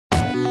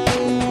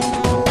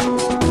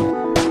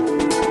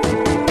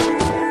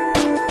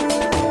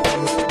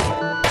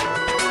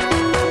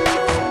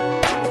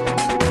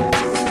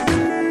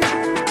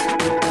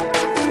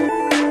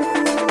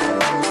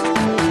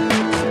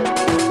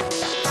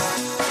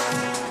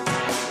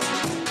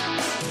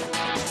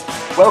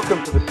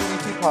Welcome to the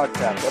CDC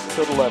Podcast,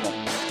 Episode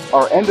 11,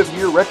 our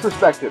end-of-year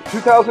retrospective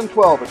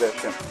 2012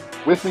 edition.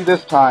 With me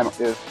this time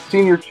is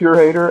Senior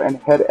Curator and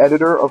Head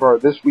Editor of our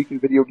This Week in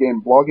Video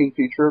Game blogging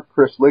feature,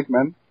 Chris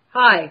Ligman.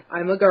 Hi,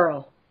 I'm a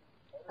girl.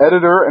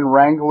 Editor and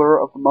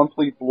Wrangler of the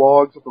monthly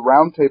blogs of the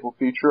Roundtable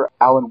feature,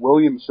 Alan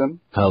Williamson.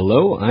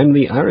 Hello, I'm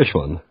the Irish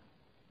one.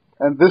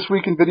 And This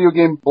Week in Video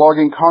Game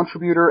blogging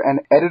contributor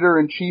and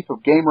Editor-in-Chief of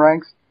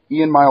GameRanks,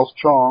 Ian Miles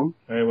Chong.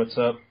 Hey, what's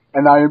up?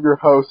 And I am your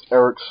host,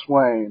 Eric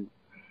Swain.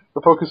 The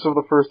focus of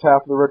the first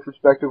half of the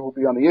retrospective will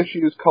be on the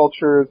issues,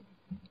 cultures,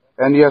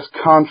 and yes,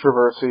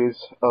 controversies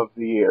of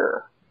the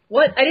year.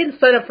 What? I didn't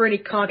sign up for any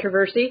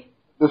controversy.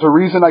 There's a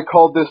reason I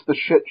called this the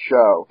shit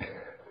show.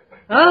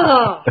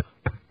 Ah!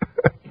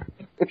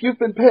 If you've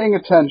been paying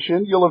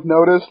attention, you'll have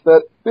noticed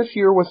that this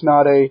year was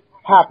not a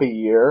happy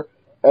year,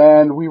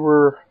 and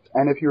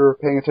if you were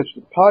paying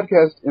attention to the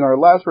podcast, in our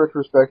last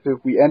retrospective,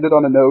 we ended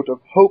on a note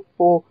of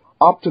hopeful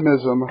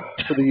optimism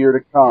for the year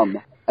to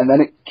come, and then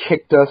it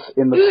kicked us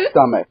in the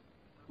stomach,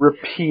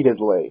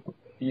 repeatedly.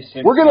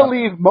 We're going to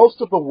leave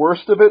most of the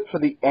worst of it for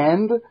the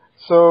end,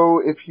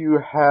 so if you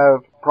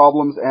have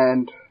problems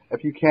and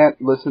if you can't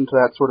listen to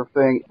that sort of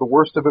thing, the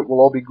worst of it will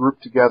all be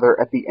grouped together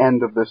at the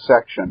end of this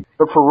section.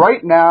 But for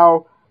right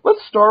now,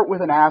 let's start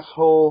with an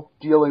asshole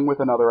dealing with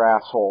another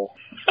asshole.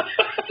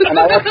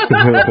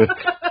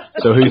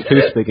 So who's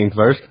speaking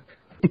first?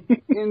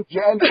 In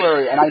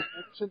January, and I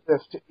mentioned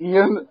this to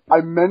Ian, I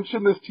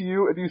mentioned this to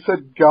you, and you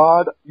said,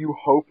 God, you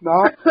hope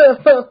not.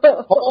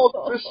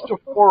 Paul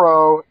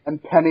Cristoforo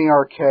and Penny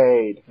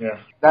Arcade. Yeah.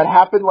 That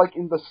happened like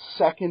in the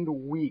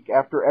second week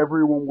after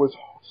everyone was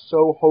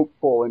so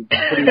hopeful and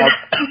putting out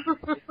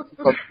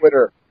on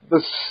Twitter.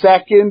 The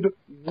second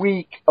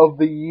week of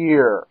the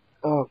year.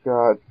 Oh,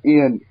 God.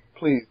 Ian,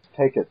 please.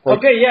 Take it.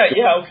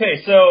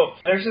 Okay. So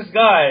there's this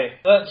guy.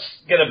 Let's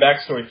get a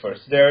backstory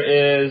first. There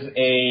is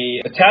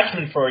a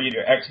attachment for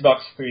your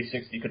Xbox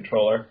 360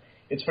 controller.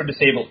 It's for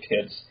disabled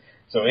kids.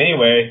 So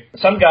anyway,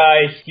 some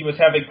guy, he was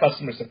having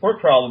customer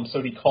support problems,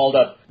 so he called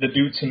up the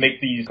dude to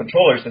make these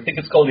controllers. I think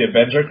it's called the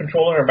Avenger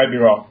controller. I might be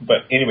wrong.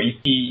 But anyway,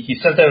 he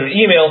sent out an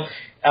email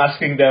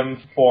asking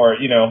them for,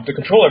 the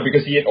controller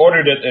because he had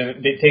ordered it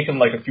and they'd taken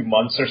like a few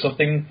months or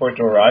something for it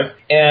to arrive.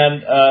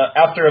 And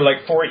after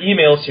like 4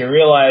 emails, he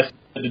realized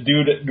the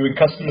dude doing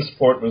customer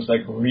support was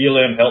like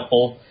really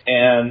unhelpful,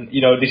 and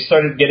they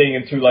started getting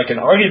into like an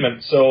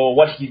argument. So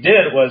what he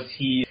did was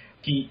he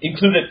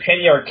included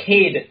Penny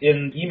Arcade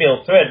in the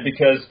email thread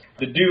because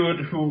the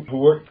dude who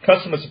worked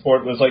customer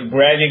support was like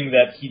bragging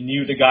that he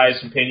knew the guys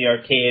from Penny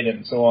Arcade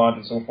and so on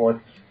and so forth.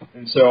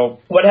 And so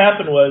what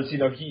happened was,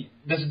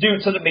 this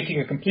dude started making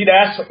a complete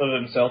ass of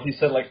himself. He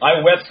said like, "I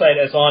website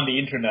as on the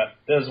internet."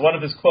 That was one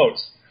of his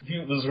quotes. He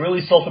was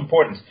really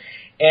self-important.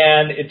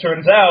 And it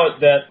turns out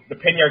that the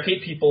Penny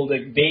Arcade people,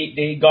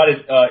 they got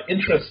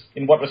interest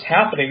in what was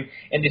happening,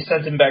 and they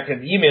sent him back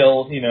an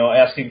email,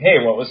 asking,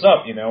 "Hey, what was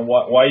up?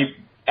 Why are you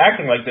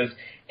acting like this?"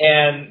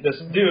 And this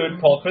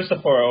dude, Paul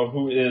Cristoforo,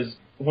 who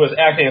was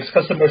acting as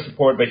customer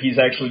support, but he's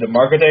actually the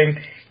marketing.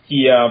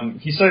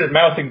 He started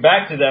mouthing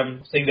back to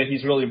them, saying that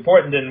he's really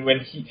important, and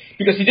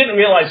because he didn't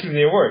realize who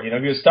they were.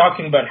 He was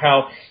talking about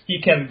how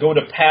he can go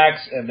to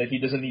PAX and that he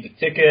doesn't need a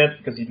ticket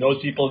because he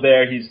knows people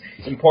there. He's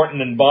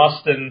important in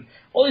Boston.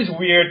 All these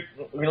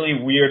really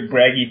weird,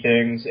 braggy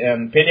things.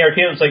 And Penny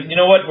Arcade was like, "You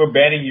know what? We're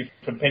banning you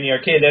from Penny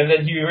Arcade." And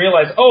then he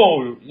realized,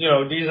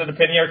 these are the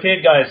Penny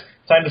Arcade guys.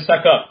 Time to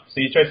suck up.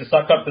 So he tries to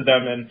suck up to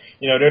them, and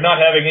they're not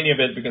having any of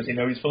it because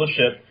he's full of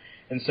shit.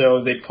 And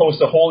so they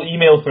post a whole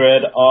email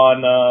thread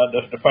on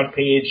the front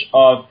page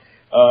of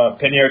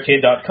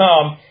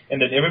pennyarcade.com,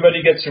 and then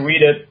everybody gets to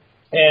read it.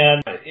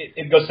 And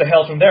it goes to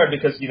hell from there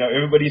because,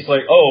 everybody's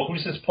like, "Oh,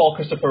 who's this Paul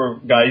Cristoforo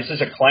guy? He's such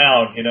a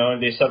clown,"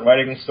 and they start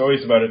writing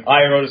stories about it.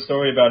 I wrote a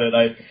story about it.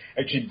 I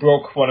actually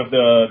broke one of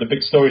the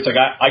big stories. Like,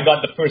 I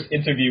got the first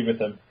interview with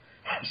him.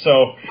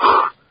 So,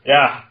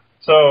 yeah.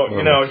 So,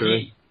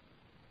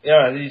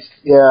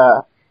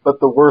 Yeah, but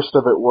the worst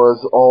of it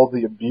was all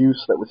the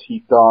abuse that was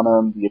heaped on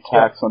him, the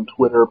attacks on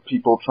Twitter,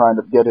 people trying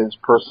to get his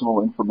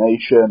personal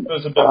information. It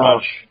was a bit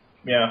much.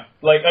 Yeah.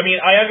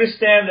 I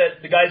understand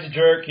that the guy's a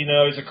jerk, he's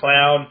a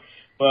clown,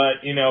 but,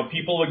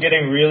 people were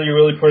getting really,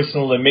 really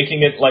personal and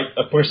making it like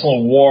a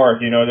personal war,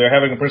 they're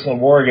having a personal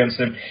war against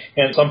him.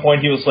 And at some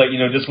point he was like,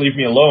 just leave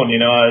me alone,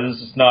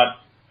 this is not,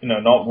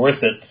 not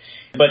worth it.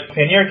 But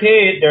Penny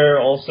Arcade, they're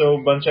also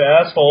a bunch of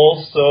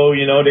assholes, so,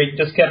 they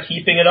just kept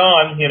keeping it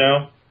on,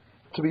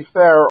 To be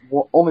fair,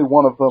 only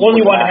one of them.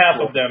 Only one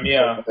half of them,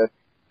 yeah.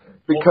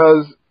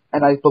 Because...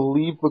 And I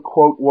believe the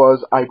quote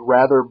was, "I'd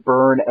rather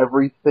burn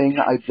everything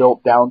I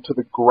built down to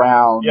the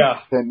ground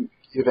than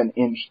give an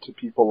inch to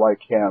people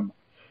like him."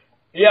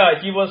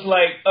 Yeah, he was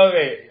like,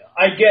 okay,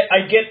 I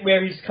get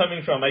where he's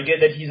coming from. I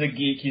get that he's a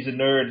geek, he's a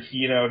nerd.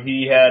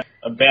 He had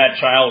a bad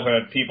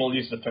childhood. People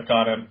used to pick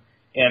on him.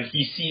 And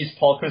he sees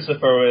Paul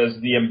Cristoforo as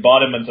the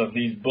embodiment of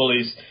these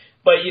bullies.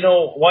 But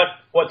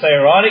what's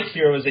ironic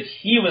here was that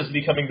he was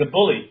becoming the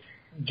bully.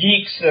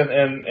 geeks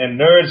and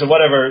nerds or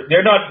whatever,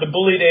 they're not the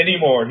bullied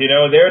anymore, you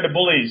know, they're the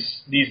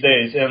bullies these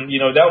days. And, you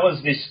know, that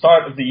was the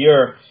start of the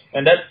year,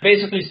 and that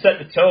basically set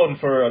the tone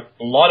for a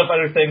lot of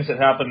other things that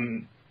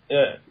happen,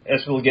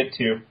 as we'll get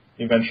to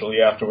eventually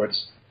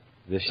afterwards.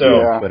 This So-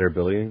 year, Yeah. Twitter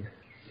bullying.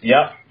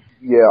 Yeah.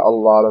 Yeah, a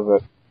lot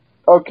of it.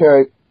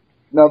 Okay,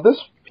 now this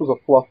was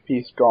a fluff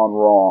piece gone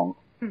wrong.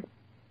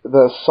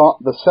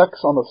 The sex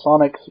on the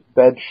Sonic's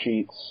bed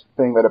sheets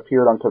thing that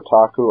appeared on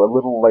Kotaku a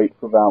little late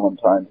for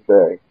Valentine's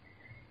Day.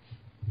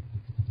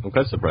 I'm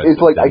quite surprised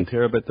It's I like didn't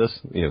hear about this.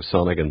 You know,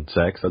 Sonic and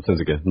sex. That sounds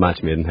like a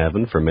match made in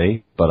heaven for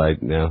me. But I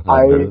haven't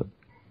heard of it.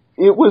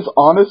 It was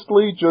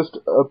honestly just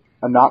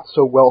a not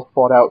so well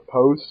thought out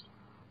post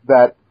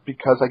that,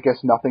 because I guess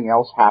nothing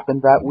else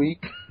happened that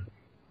week,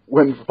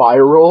 went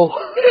viral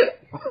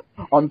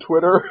on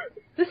Twitter.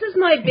 This is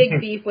my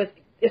big beef with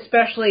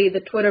especially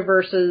the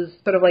Twitterverse's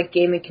sort of like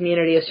gaming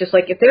community. It's just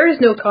like, if there is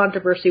no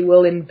controversy,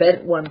 we'll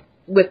invent one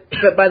but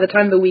by the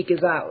time the week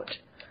is out.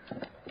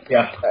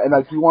 Yeah. And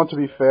I do want to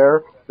be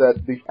fair that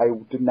I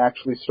didn't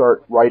actually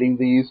start writing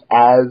these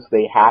as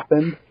they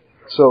happened.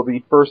 So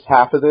the first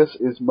half of this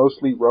is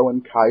mostly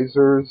Rowan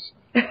Kaiser's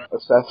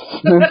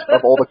assessment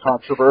of all the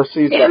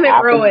controversies Damn that it,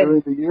 happened Rowan.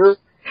 during the year.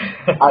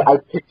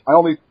 I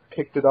only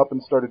picked it up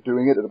and started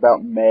doing it in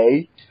about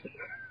May.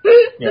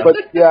 Yeah. But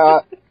yeah,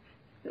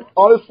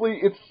 honestly,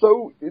 it's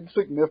so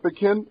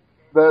insignificant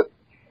that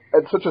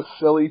it's such a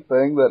silly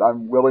thing that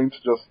I'm willing to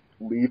just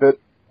leave it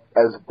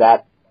as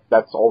that.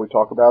 That's all we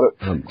talk about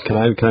it. Can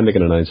I make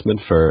an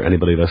announcement for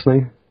anybody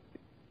listening?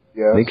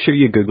 Yes. Make sure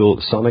you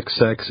Google Sonic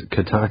Sex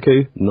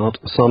Kotaku, not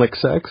Sonic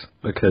Sex,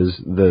 because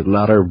the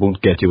latter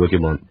won't get you what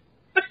you want.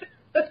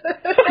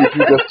 Did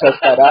you just test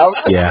that out?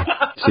 Yeah.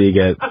 So you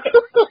get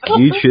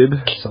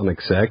YouTube,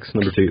 Sonic Sex.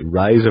 Number 2,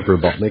 Rise of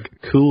Robotnik,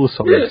 cool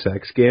Sonic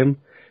Sex game.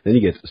 Then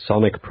you get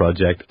Sonic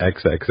Project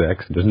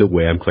XXX. There's no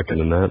way I'm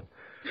clicking on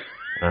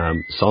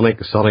that. Sonic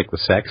the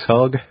Sex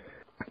Hog.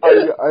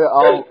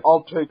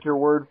 I'll take your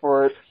word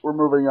for it. We're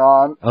moving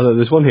on. Oh, no,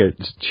 there's one here.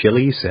 It's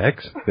Chili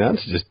Sex.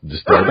 That's just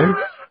disturbing.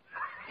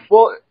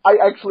 Well, I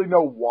actually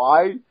know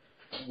why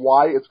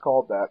it's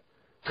called that.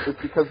 It's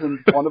because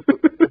in one of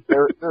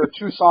there are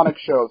 2 Sonic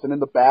shows, and in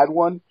the bad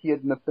one, he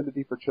had an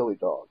affinity for chili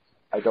dogs.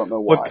 I don't know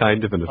why. What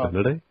kind of an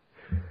affinity?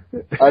 He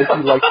likes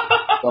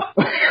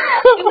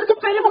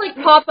It's kind of like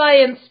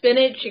Popeye and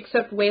spinach,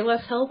 except way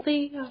less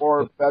healthy.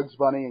 or Bugs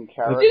Bunny and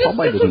carrots. Dude,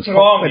 Popeye that's what's doesn't-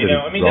 wrong, Popeye you know.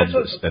 doesn't I mean, rub that's the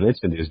what's spinach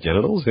into his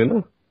genitals, you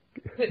know?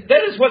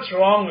 that is what's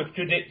wrong with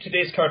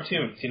today's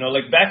cartoons. You know,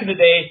 like back in the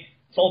day,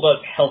 it's all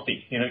about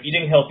healthy. You know,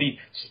 eating healthy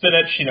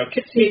spinach. You know,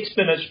 kids hate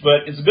spinach,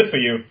 but it's good for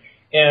you.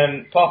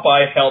 And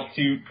Popeye helped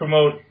to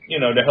promote, you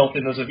know, the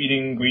healthiness of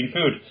eating green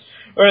food.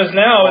 Whereas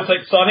now it's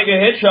like Sonic the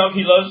Hedgehog.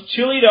 He loves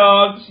chili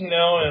dogs. You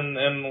know, and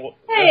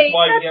Hey, that's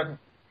why we have.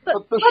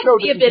 But the let's show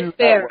be a didn't do bit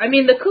fair. that. I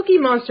mean, the Cookie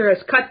Monster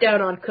has cut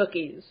down on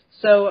cookies,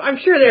 so I'm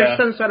sure there's Yeah.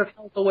 some sort of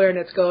health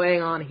awareness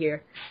going on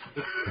here.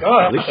 Oh,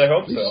 At least- I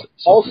hope at least so. something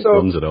Also,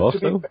 runs it off, to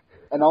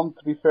though.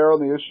 be fair on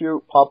the issue,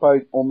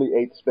 Popeye only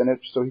ate spinach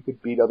so he could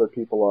beat other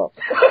people up.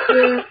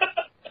 Isn't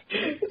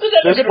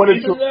that This a good went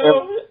reason, into-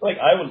 though? Like,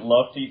 I would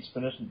love to eat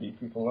spinach and beat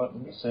people up.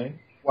 I'm just saying.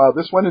 Wow,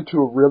 this went into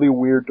a really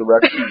weird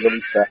direction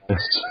really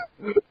fast.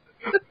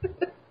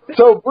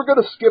 So we're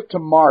going to skip to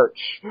March.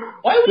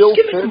 Why would Phil we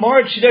skip it to Fish-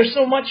 March? There's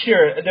so much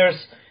here. There's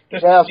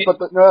Yes, but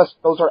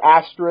those are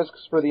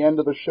asterisks for the end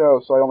of the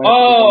show, so I only have to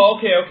Oh,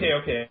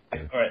 okay.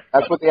 All right.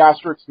 That's what the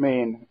asterisks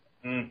mean.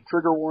 Mm.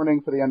 Trigger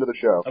warning for the end of the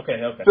show.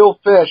 Okay. Phil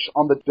Fish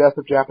on the death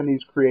of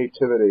Japanese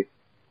creativity.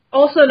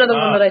 Also, another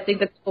one that I think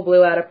that people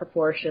blew out of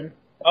proportion.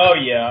 Oh,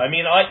 yeah. I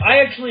mean, I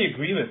actually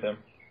agree with him.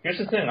 Here's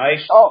the thing. I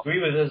actually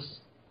agree with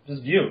his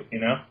view, you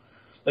know?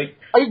 Like,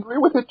 I agree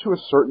with it to a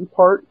certain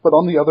part, but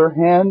on the other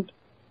hand,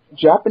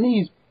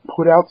 Japanese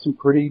put out some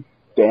pretty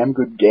damn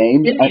good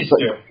games. Indies and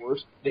do. the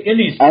worst, the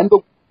indies... and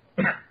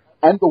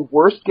the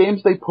worst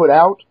games they put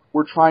out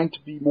were trying to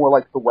be more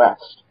like the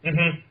West.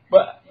 Mm-hmm.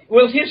 But,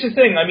 well, here's the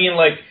thing. I mean,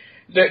 like,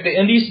 the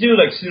indies do,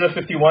 like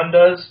Suda51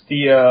 does.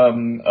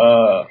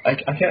 I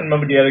can't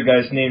remember the other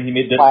guy's name. He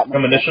made the Platinum.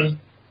 Premonition.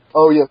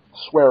 Oh yeah,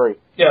 Swery.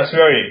 Yeah,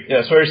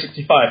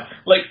 Swery65.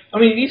 Like, I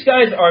mean, these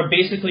guys are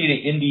basically the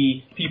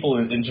indie people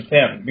in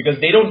Japan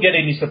because they don't get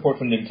any support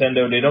from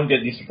Nintendo. They don't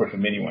get any support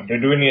from anyone. They're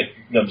doing it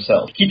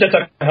themselves. Kita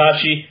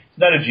Takahashi, he's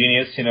not a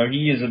genius. You know,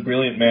 he is a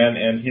brilliant man,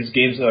 and his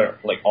games are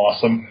like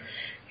awesome.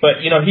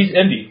 But, you know, he's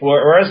indie.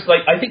 Whereas,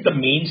 like, I think the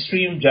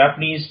mainstream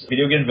Japanese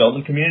video game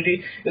development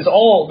community is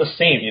all the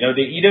same. You know,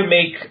 they either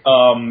make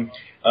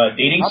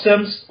dating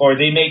sims or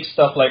they make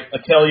stuff like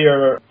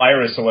Atelier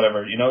Iris or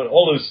whatever. You know,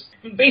 all those.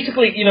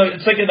 Basically, you know,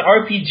 it's like an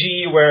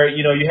RPG where,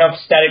 you know, you have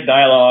static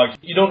dialogue.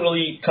 You don't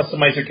really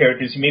customize your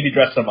characters. You maybe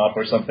dress them up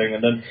or something,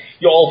 and then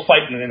you all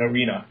fight in an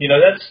arena. You know,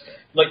 that's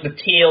like the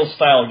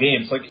Tales-style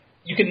games. Like,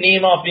 you can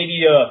name off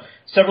maybe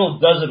several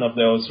dozen of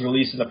those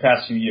released in the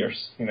past few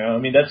years. You know, I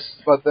mean, that's...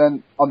 But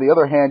then, on the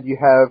other hand, you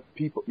have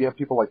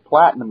people like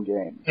Platinum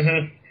Games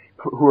Mhm.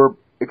 who are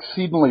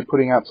exceedingly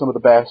putting out some of the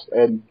best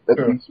and at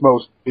Sure. least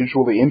most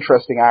visually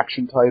interesting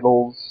action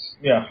titles.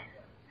 Yeah.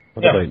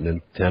 What Yeah. about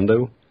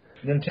Nintendo?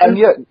 And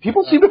yet,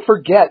 people seem to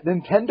forget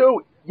Nintendo.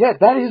 Yeah,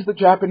 that is the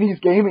Japanese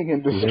gaming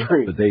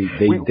industry. But they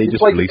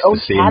just like released its own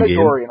the same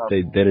category game.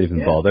 They didn't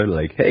even bother.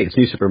 Like, hey, it's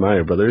New Super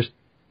Mario Brothers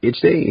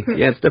HD.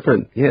 Yeah, it's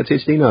different. Yeah, it's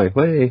HD now.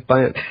 Hey,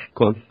 buy it.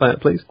 Go on, buy it,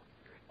 please.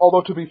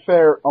 Although, to be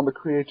fair, on the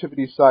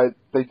creativity side,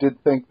 they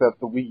did think that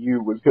the Wii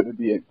U was going to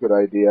be a good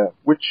idea,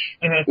 which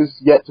is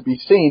yet to be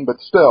seen, but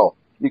still,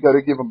 you got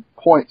to give them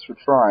points for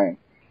trying.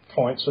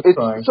 Points for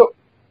trying. So,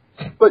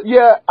 but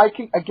yeah, I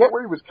get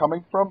where he was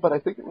coming from, but I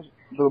think it was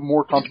the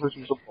more controversy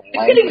was of the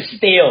language. It's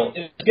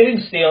getting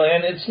stale,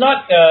 and it's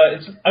not.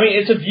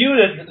 It's a view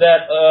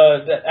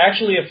that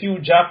actually a few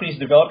Japanese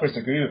developers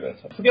agree with.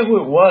 I forget who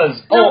it was.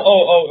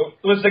 Oh,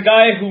 it was the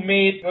guy who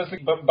made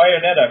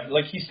Bayonetta.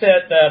 Like he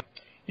said that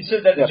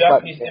the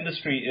Japanese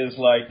industry is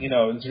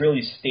it's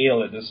really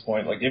stale at this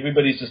point. Like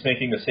everybody's just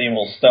making the same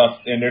old stuff,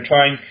 and they're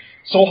trying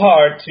so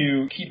hard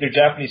to keep their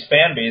Japanese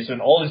fan base, and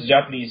all these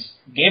Japanese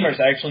gamers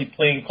are actually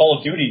playing Call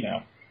of Duty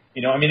now.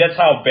 That's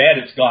how bad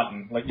it's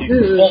gotten. Like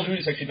Call of Duty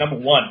is actually number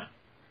one.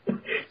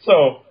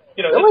 So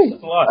really?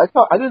 it's a lot. I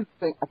thought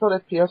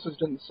FPSs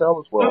didn't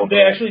sell as well. No,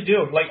 they actually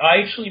do. Like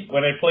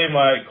when I play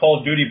my Call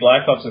of Duty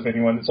Black Ops with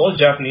anyone, it's all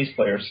Japanese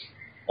players.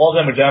 All of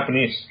them are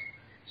Japanese.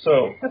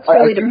 So that's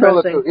really I do know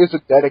that depressing. there is a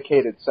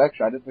dedicated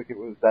section. I didn't think it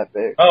was that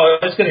big. Oh,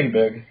 it's getting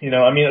big.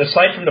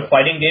 Aside from the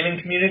fighting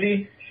gaming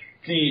community,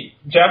 the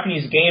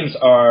Japanese games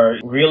are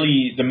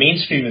really, the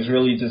mainstream is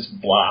really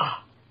just blah.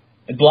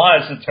 And blah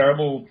is a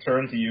terrible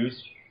term to use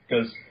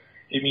because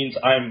it means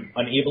I'm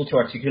unable to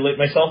articulate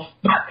myself.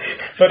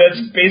 But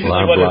that's basically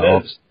what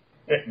it is.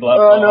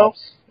 Blah.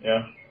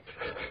 Yeah.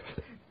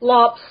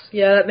 Lops.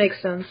 Yeah, that makes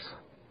sense.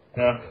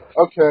 Yeah.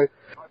 Okay.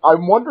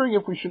 I'm wondering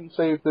if we shouldn't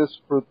save this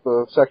for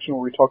the section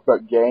where we talk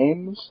about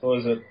games. What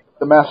was it?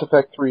 The Mass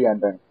Effect 3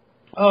 ending.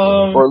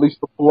 Or at least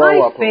the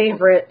blow-up. My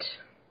favorite.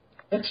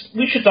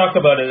 We should talk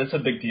about it. It's a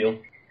big deal.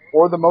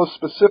 Or the most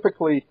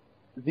specifically,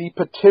 the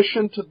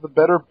petition to the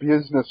Better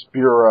Business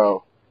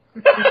Bureau.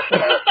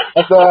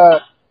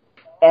 The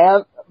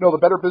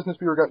Better Business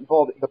Bureau got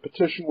involved. The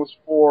petition was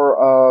for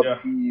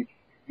the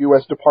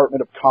U.S.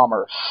 Department of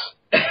Commerce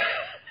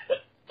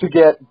to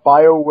get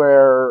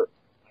BioWare,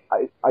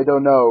 I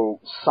don't know,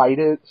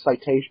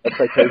 citation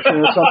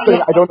or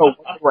something. I don't know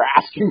what we're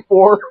asking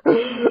for.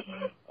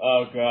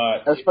 Oh,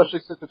 God. Especially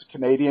since it's a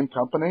Canadian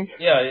company.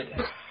 Yeah,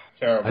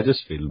 terrible. I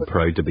just feel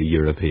proud to be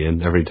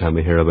European every time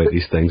I hear about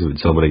these things about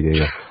somebody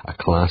getting a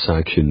class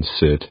action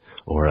suit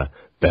or a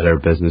Better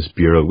Business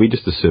Bureau. We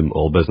just assume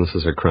all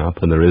businesses are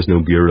crap and there is no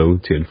bureau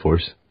to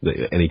enforce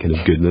any kind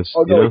of goodness.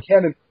 Oh, no, it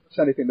can't enforce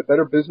anything. The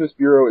Better Business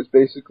Bureau is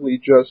basically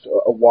just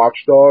a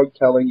watchdog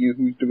telling you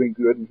who's doing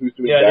good and who's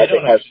doing bad. Yeah, they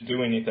don't actually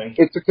do anything.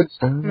 It's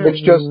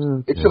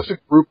just a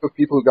group of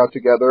people who got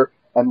together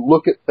and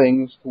look at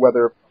things,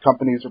 whether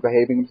companies are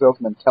behaving themselves,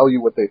 and then tell you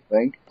what they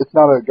think. It's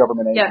not a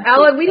government agency. Yeah,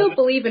 Alan, we don't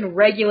believe in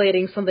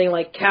regulating something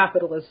like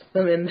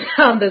capitalism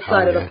on this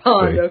side of the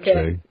pond, okay?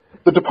 True.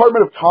 The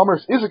Department of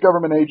Commerce is a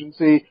government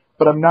agency,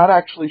 but I'm not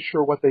actually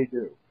sure what they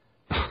do.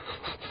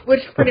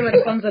 Which pretty much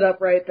sums it up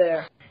right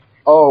there.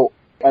 Oh,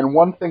 and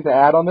one thing to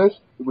add on this,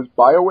 it was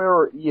BioWare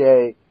or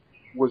EA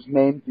was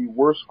named the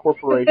worst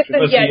corporation. It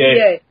was yeah,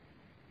 EA.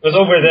 It was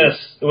over this.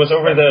 It was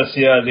over this,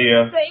 yeah.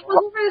 It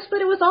was over this,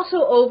 but it was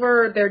also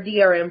over their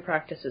DRM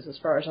practices as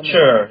far as I'm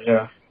aware. aware.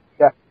 Yeah.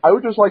 Yeah, I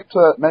would just like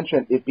to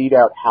mention it beat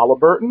out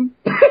Halliburton,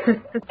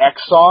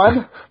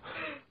 Exxon,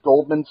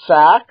 Goldman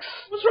Sachs,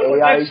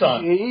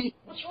 AIG,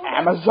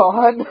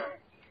 Amazon.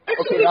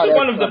 Okay, this is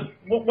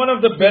one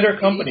of the better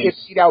companies. It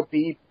beat out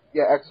BP.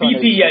 Yeah, Exxon.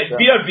 BP, it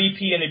beat out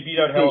BP and it beat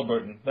out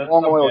Halliburton. That's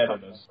how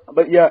bad it is.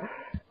 But yeah,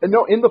 and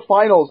no, in the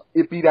finals,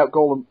 it beat out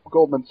Goldman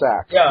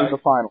Sachs. Yeah, in the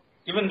final.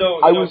 Even though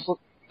I saw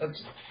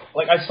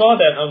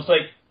that, and I was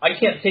like, I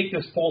can't take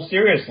this poll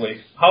seriously.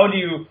 How do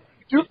you?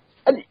 Dude,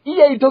 and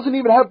EA doesn't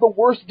even have the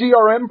worst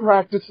DRM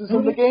practices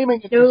in the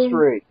gaming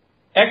industry.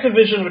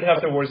 Activision would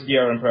have the worst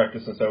DRM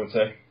practices, I would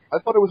say. I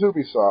thought it was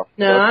Ubisoft.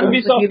 No,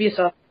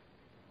 Ubisoft.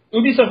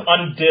 Ubisoft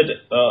undid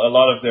a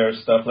lot of their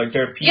stuff, like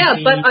their PC. Yeah,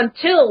 but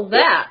until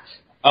that,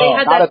 they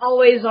had that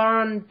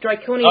always-on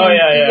draconian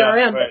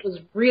DRM that was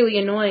really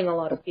annoying a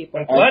lot of people.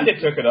 I'm glad they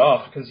took it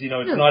off, because,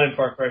 it's not in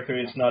Far Cry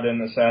 3, it's not in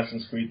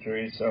Assassin's Creed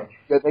 3, so...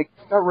 Yeah, they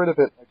got rid of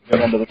it at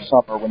the end of the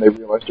summer when they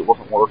realized it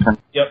wasn't working.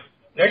 Yep.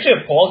 They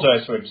actually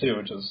apologized for it, too,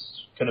 which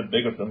was kind of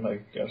big of them, I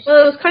guess.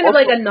 Well, it was kind of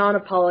like a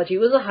non-apology. It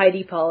was a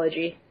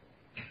Heidi-apology.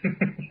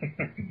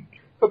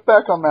 But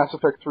back on Mass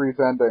Effect 3's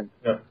ending.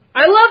 Yeah.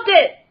 I loved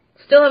it!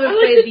 Still haven't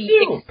played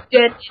the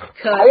extension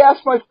cut. I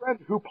asked my friend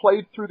who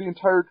played through the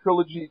entire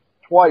trilogy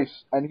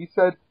twice, and he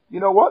said, you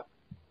know what?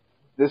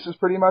 This is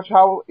pretty much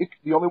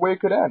the only way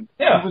it could end.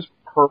 Yeah. He was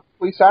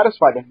perfectly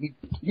satisfied, and he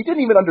didn't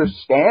even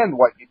understand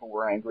why people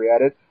were angry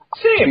at it.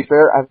 Same. To be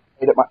fair,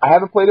 I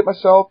haven't played it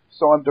myself,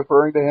 so I'm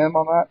deferring to him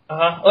on that.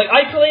 Like,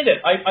 I played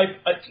it.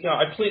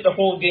 I played the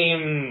whole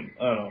game,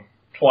 I don't know,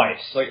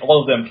 twice. Like,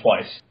 all of them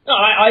twice. No,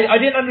 I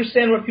didn't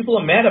understand what people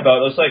are mad about.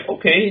 I was like,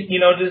 okay,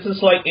 this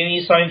is like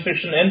any science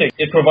fiction ending.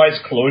 It provides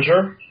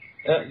closure.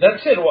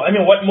 That's it. Well, I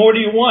mean, what more do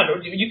you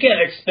want? You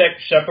can't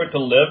expect Shepard to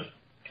live.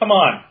 Come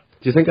on.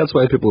 Do you think that's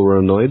why people were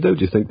annoyed, though?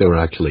 Do you think they were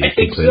actually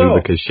complaining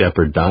because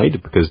Shepard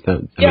died? Because I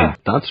mean,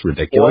 that's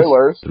ridiculous.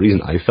 Spoilers. The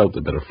reason I felt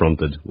a bit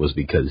affronted was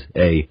because,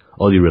 A,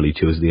 all you really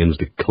chose at the end was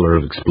the colour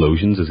of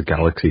explosions as a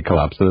galaxy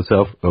collapsed on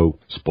itself. Oh,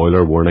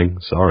 spoiler warning,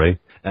 sorry.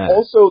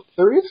 Also,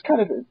 there is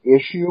kind of an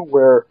issue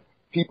where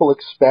people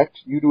expect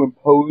you to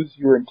impose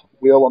your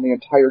will on the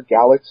entire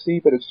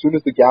galaxy, but as soon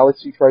as the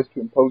galaxy tries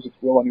to impose its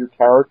will on your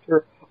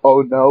character,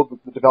 oh no,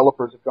 the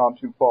developers have gone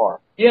too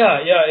far. Yeah,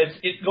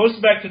 it goes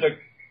back to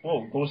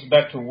goes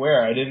back to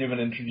where? I didn't even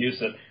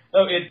introduce it.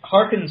 No, it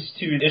harkens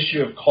to the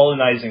issue of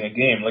colonizing a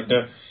game. Like,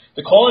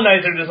 the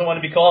colonizer doesn't want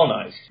to be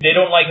colonized. They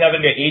don't like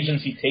having their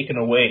agency taken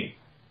away.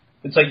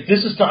 It's like,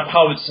 this is not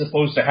how it's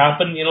supposed to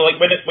happen. You know, like,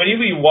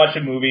 whenever you watch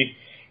a movie,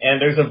 and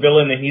there's a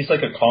villain, and he's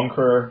like a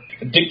conqueror,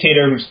 a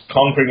dictator who's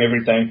conquering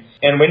everything.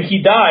 And when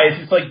he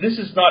dies, it's like, this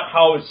is not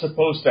how it's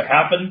supposed to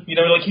happen. You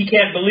know, like, he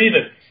can't believe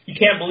it. He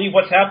can't believe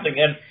what's happening.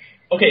 And,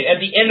 okay,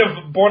 at the end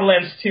of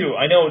Borderlands 2,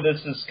 I know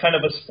this is kind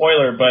of a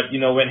spoiler, but,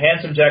 you know, when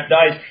Handsome Jack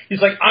dies, he's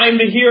like, I'm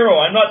the hero.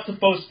 I'm not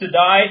supposed to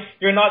die.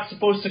 You're not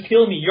supposed to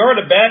kill me. You're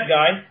the bad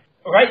guy.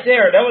 Right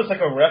there, that was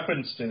like a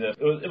reference to this.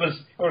 It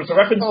was a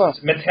reference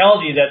to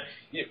mentality that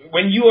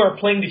when you are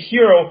playing the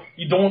hero,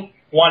 you don't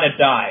want to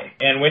die.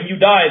 And when you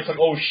die, it's like,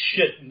 oh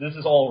shit, this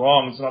is all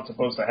wrong. It's not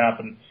supposed to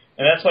happen.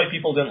 And that's why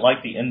people didn't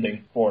like the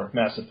ending for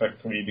Mass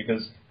Effect 3,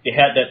 because they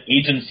had that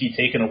agency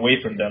taken away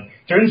from them.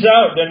 Turns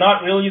out they're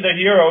not really the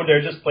hero,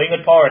 they're just playing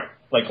a part,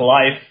 like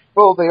life.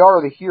 Well, they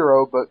are the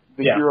hero, but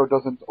the hero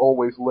doesn't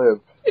always live.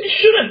 It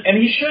shouldn't, and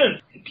he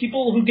shouldn't.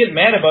 People who get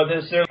mad about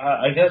this, they're,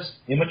 I guess,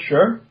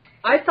 immature.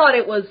 I thought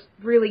it was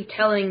really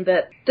telling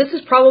that this is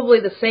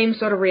probably the same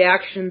sort of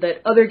reaction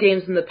that other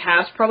games in the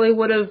past probably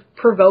would have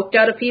provoked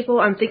out of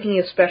people. I'm thinking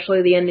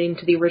especially the ending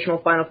to the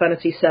original Final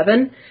Fantasy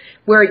VII,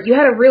 where you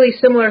had a really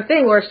similar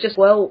thing where it's just,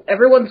 well,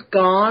 everyone's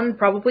gone,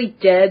 probably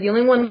dead. The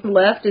only one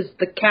left is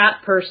the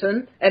cat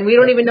person, and we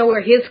don't even know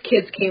where his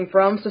kids came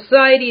from.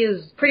 Society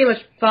is pretty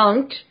much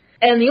funked.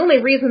 And the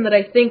only reason that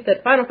I think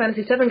that Final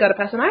Fantasy VII got a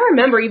pass, and I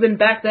remember even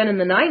back then in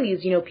the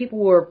 90s, you know, people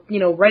were, you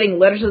know, writing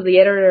letters to the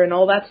editor and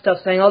all that stuff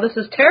saying, oh, this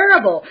is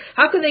terrible.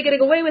 How could they get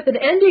away with an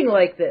ending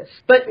like this?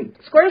 But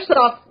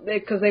Squaresoft,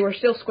 because they were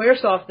still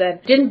Squaresoft then,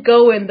 didn't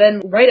go and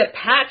then write a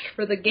patch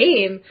for the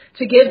game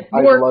to give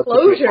more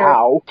closure.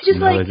 Just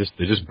no, like,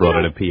 they just brought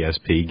out a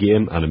PSP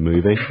game and a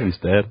movie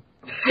instead.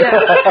 Yeah.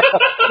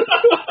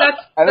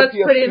 That's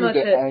pretty much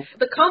it.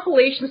 The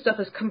compilation stuff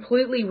has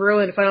completely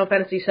ruined Final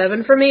Fantasy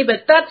VII for me,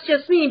 but that's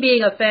just me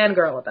being a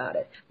fangirl about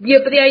it. Yeah,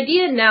 but the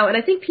idea now, and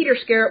I think Peter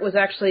Scarrett was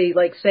actually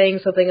like saying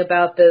something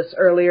about this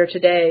earlier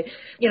today.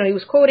 You know, he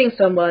was quoting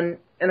someone,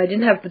 and I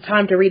didn't have the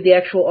time to read the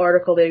actual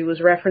article that he was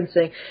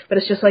referencing, but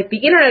it's just like, the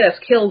internet has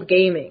killed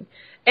gaming.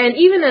 And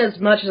even as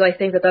much as I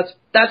think that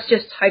that's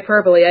just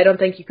hyperbole, I don't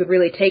think you could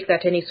really take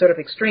that to any sort of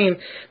extreme.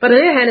 But on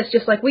the other hand, it's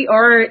just like we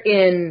are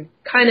in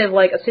kind of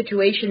like a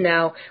situation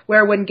now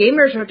where when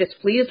gamers are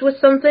displeased with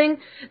something,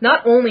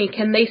 not only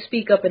can they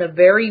speak up in a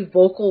very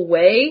vocal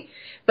way,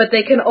 but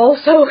they can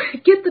also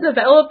get the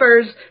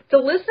developers to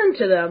listen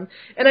to them.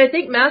 And I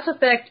think Mass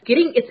Effect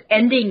getting its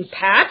ending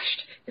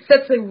patched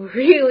sets a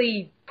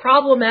really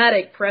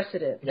problematic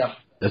precedent. Yeah.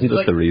 Isn't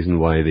this the reason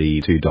why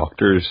the two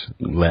doctors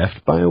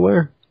left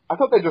BioWare? I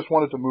thought they just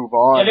wanted to move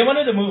on. Yeah, they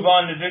wanted to move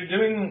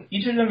on.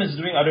 Each of them is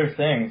doing other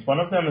things. One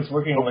of them is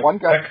working at like a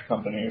tech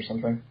company or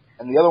something.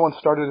 And the other one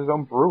started his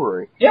own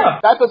brewery.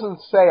 Yeah. That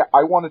doesn't say,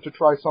 I wanted to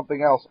try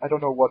something else. I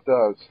don't know what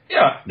does.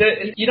 Yeah.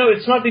 You know,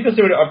 it's not because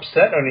they were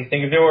upset or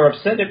anything. If they were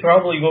upset, they'd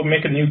probably go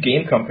make a new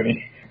game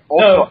company.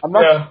 Also, I'm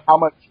not sure how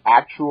much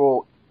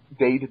actual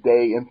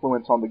day-to-day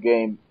influence on the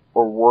game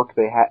or work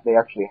they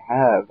actually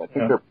have. I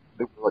think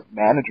they were like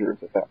managers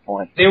at that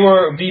point. They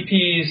were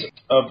VPs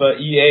of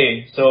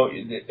EA, so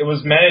it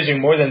was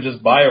managing more than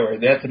just BioWare.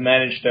 They had to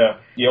manage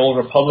the Old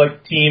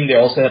Republic team. They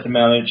also had to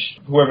manage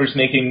whoever's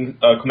making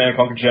Command &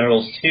 Conquer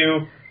Generals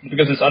 2,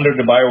 because it's under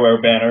the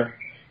BioWare banner.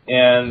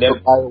 And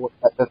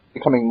that's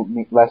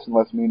becoming less and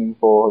less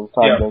meaningful as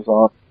time goes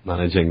on.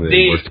 Managing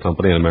the worst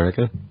company in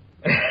America.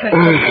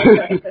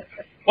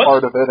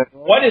 Part of it.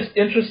 What is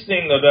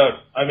interesting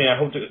about, I mean, I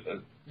hope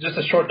to, just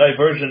a short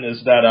diversion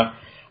is that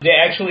they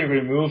actually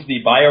removed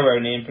the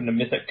BioWare name from the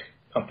Mythic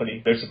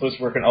company. They're supposed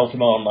to work in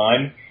Ultima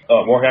Online,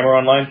 Warhammer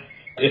Online.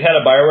 It had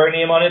a BioWare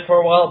name on it for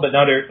a while, but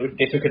now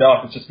they took it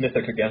off. It's just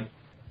Mythic again.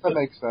 That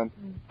makes sense.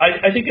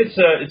 I think it's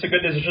a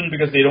good decision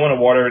because they don't want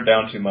to water it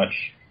down too much.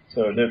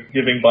 So they're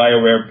giving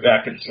BioWare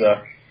back its,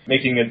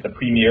 making it the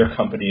premier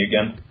company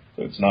again.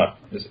 So it's not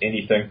just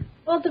anything.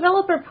 Well,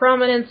 developer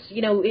prominence,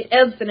 you know, it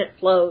ebbs and it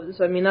flows.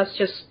 I mean, that's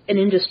just an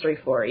industry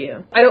for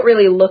you. I don't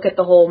really look at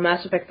the whole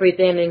Mass Effect 3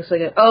 thing and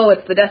say, oh,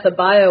 it's the death of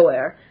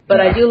BioWare.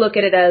 But I do look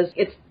at it as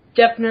it's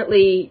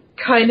definitely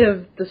kind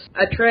of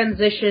a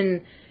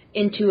transition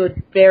into a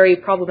very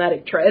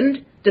problematic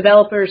trend.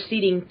 Developers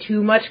ceding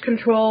too much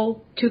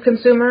control to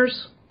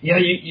consumers. Yeah,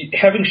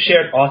 having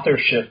shared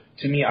authorship,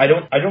 to me, I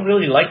don't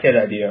really like that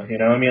idea, you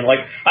know? I mean, like,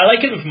 I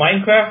like it with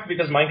Minecraft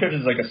because Minecraft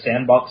is like a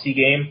sandboxy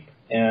game,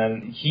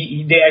 and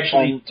they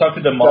actually talk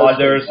to the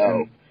modders,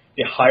 and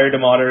They hire the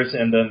modders,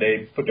 and then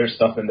they put their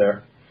stuff in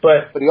there.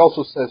 But he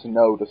also says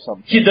no to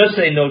some. He does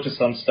say no to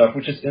some stuff,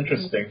 which is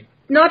interesting.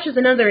 Notch is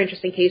another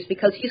interesting case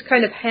because he's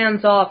kind of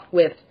hands-off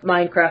with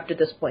Minecraft at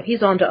this point.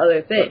 He's on to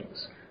other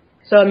things.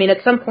 So, I mean,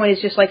 at some point,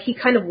 it's just like he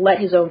kind of let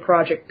his own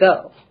project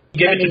go.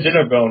 Give it to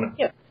Dinnerbone.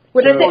 Yeah.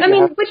 Which is,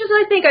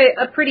 I think,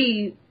 a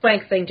pretty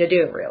frank thing to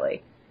do,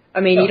 really. I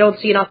mean, you don't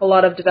see an awful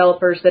lot of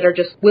developers that are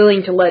just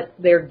willing to let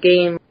their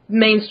game,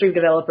 mainstream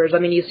developers, I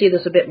mean, you see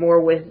this a bit more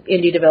with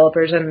indie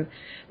developers, and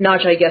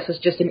Notch, I guess, is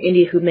just an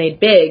indie who made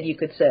big, you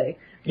could say.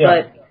 Yeah.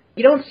 But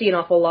you don't see an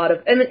awful lot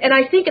of, and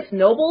I think it's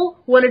noble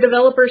when a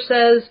developer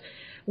says,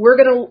 we're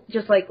going to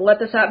just, like, let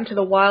this out into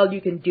the wild, you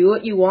can do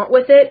what you want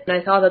with it, and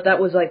I thought that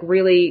was, like,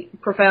 really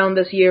profound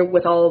this year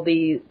with all of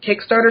the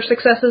Kickstarter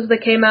successes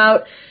that came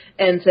out,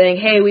 and saying,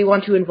 hey, we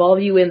want to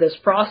involve you in this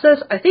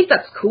process. I think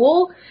that's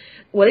cool.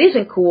 What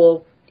isn't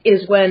cool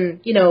is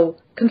when,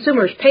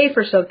 consumers pay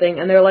for something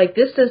and they're like,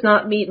 this does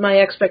not meet my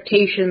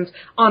expectations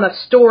on a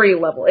story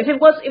level. If it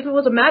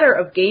was a matter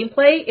of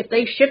gameplay, if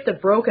they shipped a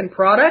broken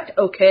product,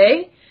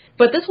 okay.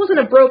 But this wasn't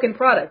a broken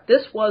product.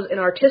 This was an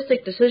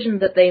artistic decision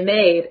that they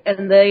made,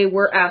 and they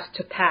were asked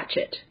to patch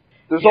it.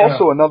 There's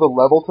also another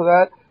level to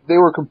that. They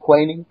were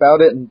complaining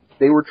about it, and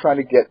they were trying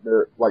to get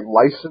their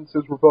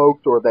licenses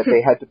revoked, or that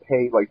they had to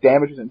pay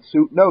damages and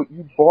suit. No,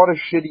 you bought a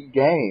shitty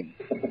game.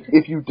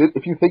 If you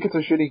think it's a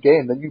shitty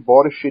game, then you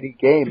bought a shitty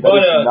game. You bought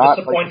a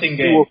disappointing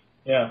game.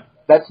 Yeah.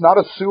 That's not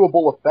a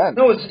suable offense.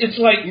 No, it's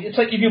like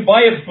if you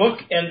buy a book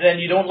and then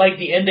you don't like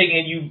the ending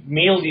and you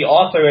mail the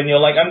author and you're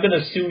like, I'm going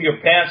to sue your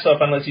pants off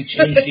unless you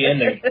change the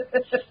ending.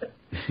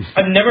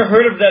 I've never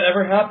heard of that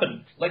ever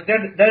happen.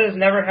 That has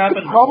never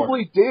happened before. It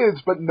probably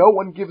did, but no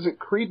one gives it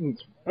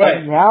credence. Right.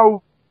 And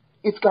now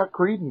it's got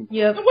credence.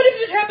 Yeah. What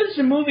if it happens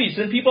to movies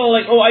and people are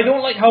like, oh, I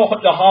don't like how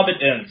The Hobbit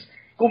ends.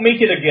 Go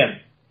make it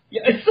again.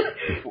 Yeah,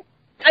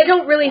 I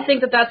don't really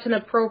think that that's an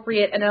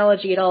appropriate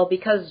analogy at all,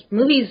 because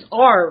movies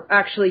are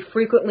actually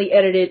frequently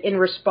edited in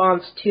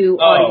response to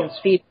audience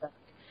feedback.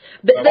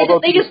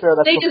 They just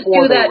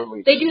do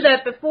that. They do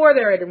that before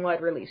they're in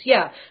wide release.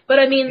 Yeah, but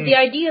I mean, the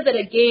idea that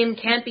a game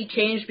can't be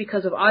changed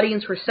because of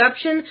audience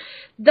reception,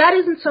 that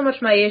isn't so much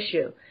my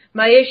issue.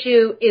 My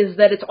issue is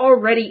that it's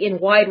already in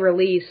wide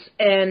release,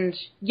 and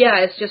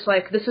it's just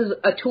like, this is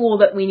a tool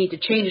that we need to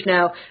change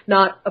now,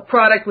 not a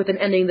product with an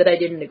ending that I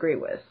didn't agree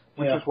with.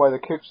 Which is why the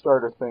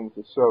Kickstarter things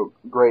is so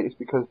great, is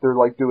because they're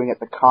doing it at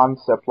the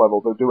concept level.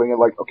 They're doing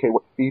it okay,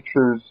 what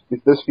features, is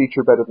this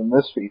feature better than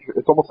this feature?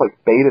 It's almost like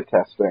beta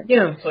testing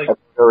at the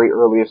very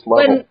earliest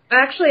level.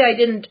 Actually, I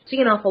didn't see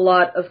an awful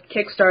lot of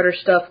Kickstarter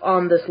stuff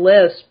on this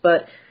list,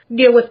 but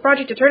with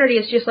Project Eternity,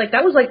 it's just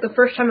that was the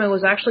first time I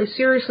was actually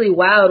seriously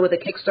wowed with a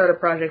Kickstarter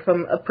project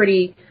from a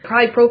pretty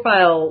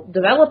high-profile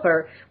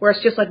developer, where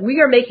it's just we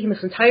are making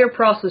this entire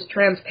process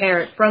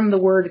transparent from the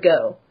word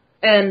go.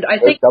 And I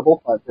think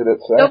Double Fine did it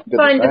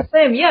the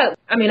same. Yeah,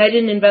 I mean, I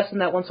didn't invest in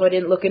that one, so I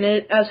didn't look in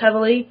it as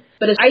heavily.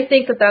 But I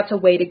think that that's a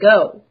way to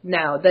go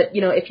now. That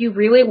if you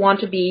really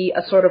want to be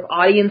a sort of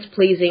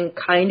audience-pleasing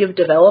kind of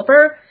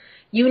developer,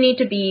 you need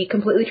to be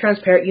completely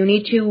transparent. You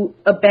need to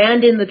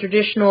abandon the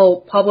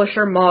traditional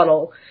publisher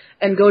model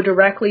and go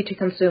directly to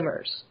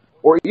consumers.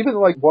 Or even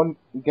one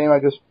game I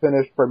just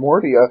finished,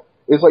 Primordia,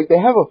 is they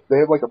have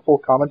a full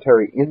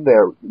commentary in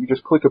there. You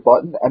just click a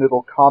button and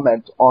it'll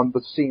comment on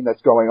the scene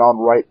that's going on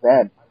right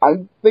then.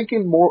 I'm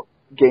thinking more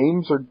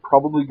games are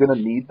probably going to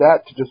need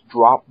that to just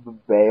drop the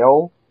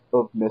veil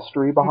of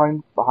mystery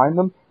behind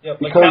them. Yeah,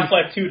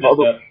 Half-Life 2 did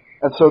that.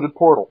 And so did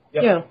Portal.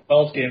 Yep. Yeah.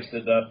 Valve's games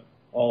did that.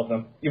 All of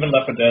them. Even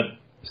Left 4 Dead.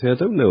 See, I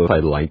don't know if I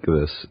like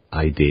this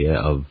idea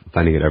of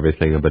finding out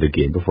everything about a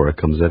game before it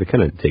comes out. It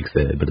kind of takes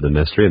a bit of the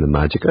mystery and the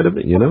magic out of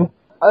it,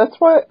 That's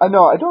why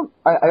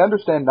I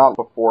understand not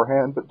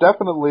beforehand, but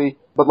definitely,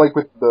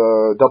 with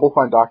the Double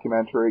Fine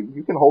documentary,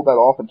 you can hold that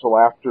off until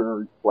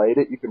after you played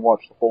it. You can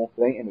watch the whole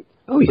thing, and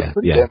it's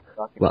pretty damn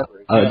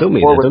documentary. Well,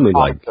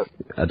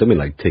 I don't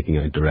mean taking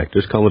out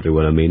director's commentary.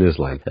 What I mean is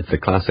it's a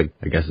classic.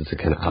 I guess it's a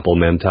kind of Apple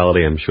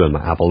mentality. I'm showing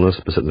my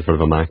Appleness, sitting in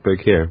front of a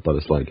MacBook here, but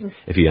it's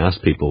if you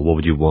ask people what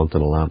would you want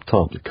on a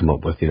laptop, to come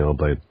up with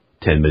about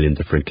 10 million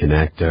different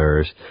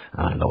connectors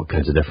and all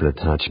kinds of different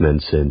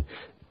attachments and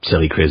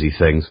silly crazy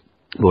things.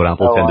 What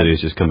Apple tend to do is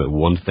just come up with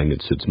one thing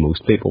that suits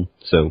most people.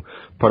 So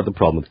part of the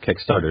problem with the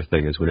Kickstarter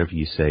thing is whenever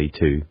you say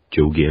to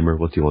Joe Gamer,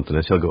 what do you want in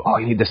this? He'll go,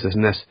 you need this, this,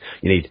 and this.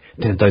 You need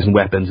 10,000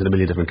 weapons and a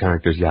million different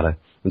characters, yada.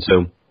 And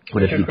so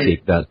whenever you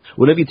take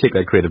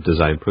that creative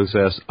design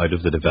process out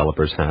of the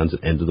developer's hands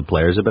and into the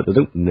players a bit, they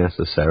don't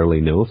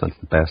necessarily know if that's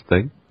the best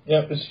thing.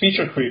 Yeah, it's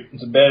feature creep.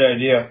 It's a bad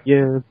idea.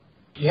 Yeah.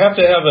 You have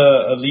to have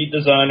a lead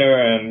designer,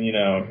 and he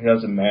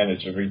doesn't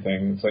manage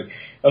everything. It's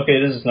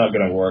okay, this is not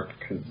going to work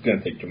because it's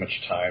going to take too much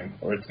time,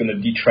 or it's going to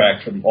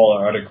detract from all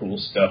our other cool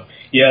stuff.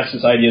 Yes,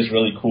 this idea is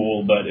really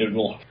cool, but it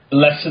will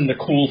lessen the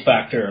cool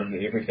factor of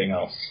everything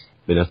else.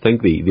 I mean, I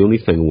think the only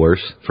thing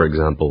worse, for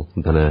example,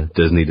 than a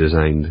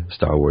Disney-designed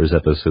Star Wars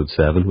Episode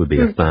 7 would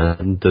be a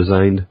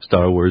fan-designed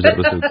Star Wars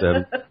Episode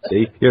 7.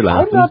 See, you're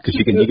laughing because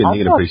you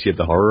can appreciate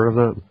the horror of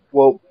that.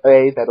 Well,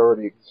 A, that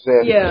already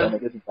exists, Yeah. and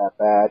it isn't that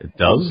bad. It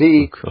does?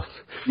 B, Oh,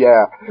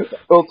 yeah.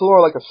 Well, it's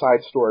more like a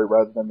side story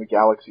rather than the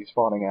galaxy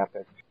spawning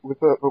epic. With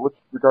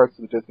regards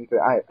to the Disney thing,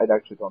 I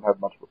actually don't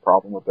have much of a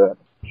problem with that.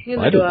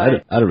 Neither do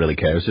I. I don't really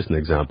care. It's just an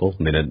example.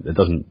 I mean, it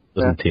doesn't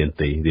taint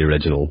the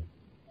original.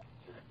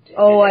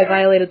 Oh, I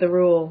violated the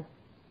rule.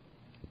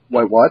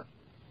 Wait, what?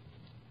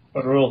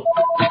 What rule?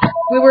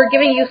 We were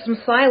giving you some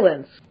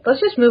silence.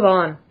 Let's just move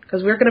on,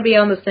 because we're going to be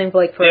on this thing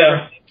for like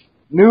forever. Yeah.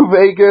 New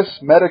Vegas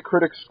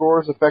Metacritic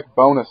scores affect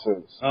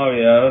bonuses. Oh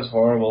yeah, that was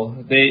horrible.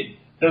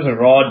 There's a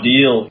raw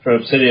deal for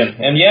Obsidian.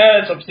 And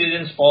yeah, it's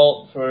Obsidian's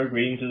fault for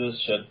agreeing to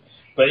this shit.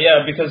 But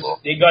yeah, because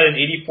they got an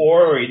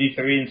 84 or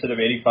 83 instead of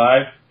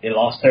 85, they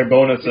lost their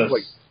bonuses.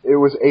 It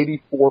was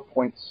 84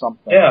 point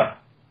something. Yeah.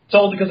 It's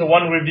all because of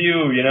one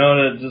review,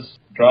 that just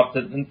dropped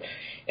it.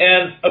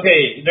 And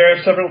okay, there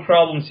are several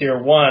problems here.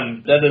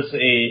 One, that is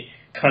a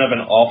kind of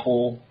an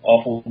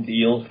awful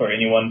deal for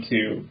anyone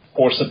to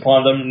force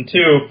upon them. And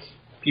two,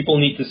 people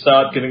need to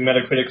stop giving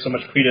Metacritic so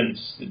much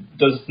credence. It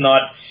does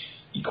not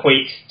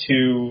equate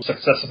to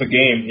success of a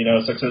game.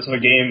 Success of a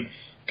game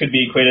could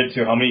be equated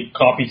to how many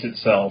copies it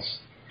sells.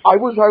 I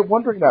was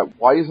wondering that.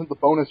 Why isn't the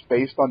bonus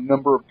based on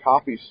number of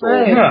copies sold?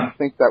 Right. Yeah. I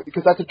think that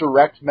because that's a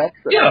direct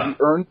metric. Yeah. We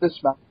earned this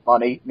amount of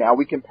money. Now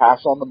we can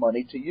pass on the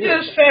money to you.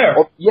 Yeah, it's fair.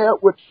 Well,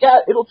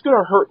 it's going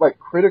to hurt like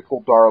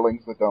critical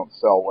darlings that don't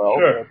sell well.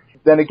 Sure.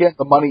 Then again,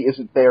 the money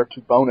isn't there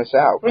to bonus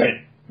out.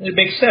 Right. It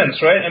makes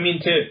sense, right? I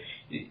mean,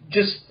 to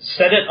just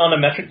set it on a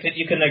metric that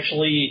you can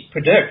actually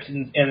predict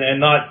and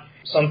not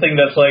something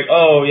that's like,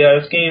 oh, yeah,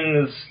 this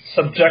game is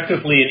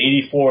subjectively an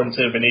 84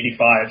 instead of an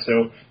 85,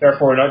 so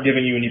therefore we're not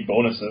giving you any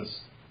bonuses.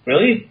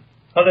 Really?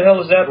 How the hell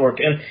does that work?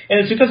 And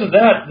it's because of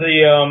that,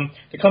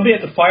 the company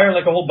had to fire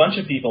like a whole bunch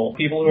of people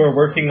who were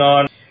working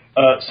on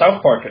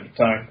South Park at the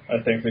time.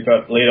 I think they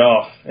got laid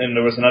off, and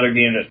there was another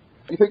game that...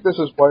 You think this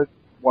is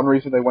one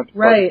reason they went to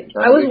Right.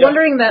 I was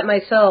wondering that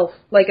myself,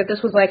 like if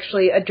this was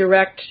actually a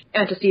direct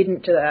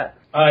antecedent to that.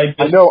 I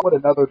know what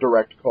another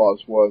direct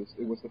cause was.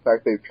 It was the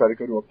fact they tried to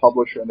go to a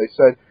publisher and they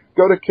said,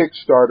 go to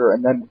Kickstarter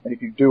and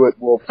if you do it,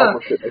 we'll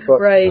publish it. They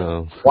thought, right.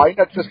 Why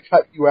not just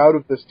cut you out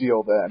of this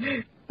deal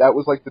then? That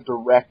was like the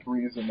direct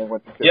reason they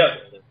went to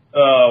Kickstarter.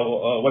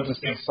 Yeah. What's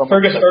his name?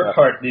 Fergus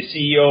Urquhart, the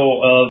CEO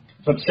of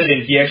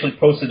Obsidian, he actually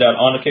posted that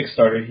on a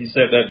Kickstarter. He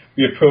said that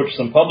we approached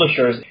some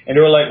publishers, and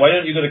they were like, why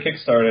don't you go to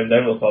Kickstarter and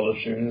then we'll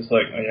publish you? And it's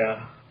like, oh,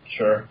 yeah,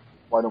 sure.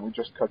 Why don't we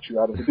just cut you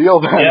out of the deal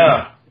then?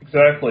 Yeah,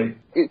 exactly.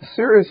 It's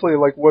seriously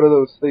like one of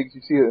those things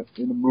you see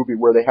in a movie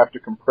where they have to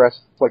compress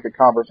like a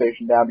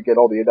conversation down to get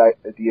all the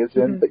ideas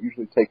in that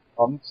usually take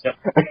months. Yep.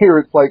 And here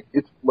it's like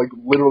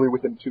literally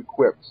within 2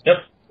 quips. Yep.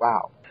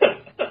 Wow.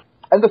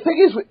 And the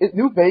thing is,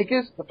 New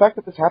Vegas, the fact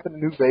that this happened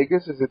in New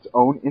Vegas is its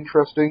own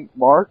interesting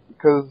mark,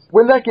 because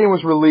when that game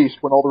was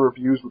released, when all the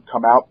reviews would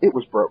come out, it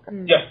was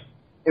broken. Yeah.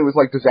 It was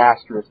like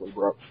disastrously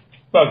broken.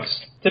 Bugs.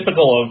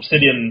 Typical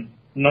Obsidian,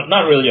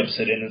 not really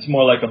Obsidian, it's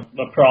more like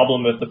a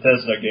problem with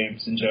Bethesda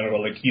games in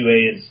general, like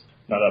QA is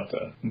not up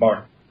to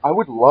bar. I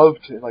would love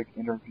to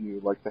interview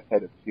the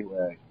head of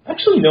QA. I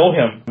actually know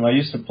him. I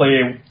used to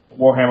play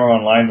Warhammer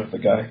Online with the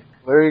guy.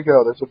 There you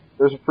go.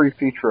 There's a free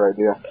feature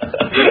idea.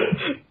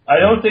 I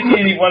don't think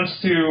he wants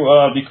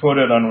to be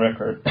quoted on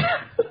record.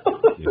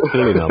 He's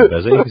clearly not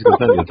busy. He's got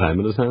plenty of time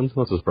in his hands.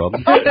 What's his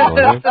problem?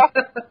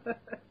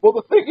 Well,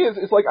 the thing is,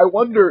 I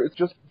wonder, it's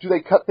just, do they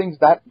cut things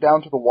that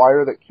down to the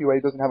wire that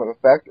QA doesn't have an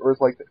effect, or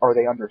are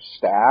they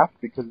understaffed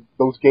because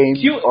those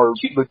games are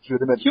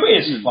legitimate? QA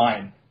is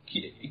fine.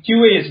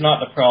 QA is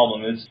not the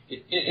problem.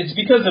 It's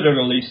because of the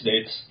release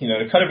dates. They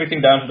cut everything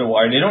down to the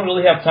wire. They don't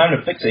really have time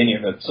to fix any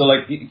of it. So,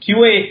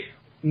 QA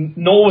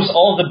knows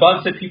all the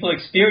bugs that people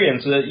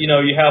experience.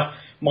 You have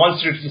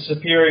monsters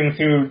disappearing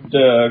through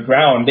the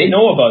ground. They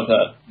know about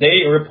that.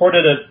 They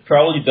reported it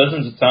probably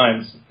dozens of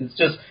times. It's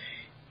just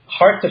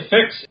hard to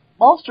fix.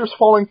 Monsters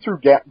falling through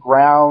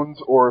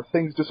grounds or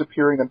things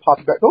disappearing and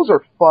popping back, those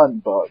are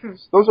fun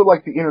bugs. Those are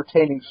like the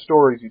entertaining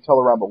stories you tell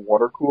around the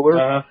water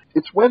cooler.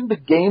 It's when the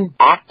game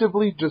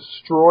actively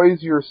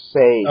destroys your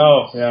save.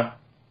 Oh, yeah.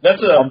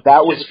 That's a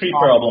history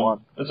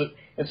problem.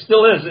 It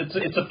still is.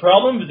 It's a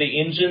problem with the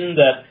engine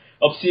that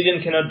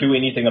Obsidian cannot do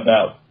anything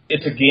about.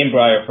 It's a Game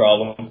Breyer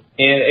problem.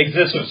 It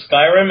exists with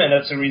Skyrim, and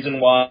that's the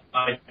reason why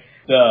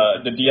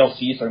the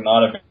DLCs are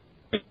not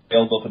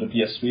available for the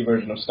PS3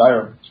 version of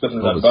Skyrim. It's because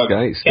of that bug.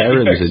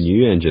 Skyrim's a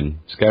new engine.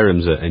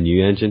 Skyrim's a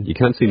new engine. You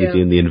can't see me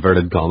doing the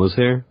inverted commas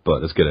here,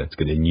 but it's got a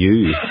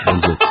new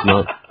engine.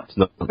 It's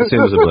not the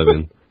same as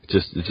Oblivion. It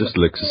just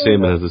looks the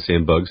same and has the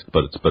same bugs,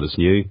 but it's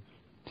new.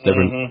 It's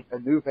different. Mm-hmm.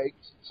 And New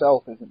Vegas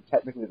itself isn't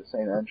technically the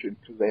same engine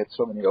because they had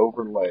so many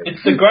overlays.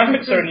 The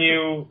graphics are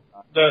new.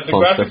 The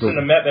graphics in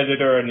the map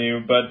editor are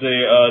new, but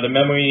the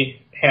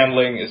memory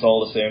handling is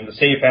all the same. The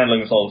save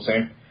handling is all the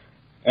same.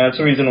 And that's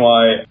the reason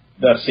why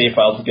the save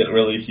files get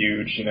really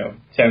huge,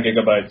 10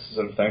 gigabytes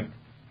sort of thing.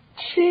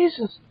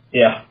 Jesus.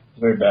 Yeah, it's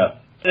very bad.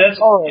 That's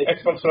right.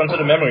 Xbox runs out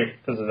of memory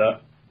because of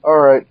that.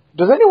 Alright.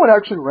 Does anyone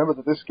actually remember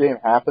that this game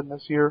happened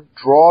this year?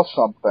 Draw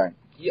something.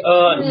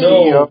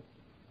 No.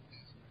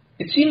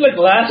 It seemed like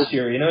last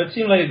year, it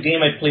seemed like a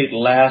game I played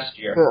last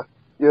year.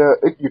 Yeah,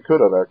 you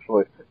could have,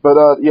 actually. But,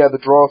 the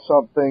Draw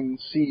Something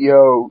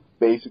CEO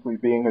basically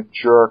being a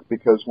jerk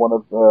because one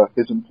of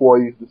his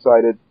employees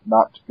decided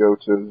not to go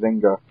to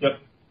Zynga. Yep.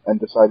 And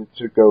decided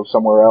to go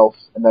somewhere else.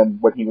 And then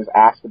when he was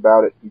asked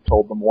about it, he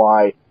told them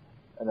why.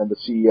 And then the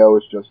CEO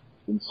is just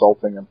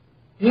insulting him.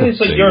 It's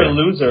like you're a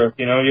loser,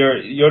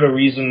 you're the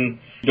reason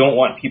you don't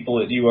want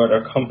people at you at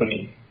our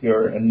company.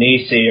 You're a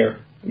naysayer.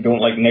 You don't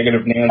like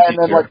negative Nancy.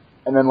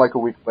 And then a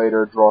week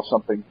later, Draw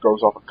Something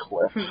goes off a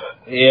cliff.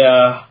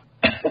 Yeah.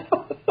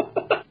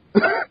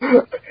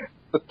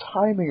 The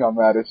timing on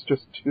that is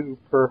just too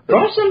perfect.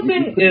 Draw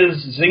Something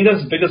is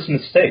Zynga's biggest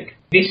mistake.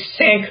 They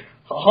sank.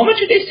 How much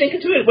did they sink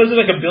into it? Was it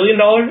like $1 billion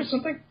or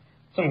something?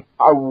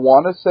 I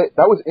want to say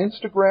that was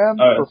Instagram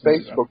or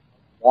Facebook.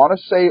 I want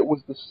to say it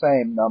was the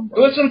same number.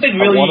 It was something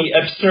really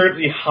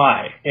absurdly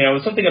high. It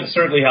was something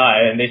absurdly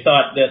high, and they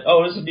thought that,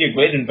 this would be a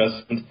great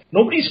investment.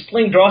 Nobody's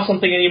playing Draw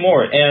Something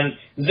anymore, and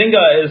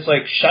Zynga is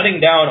like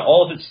shutting down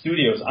all of its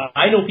studios.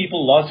 I know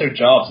people lost their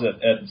jobs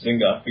at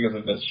Zynga because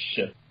of this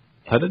shit.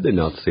 How did they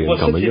not see it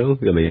coming, though?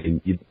 I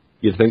mean,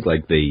 you'd think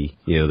like the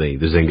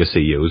Zynga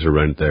CEOs are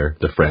around their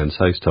friend's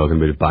house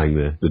talking about buying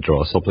the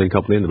Draw Something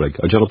company, and they're like,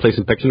 "Oh, do you want to play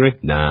some Pictionary?"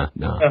 Nah.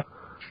 Yeah.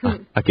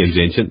 That game's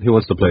ancient. Who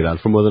wants to play that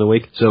for more than a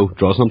week? So,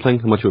 Draw Something.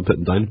 How much are we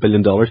putting down? $1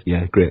 billion?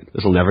 Yeah, great.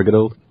 This'll never get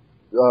old.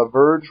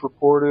 Verge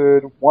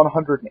reported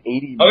 180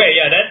 million. Okay,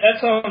 yeah, that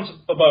sounds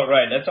about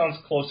right. That sounds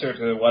closer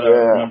to what I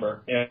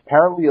remember. Yeah.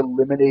 Apparently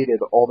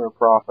eliminated all their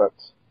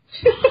profits.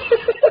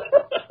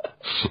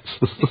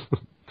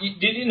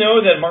 Did you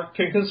know that Mark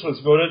Pincus was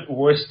voted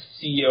worst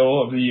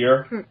CEO of the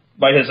year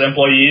by his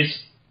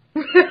employees?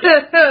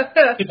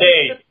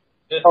 Today.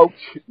 Oh,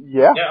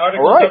 yeah? Yeah,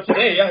 articles up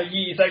today. Yeah,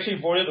 he's actually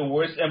voted the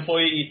worst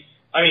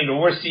the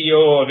worst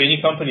CEO of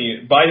any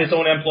company by his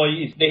own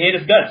employees. They hate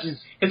his guts.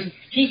 Because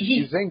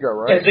he's Zynga,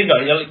 right? Yeah,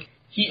 Zynga. Yeah,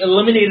 he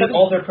eliminated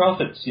all their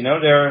profits,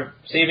 their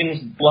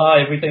savings,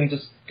 everything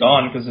just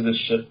gone because of this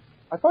shit.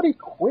 I thought he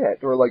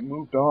quit or,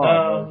 moved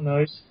on. No,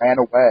 he's ran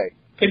away.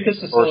 Pincus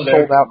is or still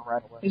there. sold out and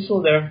ran away. He's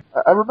still there.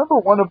 I remember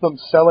one of them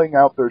selling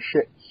out their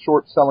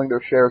short-selling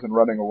their shares and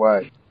running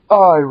away.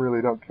 I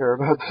really don't care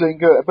about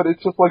Zynga, but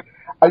it's just like,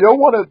 I don't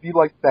want to be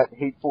like that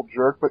hateful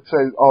jerk, but say,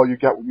 you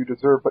get what you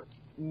deserve, but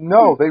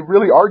no, they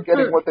really are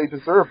getting what they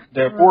deserve.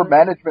 Their poor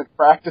management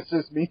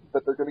practices mean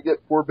that they're going to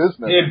get poor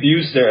business. They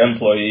abuse their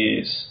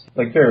employees.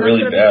 They're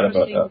really bad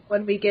about that.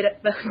 When we get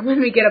up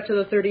to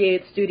the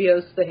 38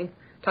 Studios thing,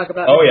 talk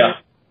about it. Oh,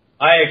 yeah.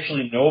 I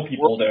actually know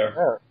people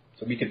there.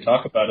 So we can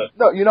talk about it.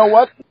 No, you know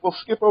what? We'll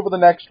skip over the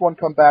next one,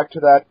 come back to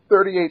that.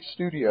 38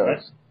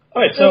 Studios.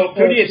 All right, so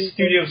 38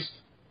 Studios,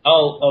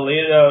 I'll lay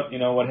it out,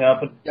 what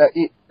happened. Yeah,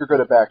 you're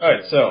good at back. All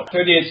right, so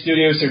 38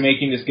 Studios are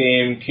making this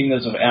game,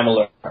 Kingdoms of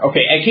Amalur.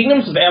 Okay, and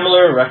Kingdoms of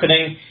Amalur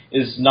Reckoning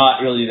is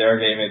not really their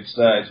game. It's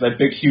by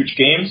Big Huge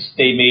Games.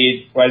 They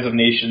made Rise of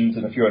Nations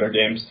and a few other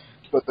games.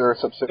 But they're a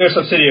subsidiary. They're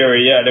a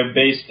subsidiary, yeah. They're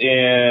based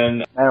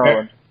in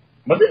Maryland.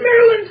 Was it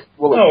Maryland?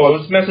 Well, it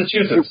was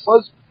Massachusetts. It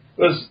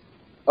was.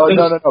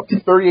 No.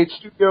 38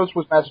 Studios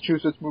was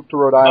Massachusetts, moved to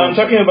Rhode Island. I'm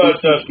talking about,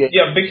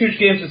 Big Huge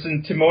Games is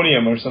in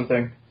Timonium or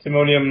something.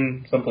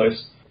 Timonium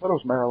someplace. I thought it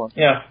was Maryland.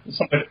 Yeah,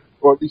 something.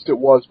 Or at least it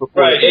was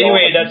before. Right,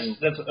 anyway,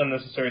 that's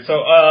unnecessary.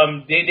 So,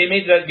 they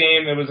made that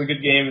game, it was a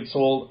good game, it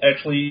sold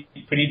actually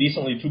pretty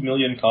decently, 2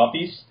 million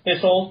copies they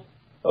sold.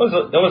 That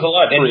was a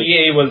lot, and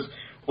EA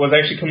was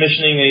actually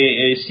commissioning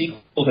a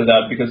sequel to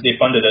that because they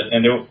funded it,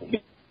 and they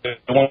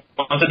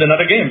wanted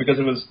another game because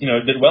it was,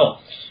 it did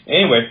well.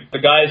 Anyway, the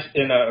guys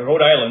in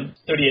Rhode Island,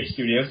 38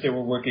 Studios, they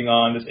were working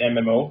on this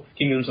MMO,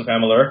 Kingdoms of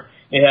Amalur.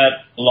 They had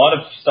a lot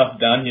of stuff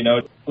done,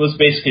 it was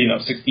basically,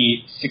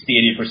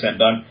 60-80%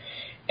 done.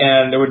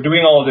 And they were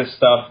doing all of this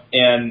stuff,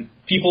 and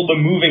people were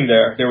moving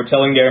there. They were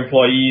telling their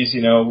employees,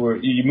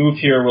 you move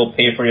here, we'll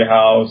pay for your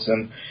house,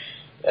 and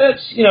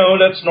it's,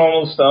 that's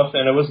normal stuff,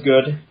 and it was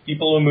good.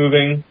 People were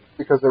moving.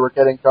 Because they were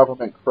getting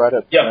government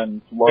credit. Yeah,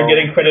 they're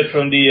getting credit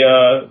from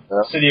the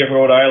city of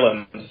Rhode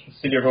Island. The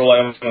city of Rhode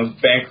Island was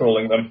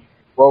bankrolling them.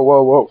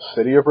 Whoa.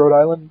 City of Rhode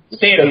Island?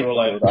 State of Rhode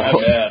Island. My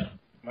bad.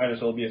 Might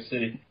as well be a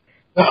city.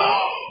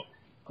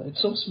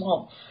 It's so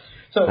small.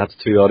 So that's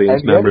 2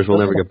 audience members we'll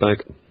never get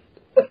back.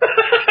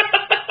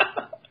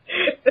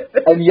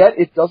 And yet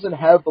it doesn't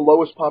have the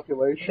lowest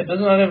population. It does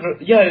not have,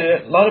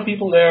 a lot of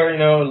people there,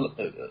 a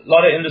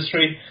lot of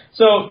industry.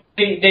 So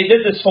they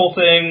did this whole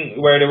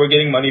thing where they were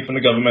getting money from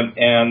the government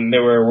and they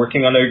were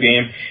working on their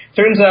game.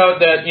 Turns out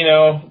that,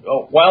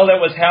 while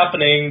that was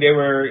happening, they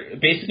were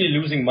basically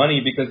losing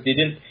money because they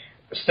didn't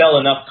sell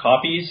enough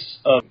copies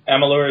of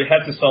Amalur. It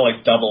had to sell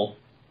double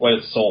what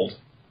it sold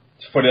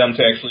for them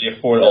to actually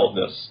afford all of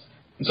this.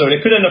 And so they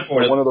couldn't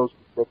afford it. One of those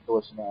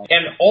ridiculous amounts.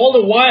 And all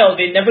the while,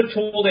 they never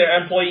told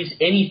their employees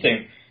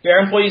anything. Their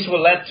employees were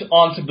led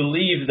on to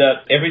believe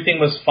that everything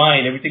was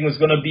fine, everything was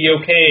going to be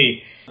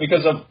okay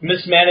because of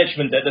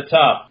mismanagement at the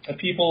top. The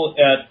people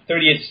at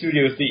 38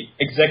 Studios, the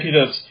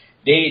executives,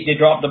 they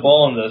dropped the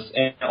ball on this,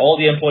 and all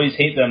the employees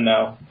hate them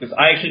now because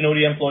I actually know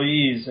the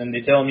employees, and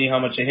they tell me how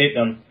much they hate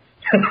them.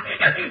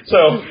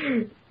 So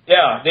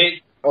Yeah,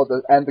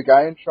 and the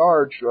guy in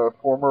charge,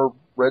 former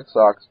Red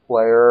Sox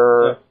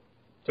player.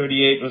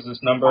 38 was his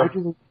number.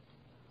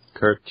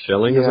 Curt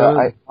Schilling, is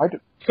that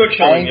it? Curt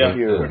Schilling, Thank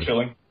you. Curt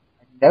Schilling.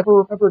 I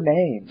never remember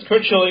names.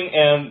 Curt Schilling,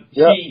 and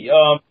he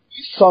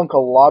sunk a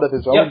lot of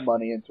his own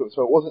money into it,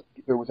 so it wasn't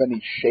there was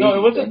any shady. No,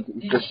 it wasn't.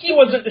 He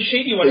wasn't the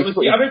shady one. It was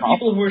the other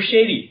people who were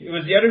shady. It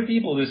was the other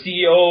people, the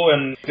CEO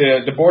and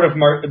the board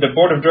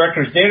of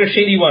directors. They're the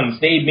shady ones.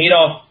 They made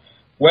off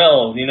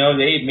well. They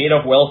made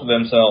off well for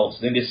themselves.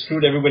 Then they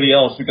screwed everybody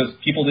else because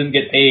people didn't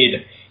get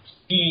paid.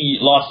 He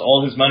lost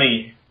all his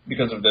money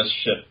because of this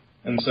shit.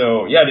 And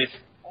so,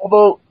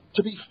 although,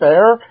 to be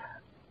fair,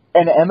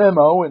 an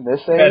MMO in this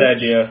age... Bad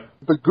idea.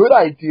 The good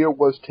idea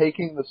was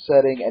taking the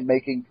setting and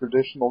making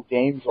traditional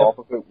games off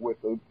of it with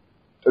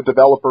a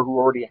developer who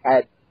already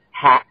had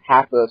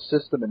half the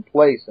system in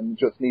place and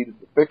just needed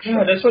to fix it.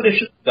 Yeah, that's what they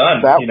should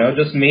have done.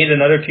 Just made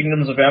another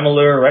Kingdoms of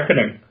Amalur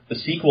Reckoning, the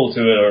sequel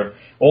to it, or a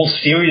whole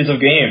series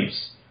of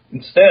games.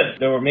 Instead,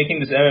 they were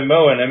making this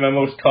MMO, and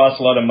MMOs cost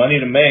a lot of money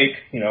to make.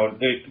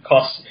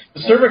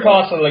 The server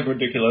costs are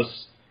ridiculous,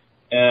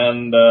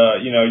 and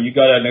you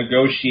got to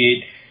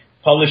negotiate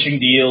publishing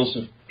deals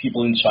with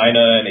people in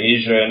China and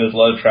Asia, and there's a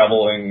lot of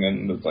traveling,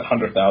 and it's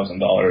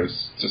 $100,000.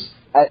 Just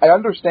I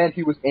understand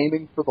he was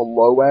aiming for the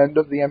low end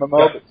of the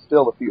MMO, but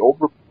still, if the Old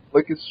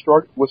Republic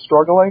was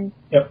struggling,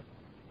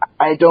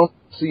 I don't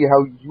see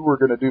how you were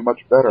going to do much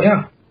better.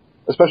 Yeah.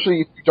 Especially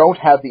if you don't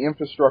have the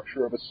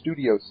infrastructure of a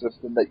studio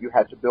system that you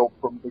had to build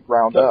from the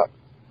ground up.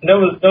 That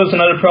was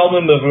another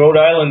problem with Rhode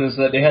Island, is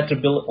that they had to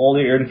build all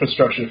their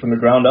infrastructure from the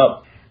ground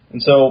up.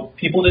 And so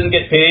people didn't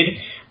get paid.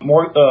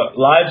 More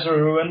lives were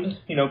ruined.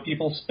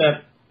 People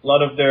spent a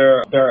lot of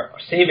their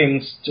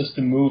savings just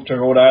to move to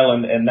Rhode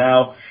Island, and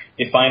now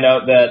they find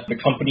out that the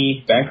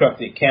company bankrupt.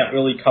 They can't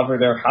really cover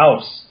their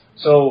house.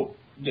 So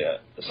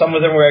some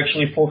of them were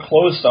actually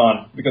foreclosed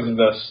on because of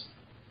this.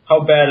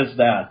 How bad is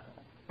that?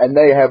 And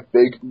they have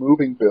big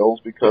moving bills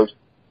because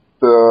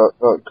the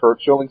Curt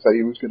Schilling said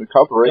he was going to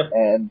cover it,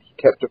 and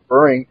he kept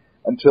deferring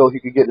until he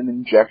could get an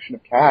injection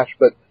of cash.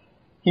 But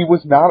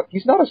he's not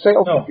a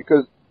salesman,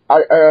 because I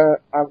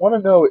want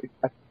to know,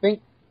 I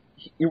think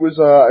it was,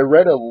 I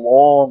read a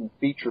long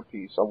feature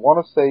piece. I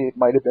want to say it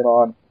might have been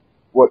on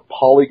what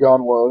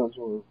Polygon was,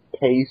 or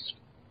Paste,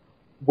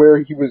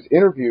 where he was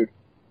interviewed,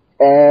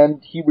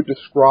 and he would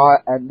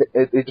describe, and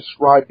they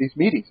described these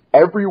meetings.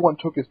 Everyone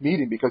took his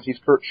meeting because he's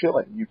Curt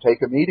Schilling. You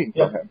take a meeting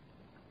from him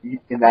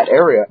in that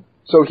area.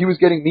 So he was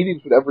getting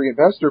meetings with every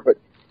investor, but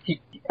he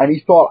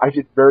thought, I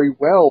did very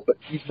well, but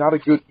he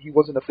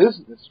wasn't a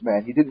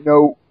businessman. He didn't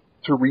know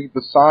to read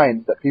the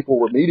signs that people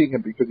were meeting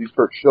him because he's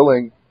Curt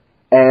Schilling,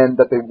 and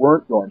that they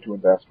weren't going to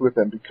invest with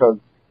him because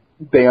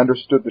they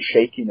understood the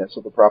shakiness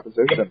of the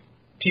proposition.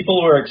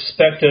 People were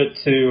expected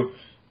to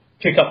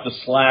pick up the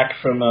slack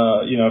from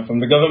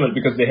the government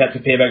because they had to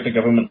pay back the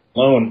government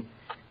loan.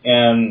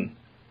 And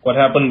what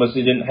happened was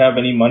they didn't have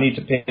any money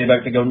to pay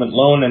back the government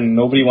loan, and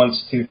nobody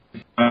wants to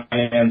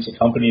finance a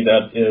company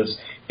that is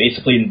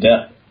basically in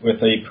debt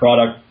with a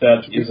product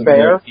that isn't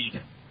guaranteed.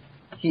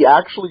 He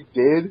actually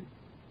did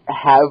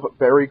have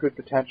very good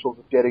potentials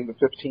of getting the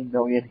 $15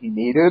 million he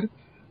needed,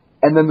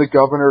 and then the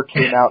governor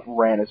came out and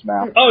ran his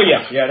mouth. Oh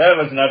yeah, that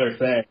was another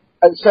thing.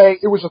 And saying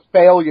it was a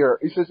failure.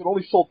 He says it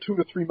only sold 2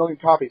 to 3 million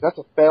copies. That's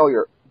a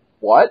failure.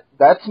 What?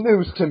 That's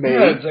news to me.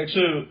 Yeah, it's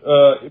actually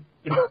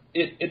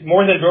it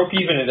more than broke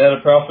even. It had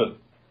a profit.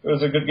 It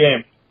was a good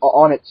game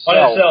on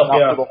itself, not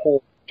yeah. for the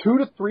whole 2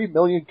 to 3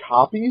 million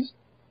copies.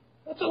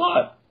 That's a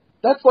lot.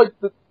 That's like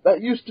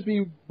that used to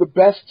be the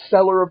best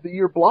seller of the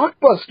year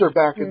blockbuster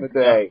back in the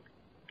day.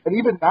 And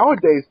even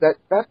nowadays,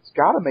 that's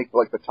got to make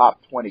the top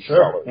 20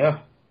 sellers. Yeah.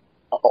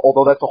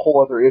 Although that's a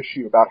whole other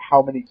issue about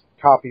how many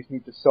copies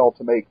need to sell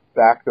to make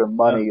back their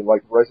money. Yeah.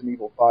 Like Resident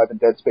Evil 5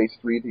 and Dead Space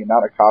 3, the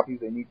amount of copies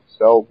they need to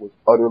sell was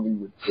utterly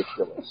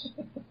ridiculous.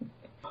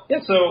 Yeah,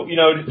 so,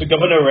 the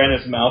governor ran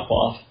his mouth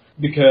off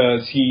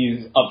because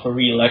he's up for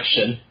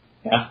re-election.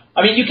 Yeah.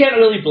 I mean, you can't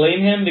really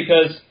blame him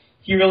because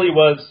he really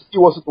was... He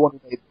wasn't the one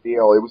who made the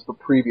deal. It was the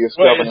previous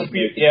governor who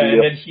made the deal.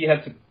 And then he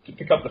had to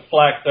pick up the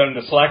slack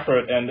for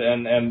it, and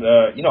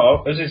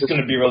he's going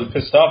to be really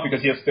pissed off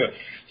because he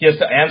has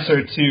to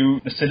answer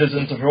to the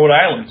citizens of Rhode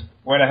Island.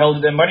 Where the hell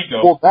did their money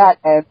go? Well, that,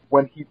 and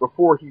when I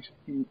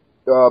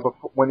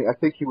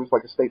think he was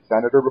like a state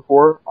senator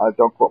before.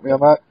 Don't quote me on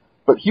that,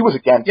 but he was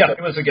against it. Yeah,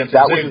 he was against it.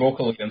 He was very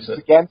vocal against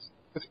it. He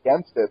was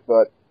against it,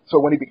 but so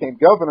when he became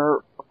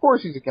governor, of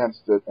course he's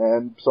against it,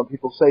 and some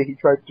people say he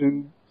tried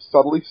to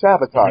subtly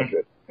sabotage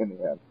it in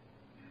the end.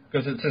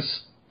 Because it's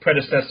his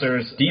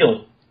predecessor's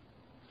deal.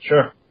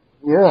 Sure.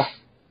 Yeah.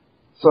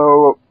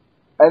 So,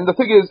 and the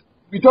thing is,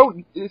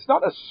 it's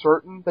not as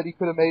certain that they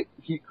could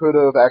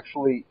have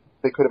actually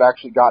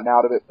gotten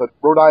out of it, but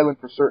Rhode Island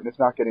for certain is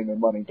not getting their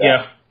money back.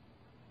 Yeah.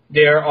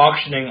 They're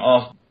auctioning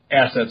off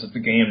assets of the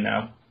game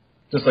now.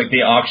 Just like they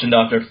auctioned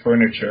off their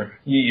furniture.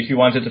 If you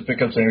wanted to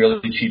pick up some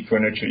really cheap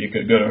furniture, you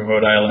could go to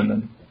Rhode Island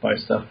and buy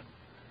stuff.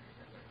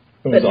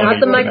 But not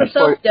the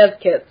Microsoft dev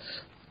kits.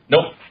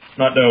 Nope.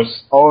 not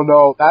DOS. Oh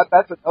no,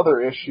 that's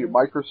another issue.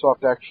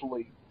 Microsoft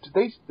actually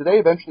did they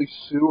eventually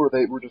sue, or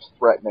they were just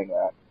threatening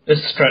that?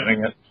 Just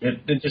threatening it.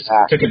 It just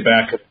took it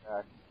back.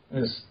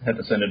 They just had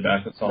to send it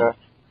back. That's all. Yeah.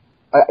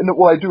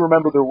 I do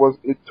remember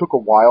it took a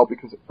while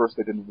because at first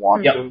they didn't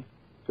want to,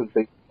 because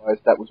they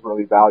realized that was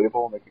really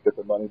valuable and they could get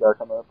their money back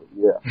on that. But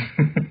yeah,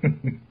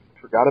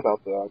 forgot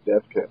about the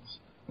dev kits.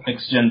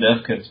 Next gen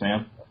dev kits,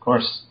 man. Of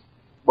course.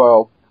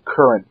 Well,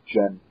 current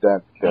gen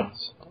dev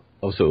kits.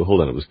 Oh, so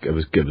hold on, it was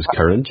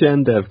current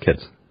gen dev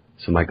kits.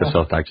 So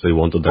Microsoft actually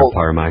wanted their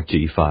Power Mac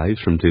G5s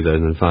from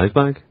 2005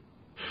 back.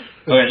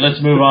 Alright,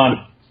 let's move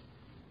on.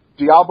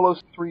 Diablo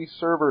 3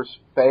 servers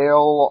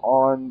fail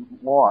on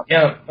launch.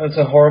 Yeah, it's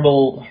a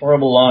horrible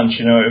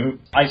launch.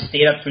 I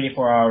stayed up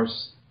 24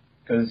 hours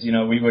because,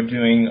 we were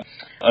doing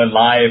a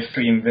live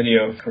stream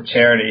video for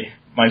charity.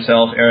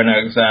 Myself, Aaron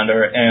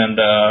Alexander, and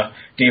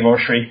Dave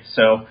Oshry.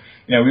 So,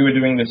 we were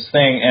doing this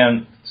thing,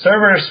 and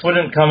servers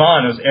wouldn't come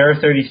on. It was error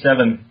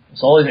 37.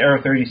 It's always error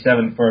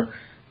 37 for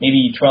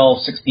maybe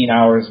 12, 16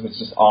 hours. It was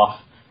just off.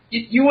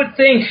 You would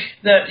think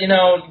that,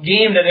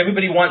 game that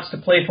everybody wants to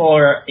play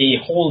for a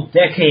whole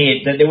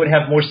decade, that they would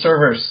have more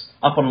servers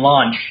up on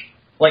launch.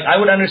 Like, I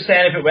would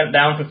understand if it went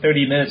down for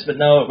 30 minutes, but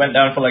no, it went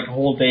down for like a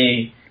whole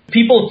day.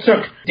 People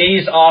took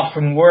days off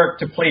from work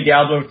to play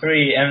Diablo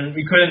 3, and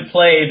we couldn't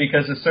play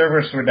because the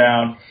servers were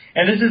down.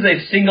 And this is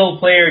a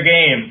single-player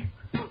game.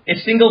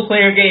 It's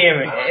single-player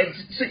game.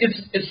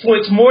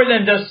 It's more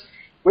than just...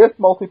 With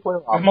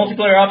multiplayer options. With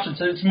multiplayer options.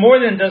 So it's more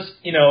than just,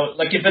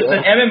 like if it's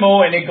an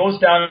MMO and it goes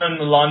down on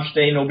the launch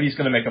day, nobody's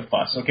going to make a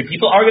fuss. Okay,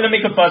 people are going to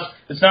make a fuss.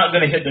 It's not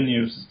going to hit the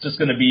news. It's just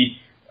going to be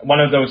one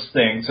of those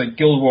things, like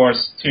Guild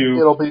Wars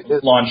 2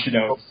 launch,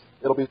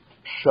 It'll be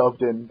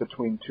shoved in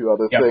between two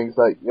other things.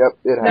 Like,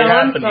 it happened. No,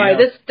 I'm sorry.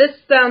 This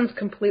sounds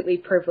completely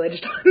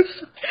privileged.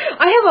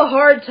 I have a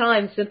hard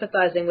time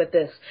sympathizing with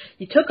this.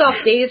 You took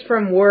off days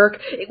from work.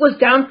 It was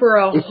down for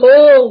a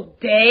whole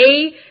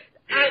day.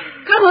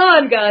 Come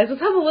on, guys.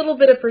 Let's have a little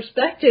bit of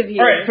perspective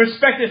here. All right,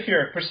 perspective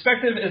here.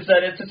 Perspective is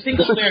that it's a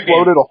single-player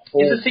game.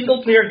 It's a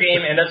single-player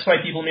game, and that's why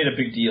people made a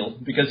big deal,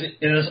 because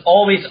it is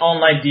always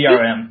online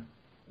DRM.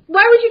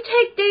 Why would you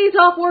take days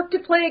off work to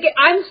play a game?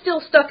 I'm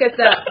still stuck at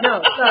that.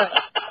 No, sorry.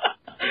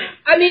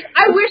 I mean,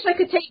 I wish I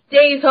could take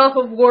days off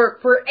of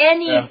work for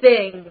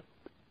anything.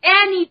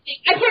 Yeah. Anything.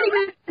 I can't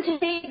even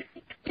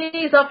take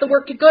days off the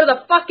work to go to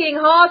the fucking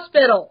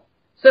hospital.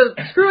 So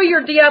screw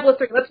your Diablo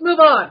 3. Let's move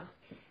on.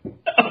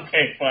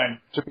 Okay, fine.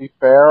 To be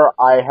fair,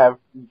 I have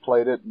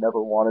played it,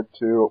 never wanted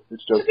to.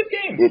 It's just... It's a good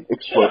game. It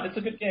exploded. Yeah, it's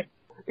a good game.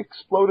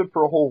 Exploded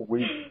for a whole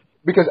week.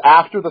 Because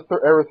after the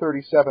error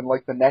 37,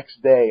 like the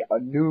next day, a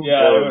new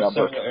error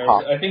number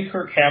popped. I think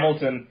Kirk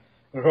Hamilton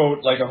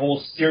wrote like a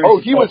whole series. Oh,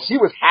 he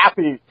was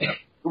happy.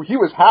 He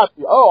was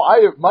happy.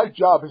 Oh, my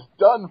job is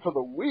done for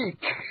the week.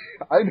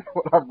 I know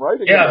what I'm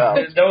writing about.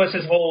 Yeah, that was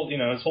his whole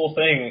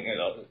thing.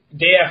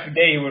 Day after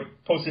day, he would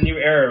post a new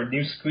error,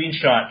 new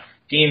screenshot,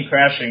 game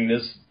crashing.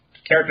 This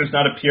character's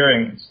not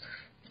appearing.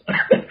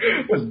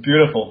 It was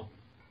beautiful.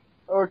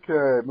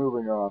 Okay,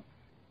 moving on.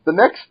 The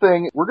next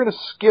thing, we're going to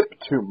skip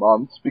 2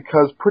 months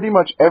because pretty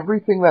much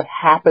everything that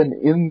happened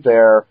in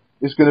there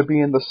is going to be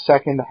in the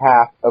second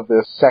half of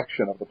this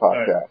section of the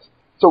podcast. Right.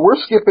 So we're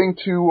skipping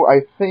to,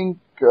 I think,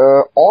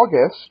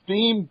 August,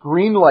 Steam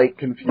Greenlight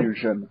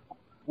confusion,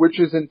 which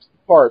is in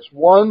parts.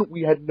 1,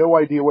 we had no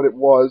idea what it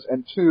was,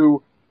 and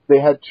 2, they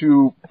had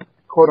to,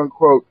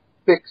 quote-unquote,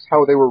 fix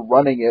how they were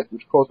running it,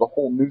 which caused a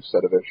whole new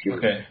set of issues.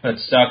 Okay,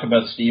 let's talk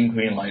about Steam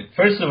Greenlight.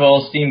 First of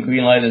all, Steam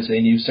Greenlight is a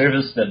new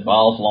service that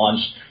Valve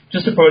launched to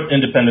support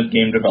independent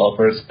game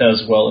developers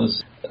as well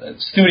as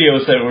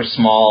studios that were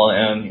small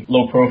and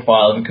low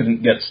profile and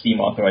couldn't get Steam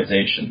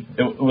authorization.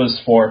 It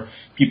was for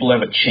people who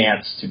have a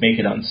chance to make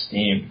it on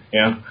Steam.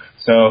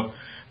 So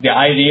the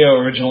idea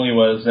originally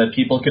was that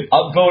people could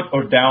upvote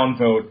or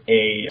downvote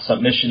a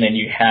submission, and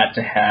you had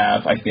to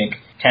have, I think,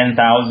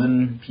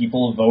 10,000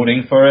 people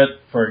voting for it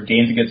for a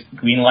game to get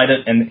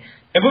greenlighted. And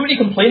everybody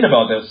complained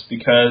about this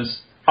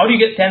because how do you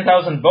get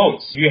 10,000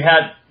 votes? If you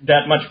had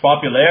that much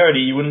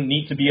popularity, you wouldn't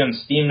need to be on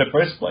Steam in the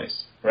first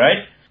place, right?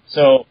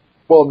 So,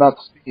 well, not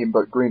Steam,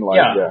 but Greenlight.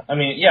 Yeah. I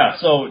mean,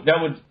 so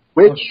that would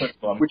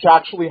which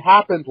actually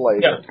happened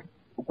later.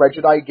 Yeah.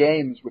 Regedai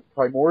Games with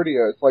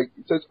Primordia. It's like,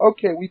 it says,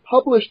 okay, we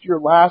published your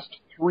last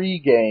 3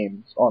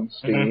 games on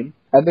Steam,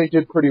 and they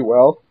did pretty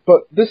well,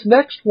 but this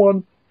next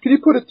one, can you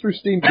put it through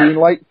Steam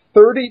Greenlight?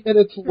 30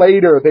 minutes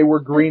later, they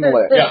were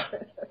greenlit. Yeah.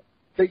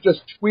 They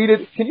just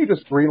tweeted, can you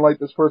just greenlight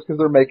this first? Because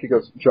they're making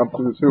us jump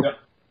through this hoop. Yeah.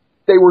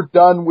 They were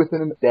done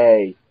within a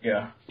day.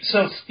 Yeah.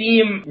 So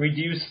Steam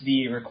reduced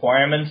the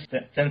requirements.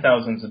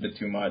 10,000 is a bit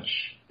too much.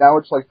 Now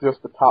it's like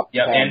just the top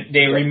 10. Yeah, and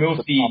they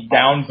removed the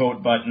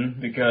downvote button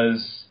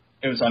because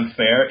it was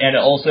unfair. And it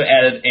also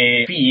added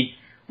a fee,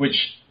 which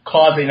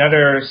caused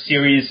another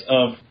series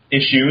of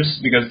issues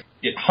because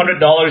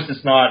 $100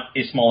 is not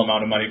a small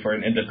amount of money for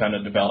an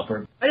independent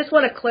developer. I just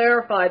want to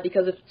clarify,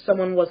 because if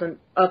someone wasn't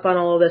up on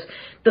all of this,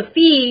 the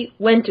fee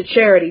went to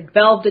charity.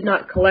 Valve did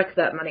not collect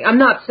that money. I'm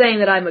not saying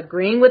that I'm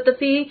agreeing with the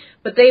fee,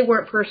 but they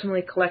weren't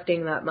personally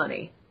collecting that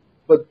money.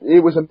 but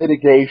it was a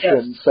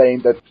mitigation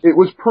saying that it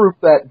was proof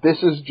that this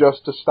is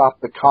just to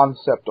stop the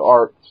concept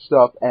art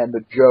stuff and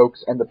the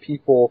jokes and the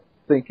people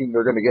thinking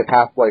they're going to get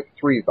Half-Life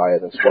 3 via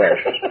this way.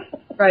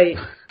 Right.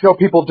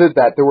 People did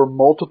that. There were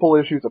multiple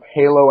issues of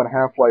Halo and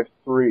Half-Life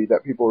 3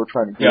 that people were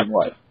trying to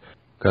greenlight.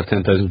 Got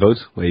 10,000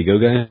 votes. Way you go,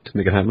 guys, to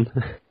make it happen.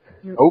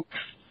 Nope,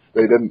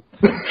 they didn't.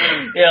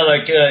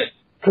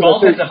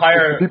 Valve has to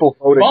hire.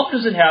 Valve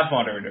doesn't have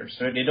moderators,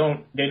 right? They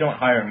don't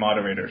hire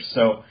moderators,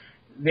 so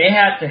they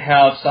had to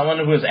have someone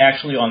who was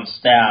actually on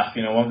staff,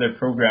 one of their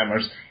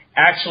programmers,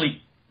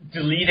 actually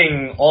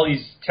deleting all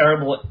these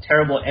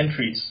terrible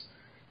entries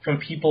from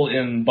people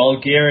in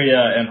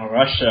Bulgaria and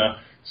Russia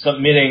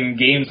submitting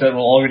games that were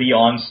already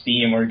on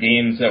Steam or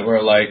games that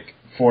were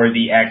for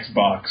the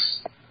Xbox.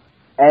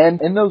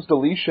 And in those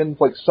deletions,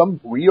 some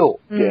real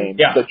games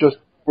that just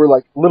were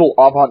little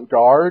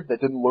avant-garde that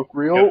didn't look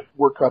real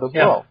were cut as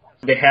well.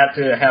 They had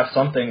to have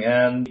something,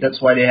 and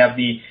that's why they have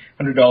the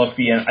 $100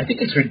 fee. And I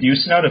think it's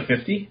reduced now to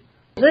 $50. Is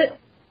it?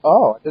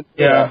 Oh, it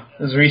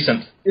was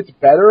recent. It's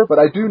better, but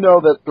I do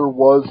know that there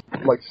was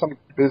some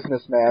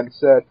businessman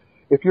said,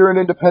 if you're an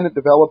independent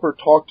developer,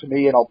 talk to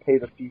me and I'll pay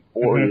the fee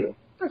for you.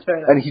 That's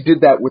very nice. And he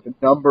did that with a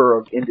number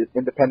of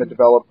independent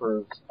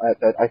developers,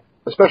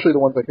 especially the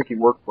ones I think he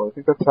worked for. I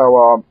think that's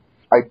how,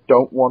 I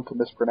don't want to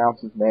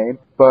mispronounce his name,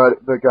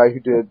 but the guy who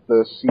did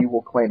the C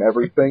Will Claim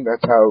Everything,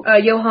 that's how...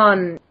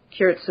 Johan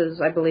Kurtz's,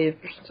 I believe,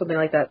 or something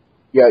like that.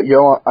 Yeah,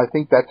 Johan, I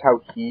think that's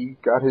how he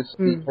got his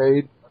fee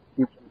paid.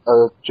 He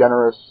was a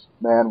generous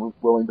man who was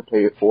willing to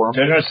pay it for him.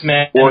 Generous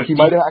man or he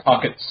might have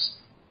pockets.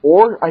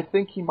 Or I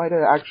think he might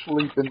have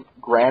actually been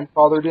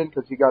grandfathered in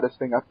because he got his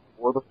thing up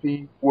before the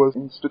fee was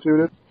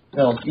instituted.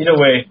 Well, either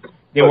way,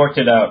 they worked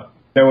it out.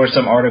 There were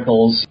some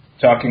articles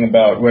talking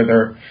about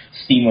whether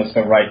Steam was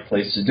the right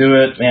place to do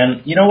it.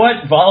 And you know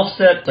what? Valve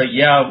said,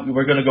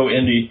 we're going to go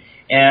indie.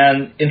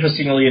 And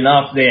interestingly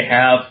enough, they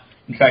have,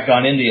 in fact,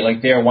 gone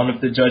indie. They're one of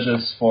the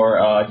judges for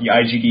the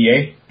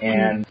IGDA.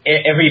 And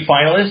every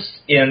finalist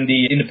in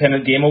the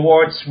Independent Game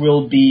Awards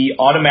will be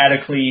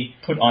automatically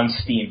put on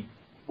Steam.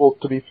 Well,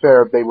 to be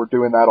fair, they were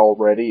doing that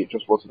already. It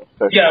just wasn't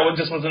official. Yeah, it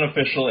just wasn't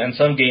official. And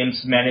some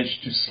games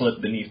managed to slip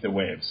beneath the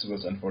waves. It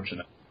was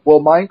unfortunate. Well,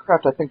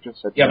 Minecraft, I think,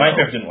 just said no.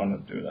 Minecraft didn't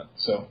want to do that,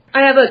 so...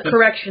 I have a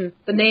correction.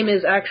 The name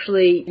is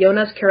actually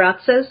Jonas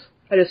Karatzes.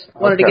 I just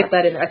wanted to get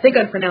that in there. I think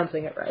I'm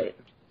pronouncing it right.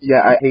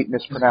 Yeah, I hate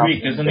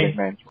mispronouncing Greek, isn't he?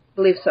 names. I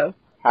believe so.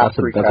 That's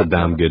a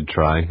damn good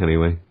try,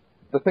 anyway.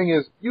 The thing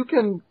is, you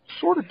can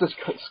sort of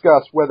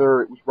discuss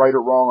whether it was right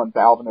or wrong on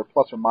Valve and their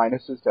plus or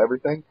minuses to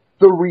everything.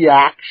 The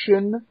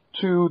reaction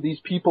to these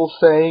people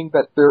saying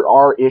that there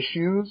are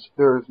issues,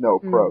 there is no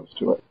pros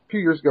to it. A few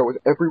years ago, with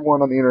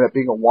everyone on the internet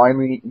being a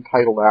whiny,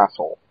 entitled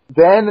asshole.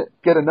 Then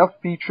get enough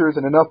features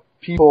and enough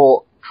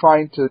people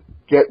trying to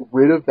get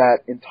rid of that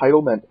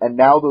entitlement, and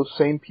now those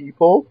same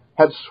people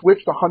have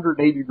switched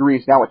 180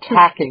 degrees, now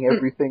attacking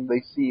everything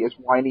they see as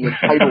whiny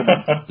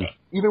entitlement.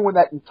 Even when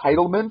that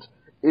entitlement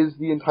is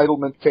the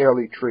entitlement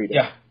fairly treated.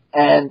 Yeah.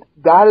 And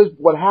that is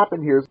what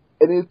happened here.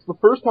 And it's the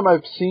first time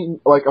I've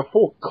seen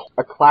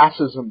a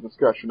classism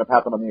discussion have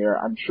happened on the air.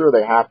 I'm sure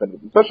they happened,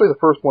 especially the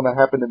first one that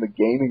happened in the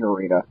gaming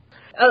arena.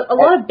 A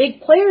lot of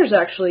big players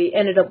actually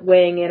ended up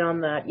weighing in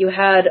on that. You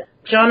had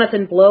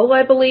Jonathan Blow,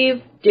 I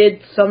believe,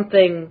 did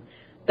something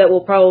that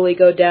will probably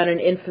go down in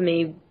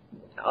infamy,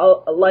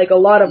 like a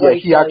lot of what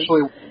he does.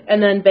 Actually,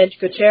 and then Benj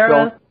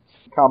Kuchera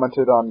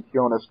commented on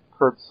Jonas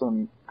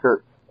Kurtzen.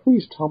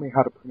 Please tell me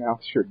how to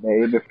pronounce your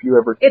name if you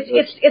ever.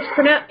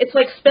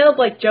 It's spelled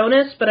like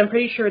Jonas, but I'm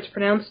pretty sure it's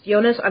pronounced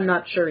Jonas. I'm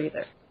not sure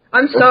either.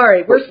 I'm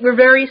sorry. We're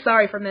very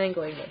sorry for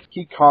mangling this.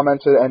 He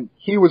commented, and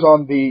he was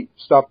on the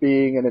stop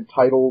being an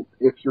entitled.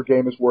 If your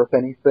game is worth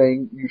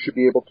anything, you should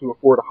be able to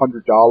afford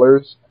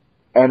 $100.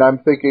 And I'm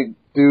thinking,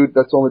 dude,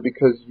 that's only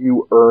because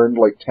you earned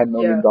 $10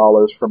 million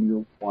from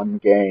your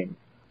one game,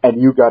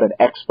 and you got an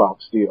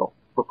Xbox deal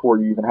before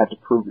you even had to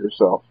prove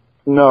yourself.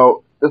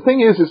 No. The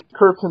thing is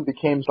Kurtzen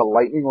became the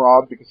lightning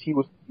rod because he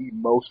was the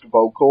most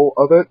vocal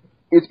of it.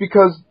 It's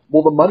because,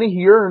 the money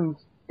he earns,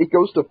 it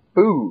goes to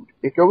food,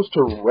 it goes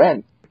to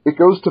rent, it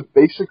goes to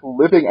basic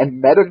living and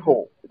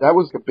medical. That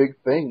was a big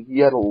thing. He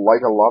had a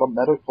lot of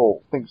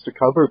medical things to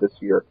cover this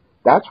year.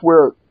 That's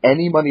where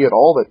any money at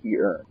all that he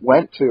earned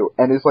went to.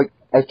 And it's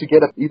as to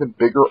get an even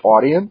bigger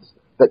audience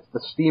that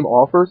the Steam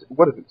offers,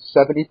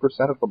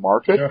 70% of the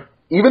market? Sure.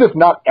 Even if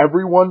not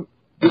everyone.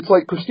 It's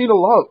like Christina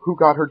Love, who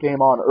got her game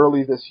on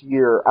early this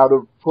year out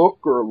of hook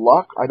or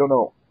luck. I don't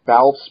know.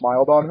 Valve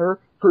smiled on her.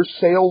 Her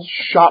sales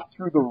shot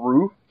through the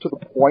roof to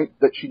the point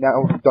that she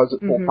now does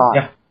it full time.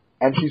 Yeah.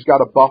 And she's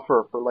got a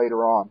buffer for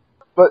later on.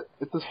 But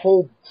it's this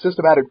whole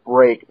systematic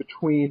break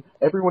between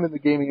everyone in the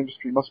gaming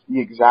industry must be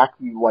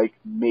exactly like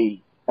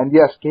me. And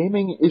yes,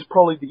 gaming is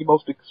probably the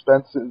most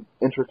expensive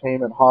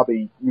entertainment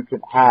hobby you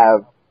can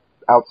have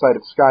outside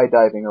of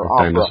skydiving or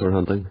opera. Dinosaur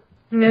hunting.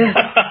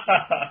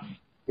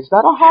 Is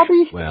that a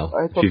hobby? Well,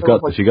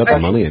 she got the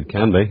money, it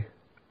can be.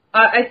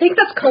 I think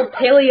that's called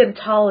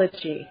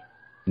paleontology.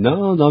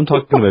 No, I'm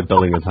talking about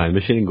building a time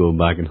machine and going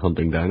back and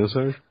hunting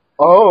dinosaurs.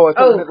 Oh, I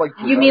thought it like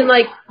you mean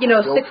like,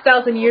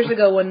 6,000 years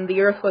ago when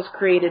the Earth was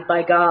created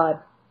by God.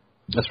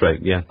 That's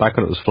right, yeah. Back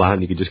when it was flat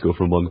and you could just go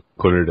from one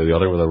corner to the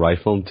other with a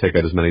rifle and take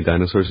out as many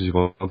dinosaurs as you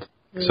want.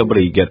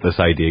 Somebody get this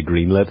idea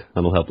greenlit and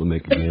it'll help them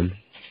make a game.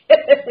 I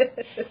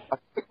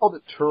think they called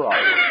it Turok.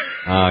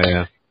 Ah,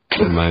 yeah.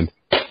 Never mind.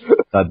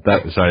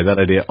 That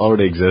idea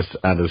already exists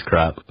and is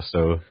crap,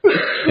 so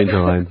change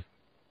my mind.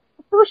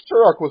 The first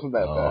Turok wasn't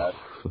that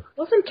bad.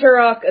 Wasn't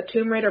Turok a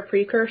Tomb Raider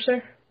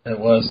precursor? It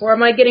was. Or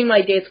am I getting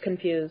my dates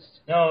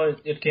confused? No,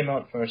 it came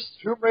out first.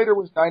 Tomb Raider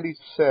was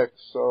 96,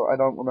 so I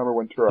don't remember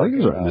when Turok came out. I think it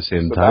was around the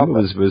same time.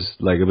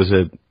 It was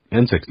a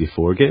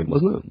N64 game,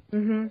 wasn't it?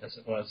 Mm-hmm. Yes,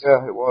 it was.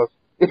 Yeah, it was.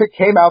 If it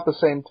came out the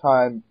same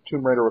time,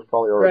 Tomb Raider was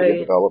probably already in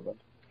development.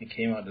 It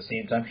came out at the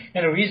same time.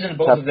 And the reason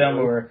both of them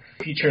were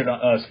featuring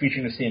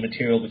the same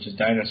material, which is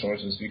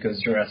dinosaurs, was because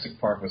Jurassic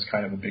Park was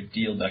kind of a big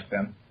deal back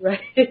then. Right.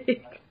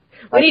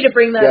 We need to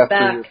bring that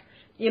back.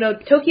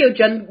 Tokyo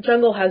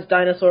Jungle has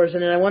dinosaurs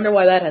in it. I wonder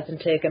why that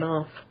hasn't taken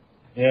off.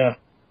 Yeah.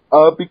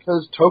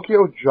 Because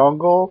Tokyo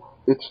Jungle,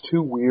 it's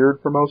too weird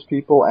for most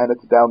people, and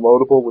it's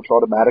downloadable, which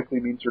automatically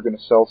means you're going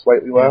to sell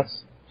slightly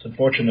less. It's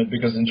unfortunate,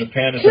 because in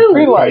Japan it's a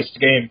full-priced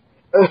game.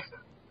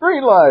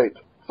 Green light!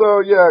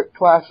 So, yeah,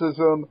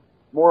 classism,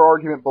 more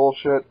argument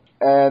bullshit,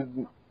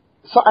 and...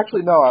 So,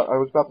 actually, no, I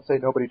was about to say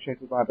nobody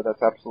changed his mind, but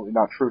that's absolutely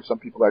not true. Some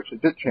people actually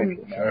did change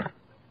their mind.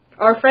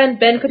 Our friend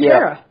Ben Kutera.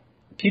 Yeah.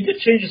 He did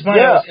change his mind.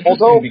 Yeah, it was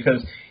interesting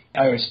because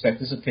I respect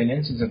his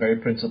opinions. He's a very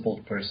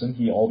principled person.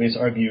 He always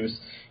argues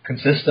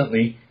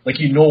consistently. Like,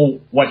 you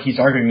know what he's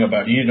arguing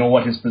about. You know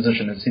what his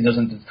position is. He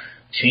doesn't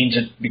change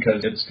it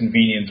because it's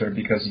convenient or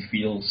because he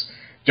feels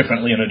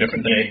differently on a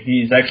different day.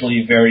 He's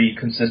actually very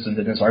consistent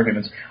in his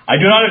arguments. I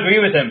do not agree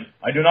with him.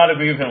 I do not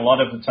agree with him a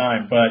lot of the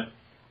time, but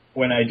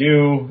when I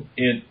do,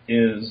 it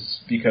is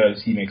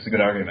because he makes a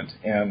good argument.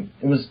 And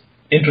it was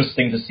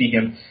interesting to see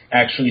him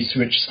actually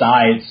switch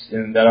sides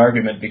in that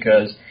argument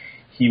because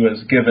he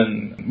was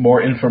given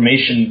more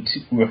information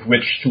with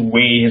which to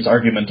weigh his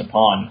argument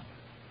upon.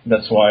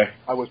 That's why.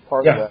 I was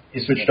part of that.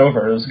 He switched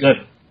over. It was good.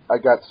 I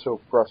got so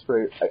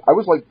frustrated. I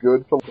was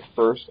good for the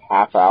first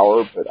half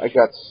hour, but I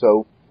got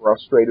so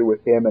frustrated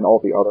with him and all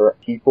the other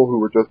people who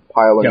were just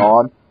piling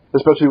on,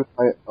 especially with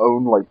my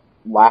own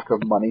lack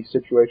of money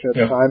situation at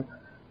the time.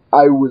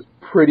 I was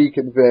pretty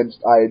convinced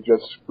I had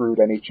just screwed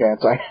any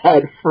chance I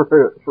had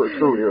for a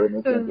career in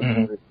this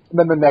industry. And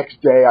then the next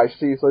day I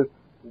see,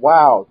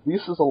 wow,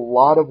 this is a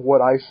lot of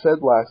what I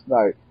said last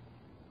night.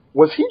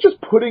 Was he just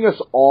putting us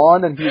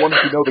on and he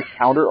wanted to know the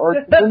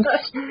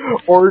counter-arguments?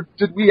 Or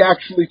did we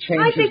actually change his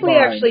mind? I think we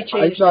actually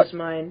changed his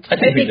mind. I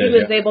think he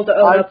was able to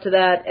own up to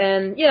that.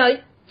 And,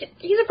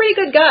 he's a pretty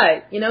good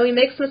guy. He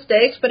makes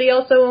mistakes, but he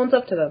also owns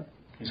up to them.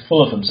 He's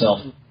full of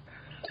himself.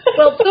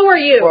 Well, so are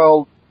you.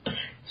 Well...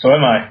 So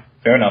am I.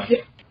 Fair enough.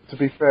 To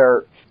be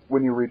fair,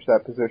 when you reach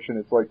that position,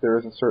 it's there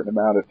is a certain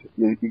amount of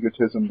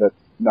egotism that's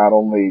not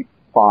only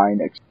fine,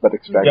 but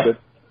expected.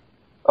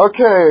 Yeah.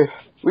 Okay,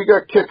 we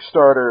got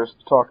Kickstarters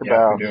to talk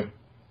about. We do.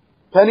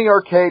 Penny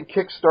Arcade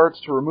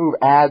kickstarts to remove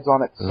ads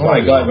on its site. Oh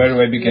my god, where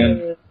do I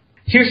begin?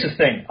 Here's the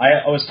thing.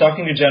 I was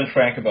talking to Jen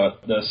Frank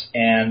about this,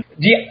 and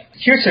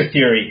here's her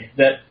theory,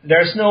 that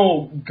there's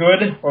no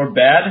good or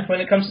bad when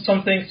it comes to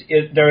some things.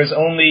 There is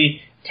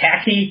only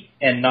tacky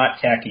and not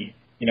tacky.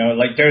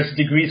 There's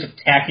degrees of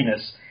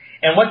tackiness.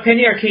 And what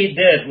Penny Arcade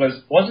did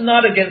was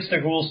not against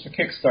the rules for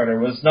Kickstarter,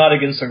 was not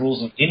against the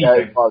rules of anything.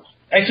 Yeah, it was.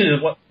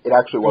 Actually, it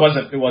actually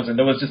wasn't. It wasn't.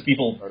 There was just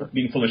people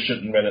being full of shit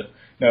in Reddit.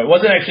 No, it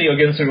wasn't actually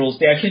against the rules.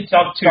 They actually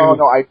talked to...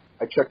 No, I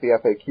checked the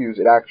FAQs.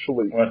 It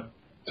actually... What?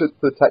 To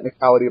the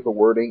technicality of the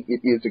wording,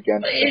 it is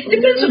against... It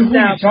depends on who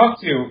you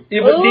talk to.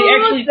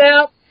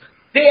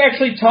 They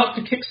actually talked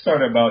to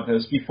Kickstarter about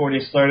this before they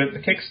started the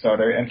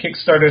Kickstarter, and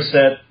Kickstarter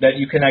said that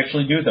you can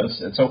actually do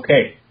this. It's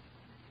okay.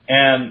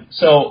 And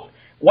so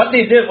what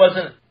they did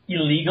wasn't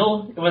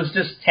illegal. It was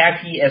just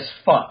tacky as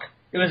fuck.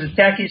 It was a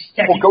tacky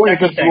going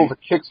against the rules of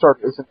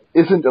Kickstarter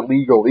isn't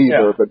illegal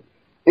either. Yeah. But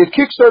if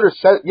Kickstarter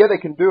said, they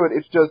can do it,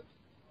 it's just,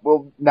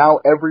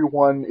 now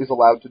everyone is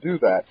allowed to do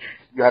that.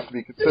 You have to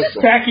be consistent. It's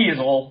just tacky as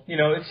all.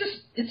 It's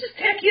just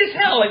tacky as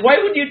hell.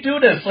 Why would you do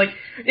this?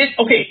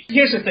 Okay,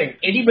 here's the thing.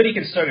 Anybody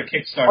can start a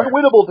Kickstarter.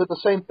 Unwinnable did the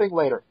same thing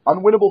later.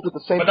 Unwinnable did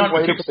the same thing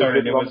later, but they did it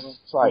on their own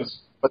site.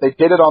 But they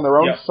did it on their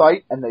own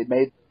site, and they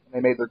made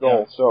their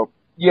goal. Yeah. So,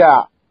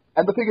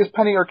 And the thing is,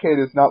 Penny Arcade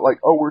is not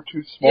we're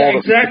too small. Yeah,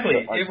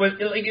 exactly.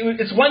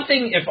 It's one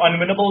thing if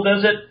Unwinnable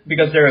does it,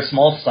 because they're a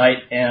small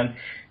site, and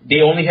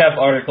they only have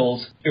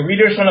articles. If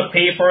readers want to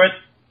pay for it,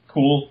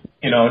 cool.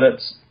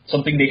 That's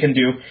something they can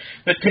do.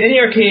 But Penny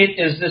Arcade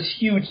is this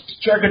huge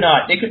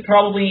juggernaut. They could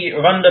probably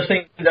run the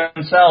thing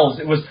themselves.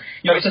 It was,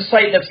 it's a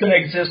site that's going to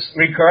exist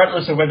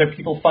regardless of whether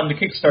people fund the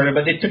Kickstarter,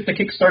 but they took the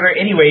Kickstarter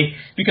anyway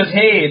because,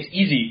 hey, it's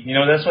easy.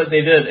 That's what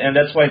they did, and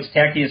that's why it's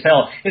tacky as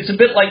hell. It's a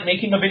bit like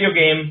making a video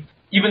game,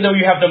 even though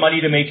you have the money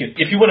to make it.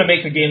 If you want to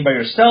make a game by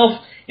yourself,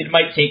 it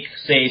might take,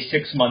 say,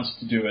 6 months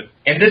to do it.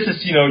 And this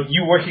is,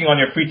 you working on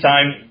your free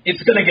time.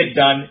 It's going to get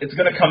done. It's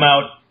going to come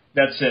out.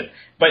 That's it.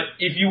 But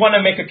if you want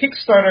to make a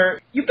Kickstarter,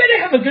 you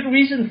better have a good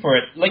reason for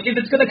it. Like, if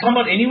it's going to come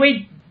out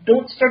anyway,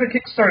 don't start a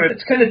Kickstarter.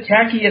 It's kind of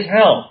tacky as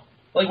hell.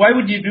 Like, why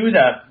would you do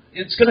that?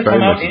 It's going to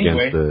come out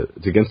anyway.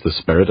 It's against the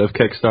spirit of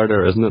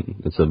Kickstarter, isn't it?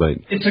 It's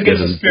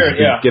against the spirit,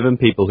 yeah. Giving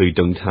people who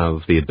don't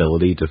have the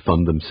ability to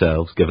fund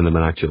themselves, giving them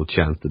an actual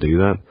chance to do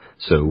that.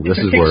 So this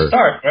is where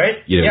Kickstart, right?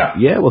 You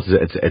know, well,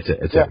 it's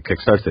a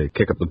Kickstart to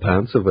kick up the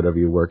pants of whatever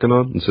you're working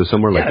on. And so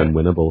somewhere like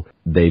Unwinnable,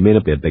 they may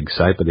not be a big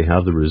site, but they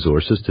have the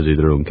resources to do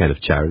their own kind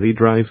of charity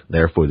drive.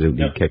 Therefore, they don't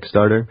need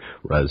Kickstarter.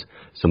 Whereas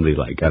somebody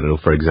like, I don't know,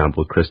 for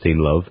example, Christine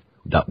Love,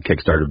 that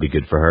Kickstarter would be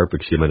good for her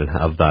because she might not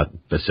have that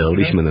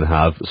facility. She might not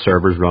have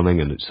servers running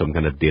and some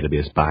kind of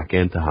database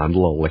backend to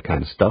handle all that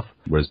kind of stuff.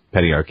 Whereas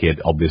Penny Arcade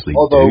obviously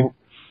do.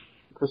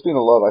 Christina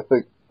Love, I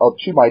think,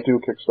 she might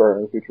do Kickstarter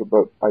in the future,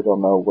 but I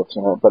don't know what's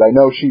in it. But I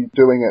know she's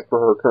doing it for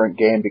her current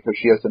game because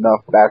she has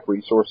enough back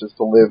resources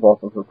to live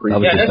off of her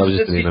previous. That was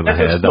just the name of my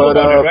head.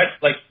 Right?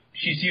 Like,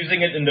 she's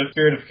using it in the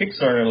spirit of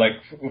Kickstarter, like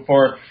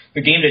for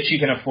the game that she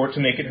can afford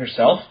to make it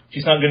herself.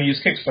 She's not going to use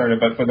Kickstarter,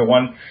 but for the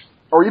one.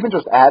 Or even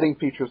just adding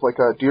features like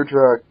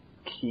Deirdre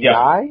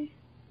Kiai.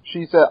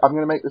 She said, I'm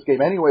going to make this game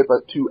anyway,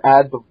 but to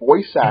add the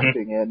voice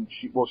acting in,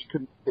 she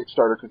couldn't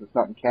Kickstarter because it's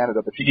not in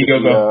Canada, but she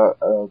could be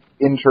an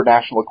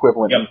international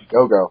equivalent of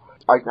Indiegogo.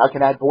 I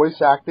can add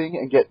voice acting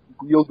and get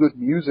real good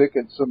music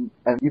and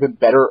even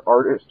better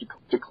artists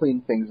to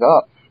clean things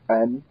up.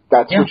 And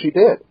that's what she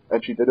did.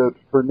 And she did it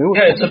for new.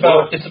 Yeah,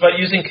 it's about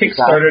using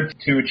Kickstarter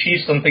to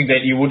achieve something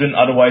that you wouldn't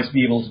otherwise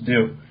be able to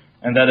do.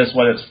 And that is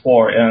what it's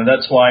for. And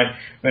that's why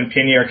when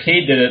Penny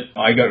Arcade did it,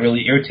 I got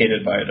really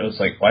irritated by it. I was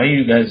like, why are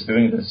you guys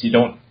doing this? You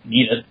don't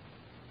need it.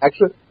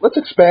 Actually, let's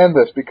expand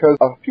this because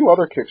a few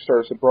other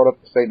Kickstarters have brought up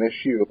the same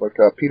issue. Like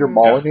Peter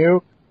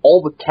Molyneux,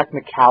 all the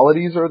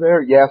technicalities are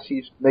there. Yes,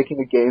 he's making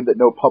a game that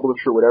no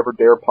publisher would ever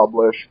dare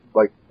publish,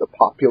 like the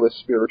Populous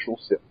spiritual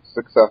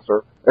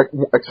successor,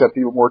 except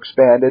even more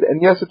expanded.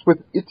 And yes,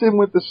 it's in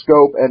with the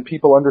scope, and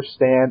people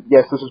understand,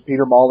 yes, this is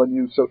Peter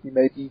Molyneux, so he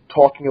may be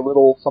talking a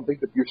little something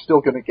that you're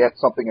still going to get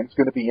something and it's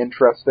going to be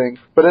interesting.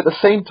 But at the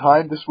same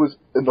time, this was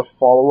in the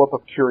follow-up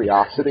of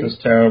Curiosity.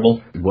 It's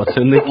terrible. What's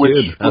in the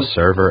cube? A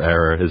server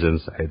error is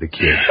inside the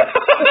cube.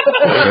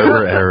 A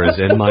server error is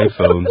in my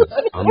phone,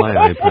 on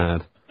my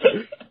iPad.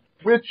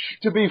 Which,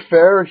 to be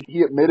fair,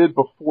 he admitted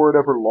before it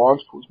ever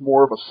launched was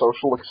more of a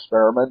social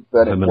experiment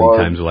than it was.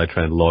 How many times will I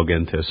try and log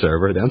into a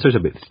server? The answer's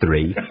about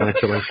 3,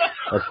 actually.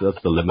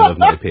 That's the limit of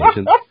my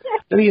patience.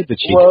 Then he had the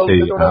cheek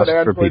to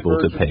ask for people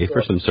to pay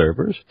for some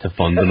servers to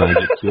fund the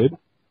Magic Cube.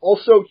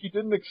 Also, he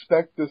didn't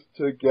expect this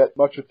to get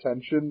much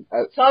attention.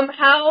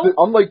 Somehow,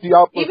 unlike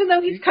Diablo, even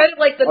though he's kind of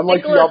like the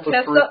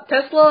Nikola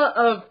Tesla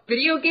of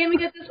video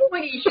gaming at this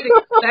point, you should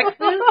expect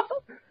this.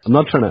 I'm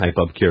not trying to hype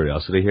up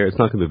Curiosity here. It's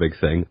not going to be a big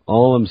thing.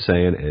 All I'm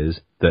saying is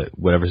that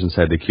whatever's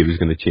inside the cube is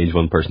going to change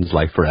one person's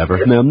life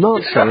forever. Now, I'm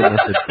not saying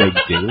that's a big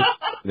deal.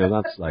 You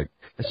know, that's like,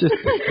 it's just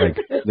like,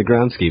 in the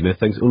grand scheme of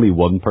things, only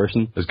one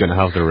person is going to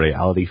have their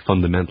reality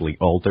fundamentally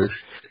altered.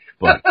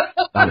 But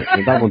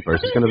that one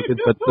person's going to be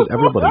good. But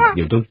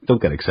everybody, you know,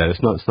 don't get excited.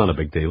 It's not a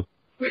big deal.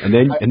 And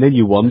then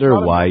you wonder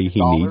why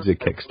he needs a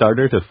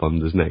Kickstarter to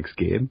fund his next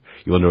game.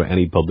 You wonder why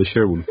any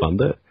publisher would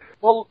fund it.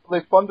 Well, they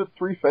funded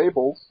 3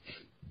 Fables.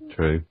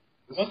 True.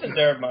 It wasn't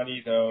their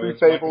money, though. 3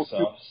 Fables.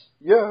 Microsoft's.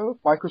 Yeah,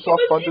 Microsoft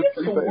funded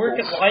 3 Fables. It doesn't work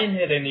at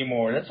Lionhead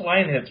anymore. That's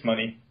Lionhead's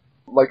money.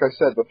 Like I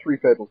said, the 3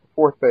 Fables,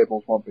 the 4th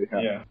Fables won't be him.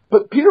 Yeah.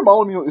 But Peter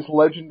Molyneux is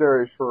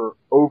legendary for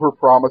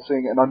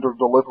over-promising and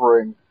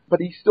under-delivering,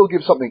 but he still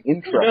gives something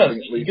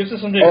interesting. He gives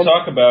us something to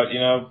talk about, you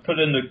know, put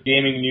in the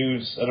gaming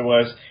news,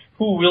 otherwise,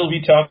 who will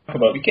we talk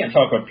about? We can't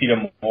talk about Peter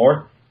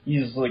Moore.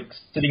 He's, like,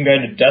 sitting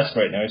behind a desk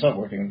right now. He's not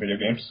working in video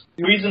games.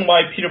 The reason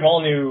why Peter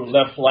Molyneux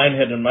left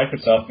Lionhead and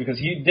Microsoft, because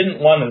he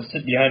didn't want to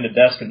sit behind a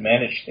desk and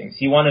manage things.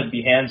 He wanted to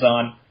be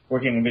hands-on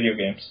working in video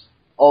games.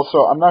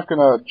 Also, I'm not going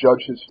to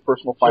judge his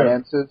personal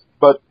finances,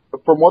 but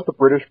from what the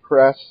British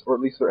press, or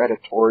at least their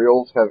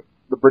editorials have,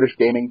 the British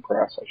gaming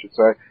press, I should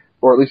say,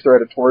 or at least their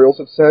editorials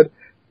have said,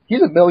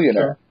 he's a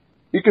millionaire.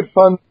 Sure. He could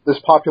fund this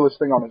populist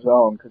thing on his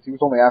own, because he was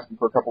only asking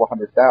for a couple of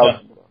 $100,000. Yeah.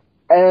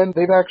 And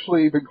they've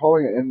actually been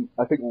calling it, and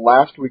I think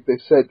last week they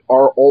said,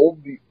 are all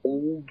the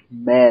old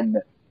men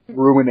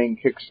ruining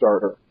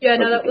Kickstarter? Yeah,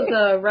 no, that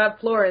was Rob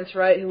Florence,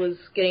 right, who was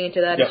getting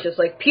into that. Yep. It's just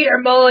like, Peter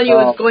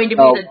Molyneux is going to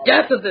be the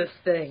death of this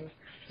thing.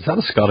 Is that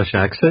a Scottish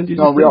accent?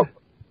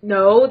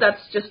 No,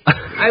 that's just...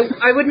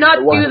 I would not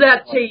do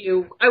that to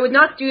you. I would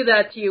not do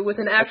that to you with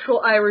an actual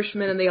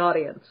Irishman in the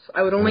audience.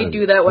 I would only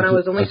do that when I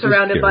was only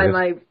surrounded by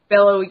my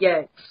fellow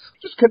Yanks.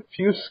 Just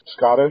confuse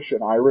Scottish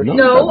and Irish.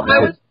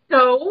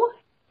 No.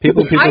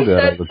 People do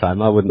that all the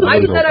time. I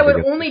said I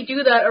would only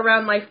do that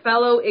around my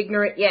fellow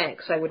ignorant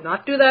Yanks. I would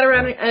not do that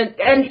around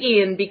and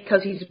Ian,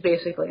 because he's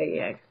basically a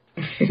Yank.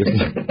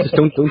 just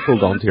don't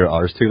hold on to your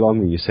R's too long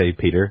when you say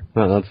Peter.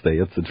 That's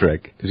the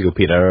trick. Because you go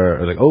Peter,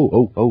 or like,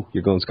 oh,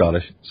 you're going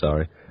Scottish.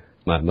 Sorry,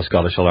 my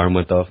Scottish alarm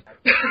went off.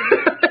 You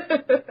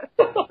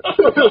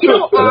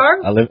know,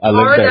 I lived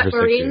there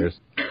for 6 years.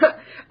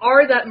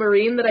 That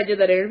Marine that I did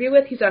that interview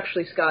with, he's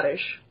actually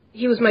Scottish.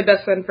 He was my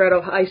best friend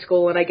throughout high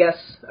school, and I guess,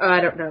 I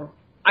don't know.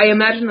 I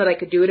imagine that I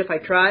could do it if I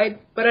tried,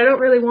 but I don't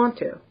really want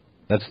to.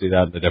 Let's do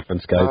that in a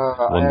different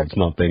Skype, one that's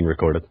not being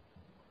recorded.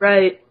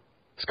 Right.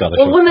 Scottish.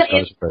 Well, one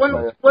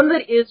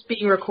that is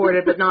being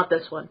recorded, but not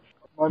this one.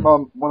 One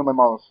of my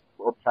mom's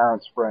or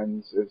parents'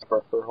 friends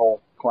her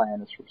whole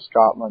clan is from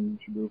Scotland.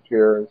 She moved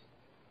here.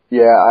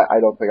 Yeah, I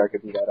don't think I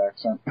could do that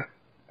accent,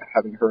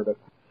 having heard it.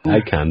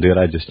 I can do it,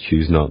 I just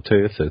choose not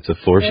to. It's a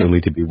force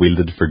only to be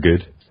wielded for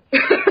good.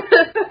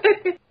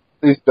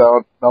 Please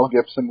don't. Mel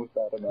Gibson was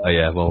bad enough. Oh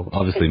yeah, well,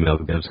 obviously Mel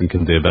Gibson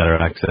can do a better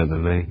accent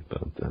than me,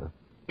 but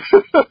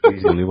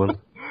he's the only one.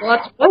 Well,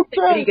 that's one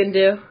thing that he can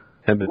do.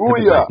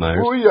 Ouya,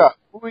 ouya,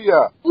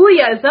 ouya.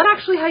 Ouya, is that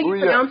actually how you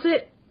pronounce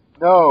it?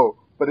 No,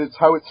 but it's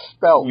how it's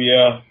spelled.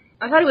 Ouya.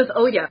 I thought it was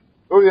Ouya.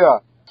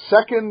 Ouya.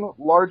 Second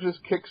largest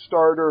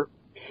Kickstarter,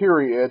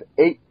 period.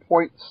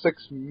 8.6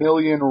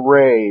 million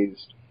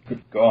raised.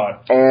 Good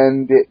God.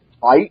 And it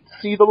might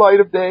see the light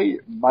of day,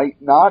 it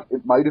might not.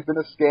 It might have been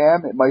a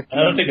scam. It might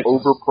be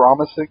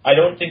over-promising. I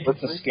don't think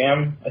it's a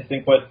scam. I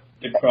think what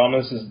they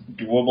promise is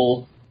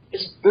doable.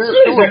 It's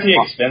not exactly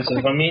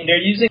expensive. I mean,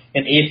 they're using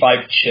an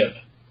A5 chip.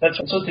 That's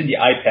what's in the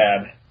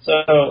iPad.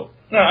 So,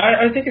 no,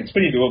 I think it's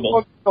pretty doable.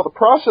 Well, no, the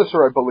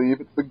processor, I believe,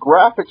 it's the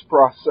graphics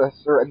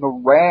processor and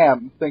the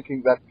RAM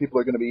thinking that people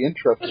are going to be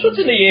interested. That's what's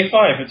in the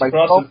A5.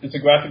 It's a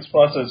graphics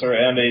processor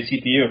and a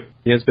CPU.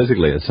 Yeah, it's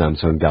basically a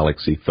Samsung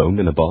Galaxy phone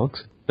in a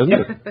box, isn't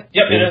it?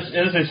 Yep,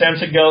 it is a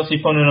Samsung Galaxy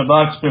phone in a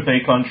box with a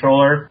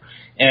controller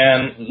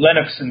and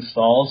Linux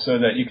installed so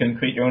that you can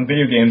create your own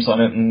video games on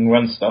it and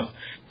run stuff.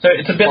 So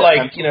it's a bit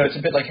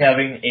like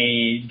having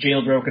a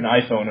jailbroken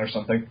iPhone or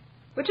something.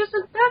 Which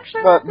isn't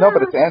actually... no,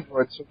 but it's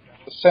Android, so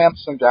the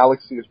Samsung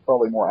Galaxy is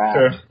probably more apt.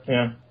 Sure,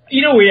 yeah.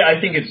 Either way,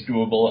 I think it's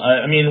doable.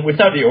 I mean,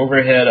 without the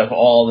overhead of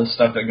all the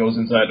stuff that goes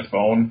inside the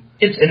phone,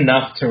 it's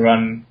enough to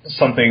run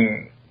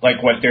something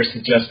like what they're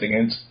suggesting.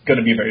 It's going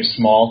to be very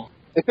small.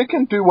 If it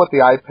can do what the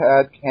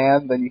iPad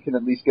can, then you can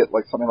at least get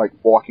like something like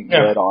Walking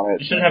Dead on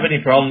it. You shouldn't have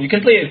any problem. You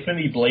can play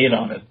Infinity Blade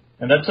on it,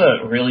 and that's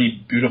a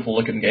really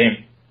beautiful-looking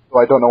game. So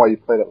I don't know why you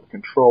play that with a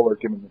controller,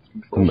 given this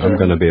controller. I'm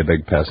going to be a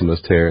big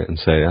pessimist here and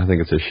say I think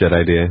it's a shit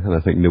idea, and I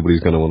think nobody's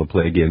going to want to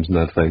play games in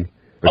that thing.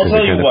 Because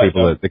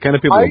the kind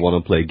of people that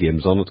want to play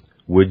games on it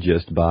would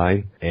just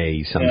buy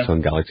a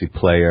Samsung Galaxy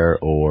Player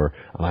or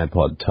an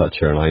iPod Touch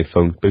or an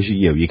iPhone. Because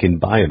you can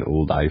buy an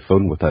old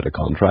iPhone without a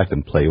contract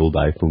and play old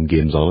iPhone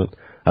games on it.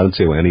 I don't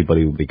see why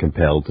anybody would be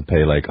compelled to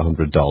pay like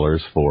 $100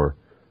 for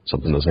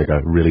something that's like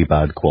a really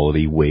bad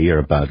quality Wii or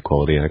a bad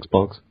quality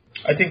Xbox.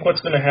 I think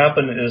what's going to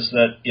happen is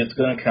that it's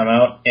going to come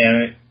out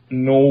and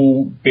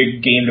no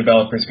big game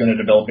developer is going to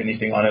develop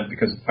anything on it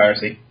because of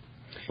piracy.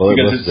 Well,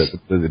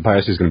 the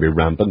piracy is going to be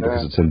rampant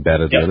because it's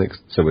embedded Linux,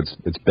 so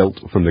it's built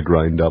from the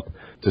ground up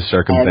to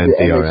circumvent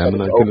DRM and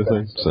that kind of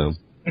thing. So.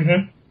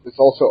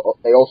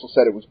 They also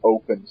said it was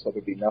open, so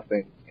there'd be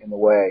nothing in the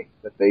way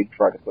that they'd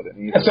try to put it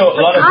in either. So a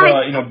lot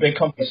of big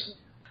companies.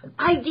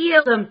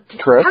 Idealism.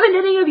 Haven't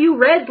any of you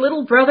read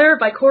Little Brother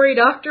by Cory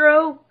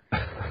Doctorow?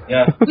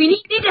 Yeah. We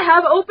need to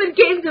have open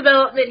game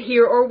development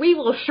here, or we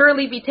will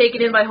surely be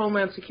taken in by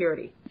Homeland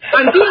Security.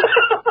 I know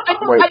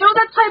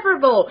that's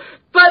hyperbole,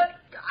 but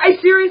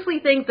I seriously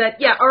think that,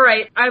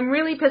 alright, I'm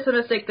really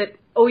pessimistic that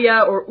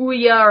Ouya or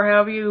Ouya, or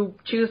however you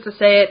choose to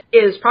say it,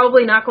 is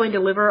probably not going to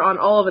deliver on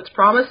all of its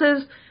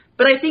promises,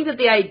 but I think that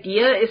the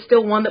idea is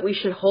still one that we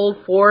should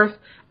hold forth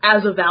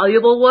as a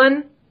valuable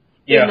one.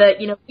 Yeah. In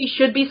that, we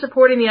should be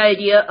supporting the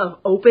idea of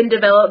open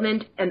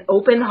development and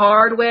open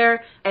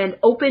hardware and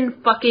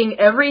open fucking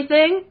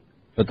everything.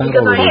 But that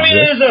already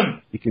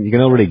exists. You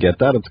can already get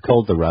that. It's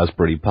called the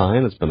Raspberry Pi,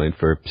 and it's been out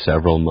for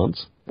several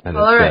months. And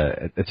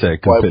it's a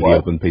completely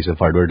open piece of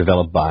hardware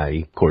developed by,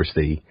 of course,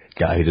 the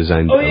guy who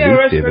designed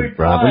Elite, David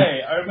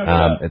Braben. I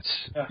remember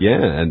that.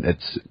 And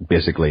it's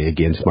basically,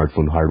 again,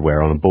 smartphone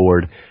hardware on a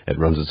board. It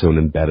runs its own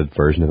embedded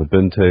version of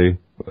Ubuntu.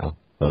 Well,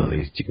 at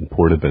least you can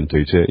port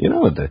Ubuntu to it.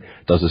 It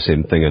does the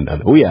same thing, and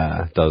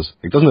it does.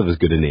 It doesn't have as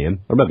good a name,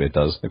 or maybe it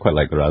does. I quite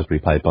like the Raspberry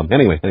Pi Pump.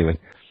 Anyway.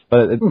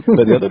 But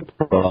the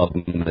other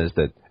problem is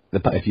that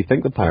if you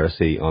think the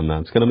piracy on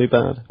that's going to be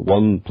bad,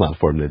 one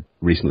platform that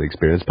recently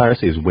experienced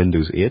piracy is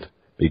Windows 8,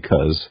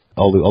 because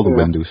all the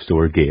Windows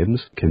Store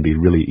games can be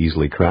really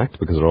easily cracked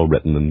because they're all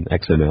written in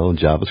XML and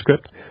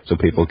JavaScript, so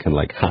people can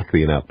hack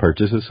the in-app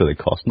purchases so they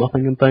cost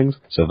nothing and things.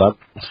 So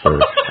that's for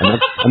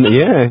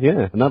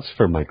and that's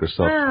for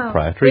Microsoft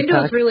proprietary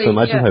tech. Really, so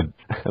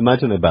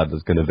imagine how bad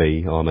it's going to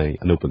be on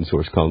an open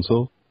source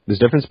console. There's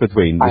a difference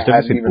between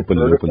open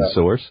and open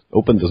source.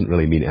 Open doesn't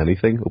really mean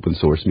anything. Open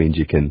source means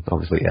you can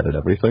obviously edit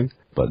everything.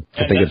 But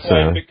I think that's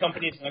why big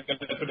companies are not going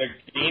to put their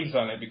games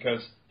on it because,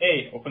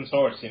 hey, open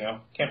source,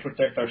 can't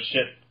protect our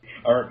shit,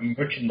 our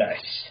merchandise.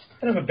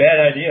 Kind of a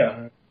bad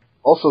idea.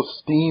 Also,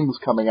 Steam's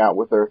coming out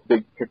with their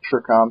big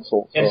picture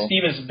console. So. And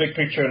Steam is a big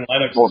picture in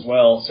Linux as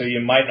well, so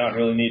you might not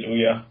really need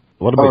Ouya.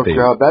 What about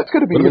that's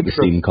going to be the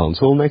Steam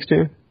console next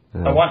year?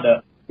 I want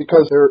that.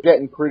 because they're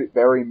getting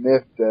very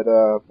miffed at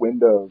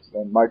Windows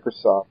and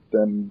Microsoft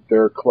and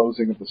their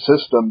closing of the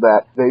system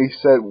that they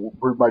said we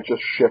might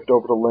just shift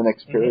over to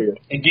Linux, period.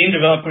 And game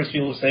developers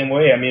feel the same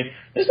way. I mean,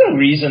 there's no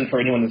reason for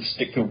anyone to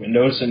stick to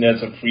Windows, and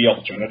that's a free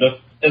alternative.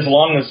 As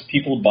long as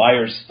people buy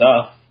your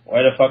stuff,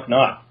 why the fuck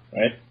not,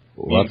 right?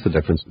 Well, that's the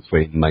difference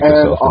between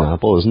Microsoft and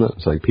Apple, isn't it?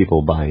 It's like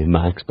people buy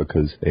Macs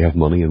because they have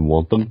money and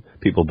want them.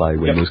 People buy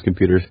Windows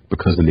computers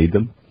because they need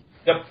them.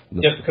 Yep,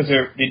 because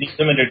they need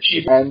them and they're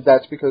cheap. And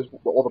that's because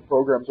all the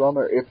programs on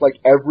there. If like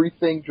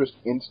everything just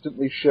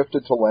instantly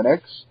shifted to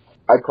Linux,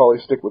 I'd probably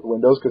stick with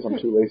Windows because I'm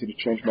too lazy to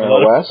change my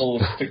OS.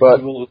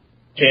 But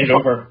change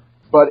over.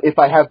 But if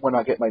when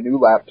I get my new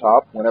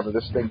laptop, whenever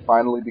this thing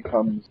finally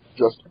becomes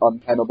just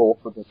untenable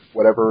for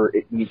whatever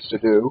it needs to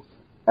do,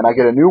 and I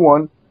get a new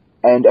one,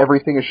 and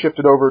everything is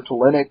shifted over to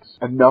Linux,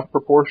 enough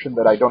proportion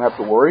that I don't have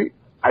to worry,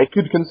 I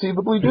could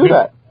conceivably do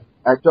that.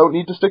 I don't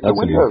need to stick to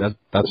Windows.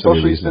 That's the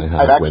only reason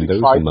I have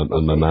Windows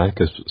on my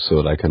Mac, is so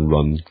that I can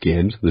run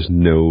games. There's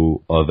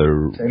no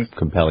other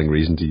compelling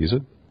reason to use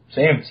it.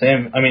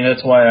 Same. I mean,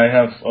 that's why I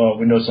have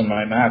Windows on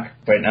my Mac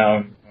right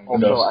now.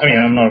 Windows. I mean,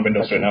 I'm not on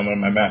Windows right now, I'm on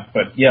my Mac,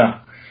 but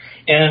yeah.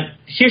 And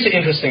here's the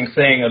interesting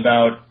thing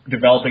about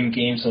developing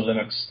games for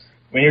Linux.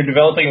 When you're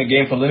developing a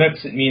game for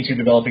Linux, it means you're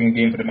developing a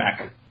game for the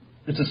Mac.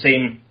 It's the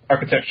same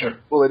architecture.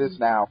 Well, it is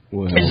now.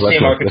 Well, it's the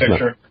same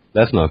architecture.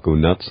 Let's not go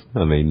nuts.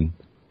 I mean,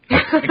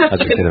 that's a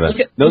kind of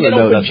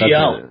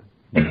a...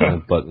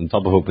 But on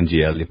top of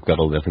OpenGL, you've got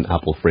all the different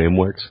Apple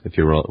frameworks. If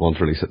you want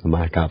to release it in the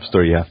Mac App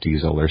Store, you have to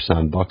use all their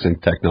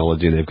sandboxing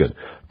technology, and they've got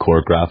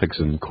core graphics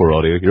and core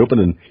audio. You're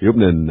opening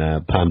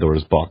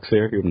Pandora's box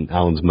here. You're opening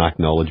Alan's Mac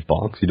knowledge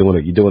box. You don't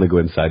want to go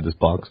inside this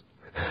box.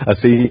 I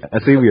see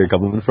where you're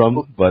coming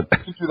from, but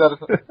we can do that.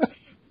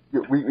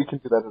 We can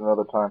do that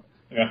another time.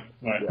 Yeah,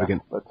 right. Yeah.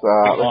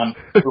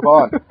 Let's move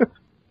on.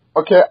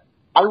 Okay,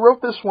 I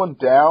wrote this one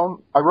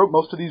down. I wrote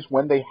most of these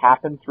when they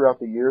happened throughout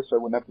the year, so I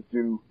wouldn't have to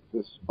do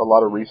a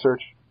lot of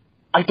research.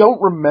 I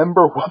don't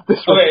remember what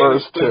this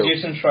refers to. It was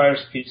Jason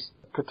Schreier's piece.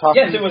 Kotaku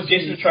yes, it was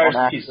Jason Schreier's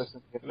piece.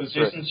 It was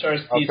Jason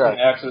Schreier's piece on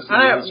Access in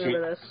the Industry.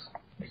 Remember this.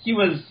 He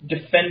was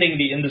defending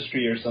the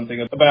industry or something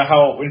about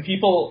how when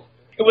people...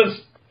 It was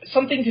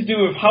something to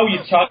do with how you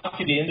talk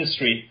to the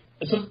industry.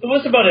 It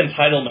was about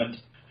entitlement.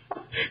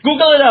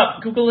 Google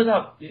it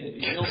up.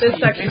 This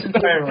section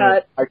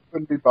cut. I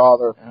couldn't be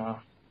bothered.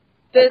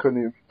 This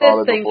thing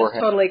just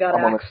totally got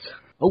axed.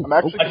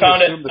 I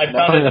found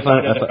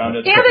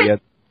it. Damn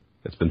it!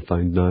 It's been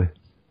found now.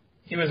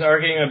 He was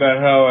arguing about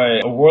how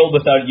a world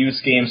without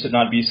use games would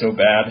not be so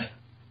bad.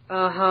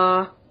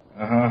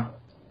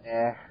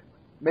 Yeah.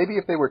 Maybe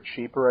if they were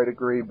cheaper, I'd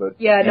agree, but...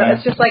 Yeah, no,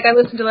 it's just like, I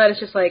listened to that, it's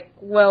just like,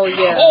 well,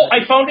 yeah. Oh,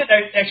 I found it.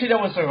 Actually, that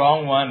was the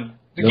wrong one.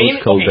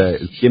 It's called,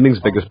 gaming's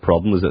biggest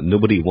problem is that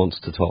nobody wants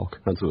to talk.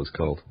 That's what it's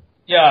called.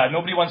 Yeah,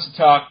 nobody wants to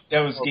talk. That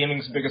was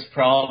gaming's biggest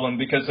problem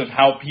because of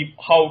how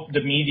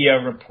the media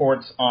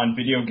reports on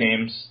video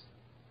games.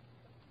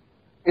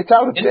 It's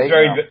out of date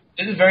now.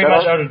 It is very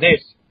much out of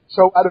date.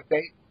 So out of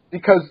date,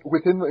 because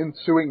within the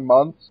ensuing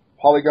months,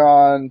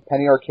 Polygon,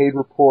 Penny Arcade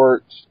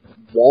Reports,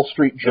 Wall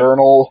Street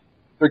Journal,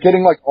 they're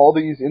getting like all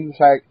these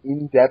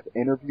in-depth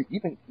interviews.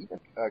 Even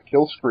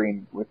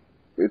Killscreen, with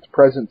its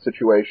present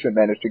situation,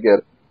 managed to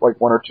get like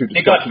one or two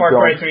discussions going. They got Far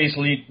Cry 3's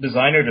lead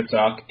designer to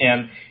talk,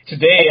 and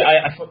today,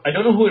 I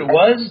don't know who it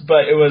was,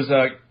 but it was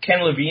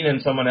Ken Levine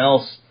and someone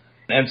else,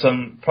 and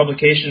some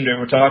publication they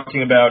were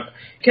talking about.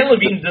 Ken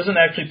Levine doesn't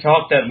actually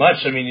talk that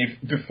much,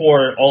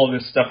 before all of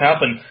this stuff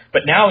happened,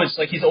 but now it's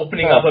like he's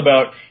opening up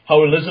about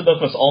how Elizabeth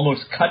was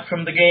almost cut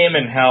from the game,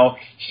 and how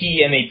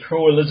he and a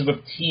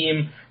pro-Elizabeth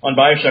team on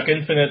BioShock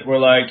Infinite were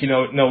like,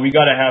 no, we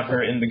gotta have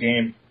her in the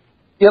game.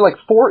 Yeah, like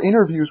 4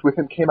 interviews with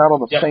him came out on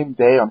the same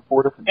day on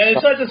 4 different And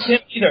it's not just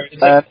him either.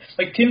 It's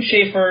like Tim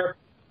Schafer.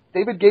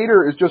 David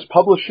Gator is just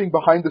publishing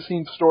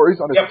behind-the-scenes stories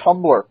on his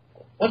Tumblr.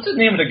 What's the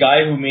name of the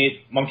guy who made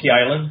Monkey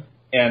Island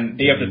and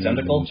Day of the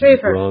Tentacle?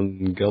 Schafer.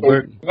 Ron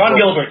Gilbert? Ron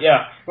Gilbert,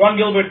 yeah. Ron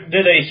Gilbert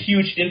did a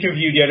huge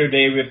interview the other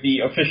day with the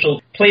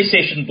official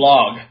PlayStation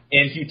blog,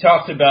 and he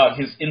talked about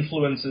his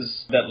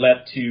influences that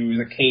led to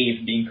the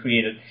cave being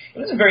created. It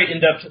was a very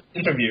in-depth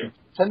interview.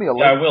 Send me a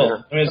link. Yeah, I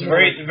will. It's a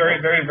very,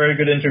 very, very, very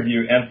good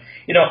interview. And,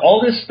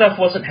 all this stuff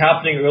wasn't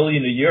happening early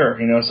in the year,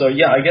 so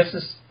yeah, I guess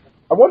this...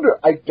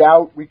 I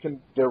doubt we can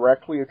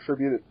directly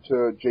attribute it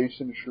to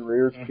Jason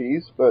Schreier's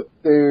piece, but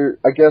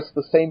I guess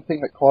the same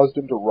thing that caused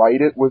him to write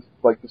it was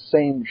like the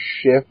same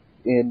shift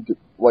in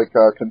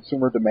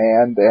consumer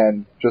demand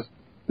and just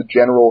the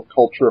general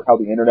culture of how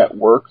the internet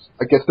works.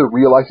 I guess they're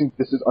realizing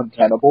this is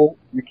untenable.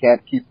 You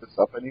can't keep this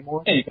up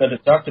anymore. Yeah, you got to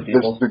talk to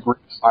people. This degree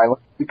of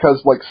silence,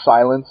 because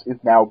silence is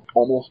now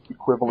almost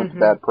equivalent to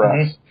bad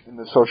press in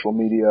the social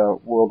media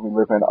world we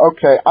live in.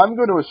 Okay, I'm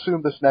going to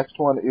assume this next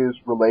one is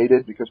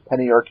related because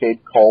Penny Arcade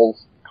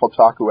calls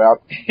Kotaku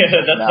out. Yeah,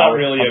 that's not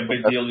really a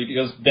big deal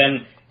because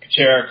Ben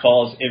Kuchera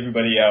calls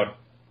everybody out.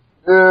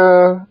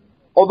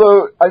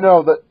 Although I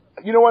know that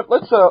You know what?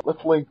 Let's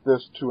link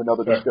this to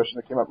another discussion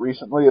that came up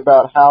recently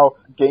about how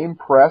game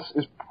press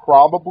is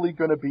probably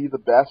going to be the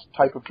best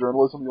type of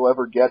journalism you'll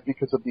ever get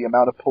because of the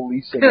amount of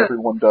policing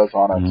everyone does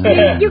on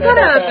it. You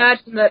gotta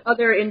imagine that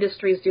other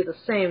industries do the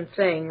same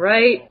thing,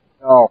 right?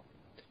 No,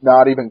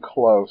 not even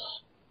close.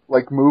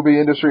 Like movie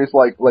industries,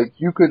 like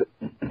you could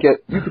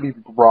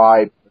even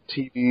bribe the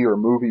TV or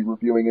movie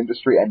reviewing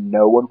industry, and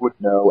no one would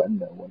know, and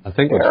no one. I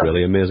think what's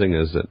really amazing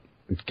is that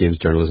games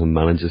journalism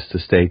manages to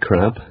stay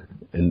crap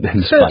in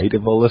spite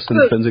of all this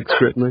intrinsic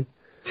scrutiny.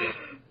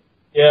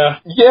 Yeah.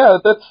 Yeah,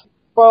 that's,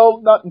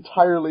 well, not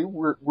entirely.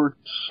 We're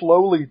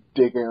slowly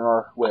digging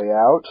our way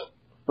out.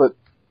 But,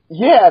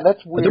 yeah,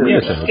 that's weird. I don't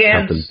mean to sound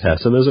Captain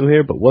Pessimism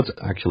here, but what's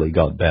actually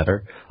got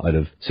better out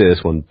of, say,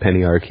 this one,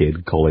 Penny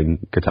Arcade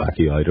calling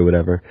Kotaku out or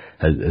whatever,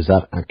 has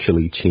that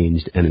actually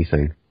changed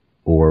anything?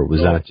 Or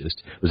was that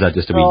just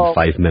a wee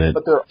 5-minute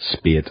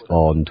spate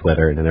on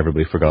Twitter and then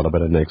everybody forgot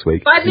about it next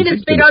week? 5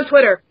 minutes spate on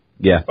Twitter.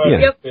 Yeah.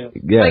 Like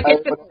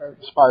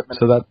it's 5 minutes.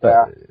 So that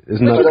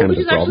isn't that kind of the problem? Which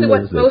is actually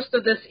what most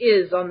of this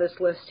is on this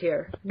list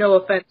here. No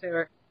offense,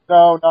 Eric.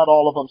 No, not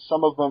all of them.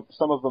 Some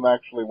of them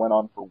actually went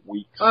on for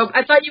weeks.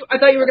 I thought you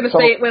were going to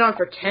say it went on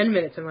for 10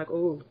 minutes. I'm like,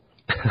 ooh.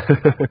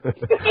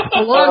 That's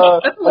a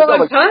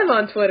long time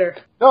on Twitter.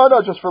 No,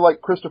 just for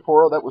like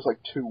Cristoforo, that was like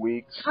 2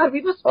 weeks. God,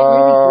 we must have been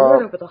really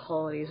bored over the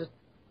holidays.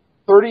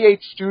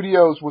 38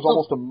 Studios was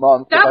almost a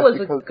month. That was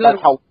a good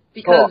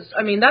because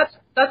I mean that's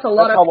a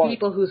lot of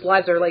people whose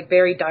lives are like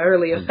very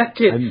direly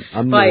affected.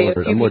 I'm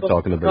more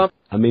talking about.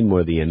 I mean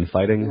more the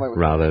infighting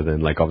rather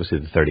than like obviously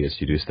the 38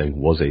 Studios thing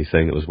was a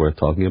thing that was worth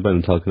talking about.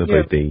 I'm talking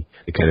about the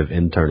kind of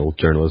internal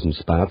journalism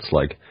spats.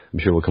 Like I'm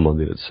sure we'll come on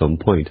to it at some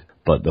point,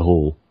 but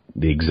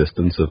the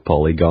existence of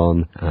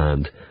Polygon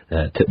and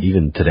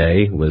even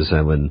today was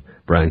when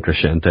Brian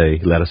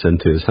Crescente let us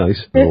into his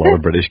house. And a lot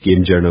of British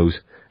game journos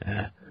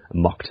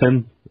mocked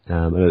him.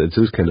 And it's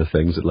those kind of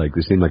things that like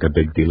they seem like a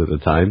big deal at the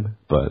time,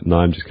 but now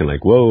I'm just kind of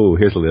like, whoa,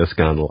 here's a little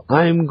scandal.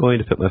 I'm going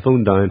to put my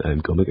phone down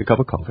and go make a cup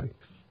of coffee.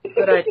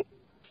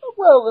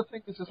 Well, the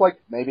thing is like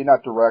maybe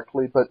not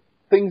directly, but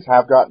things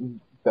have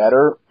gotten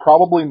better.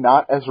 Probably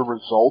not as a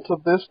result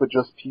of this, but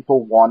just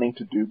people wanting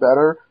to do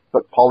better.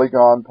 But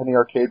Polygon, Penny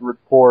Arcade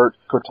Report,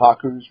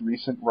 Kotaku's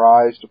recent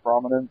rise to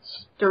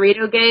prominence.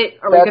 Dorito Gate,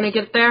 are we going to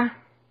get there?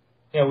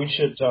 Yeah, we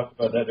should talk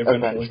about that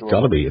eventually.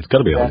 It's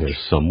gotta be on here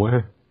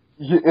somewhere.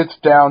 It's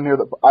down near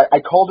the...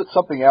 I called it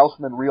something else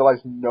and then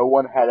realized no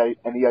one had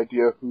any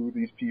idea who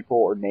these people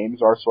or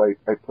names are, so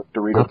I put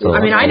Dorito Gate.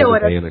 I mean, I know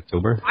it. In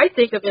October. I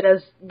think of it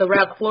as the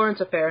Ralph Florence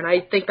affair, and I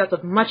think that's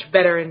a much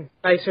better and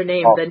nicer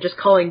name than just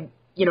calling,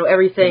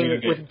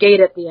 everything with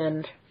Gate at the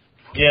end.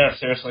 Yeah,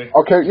 seriously.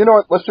 Okay, you know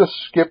what? Let's just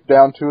skip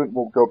down to it and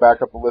we'll go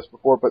back up the list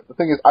before. But the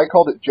thing is, I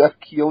called it Jeff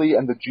Keighley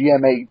and the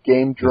GMA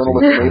game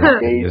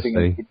journalist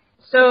gazing.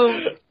 So,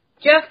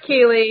 Jeff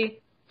Keighley,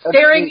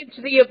 staring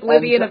into the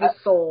oblivion of his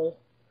soul.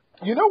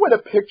 You know when a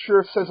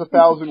picture says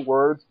 1,000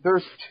 words?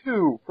 There's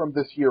two from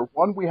this year.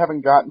 One we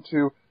haven't gotten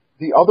to.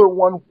 The other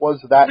one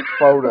was that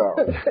photo.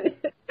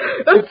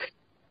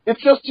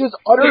 It's just his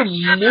utter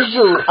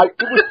misery.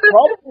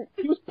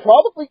 He was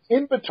probably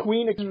in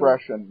between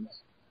expressions.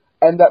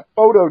 And that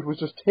photo was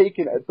just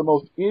taken at the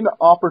most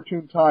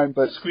inopportune time,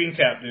 but... Screen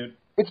cap, dude.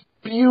 It's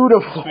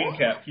beautiful. Screen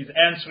cap. He's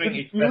answering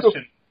a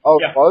question. Oh,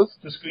 it was?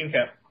 The screen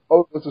cap.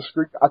 Oh, it was a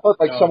screen... I thought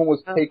someone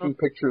was taking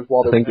pictures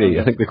while they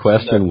were... I think the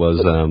question was,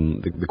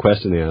 the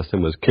question they asked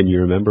him was, can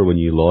you remember when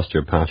you lost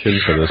your passion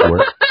for this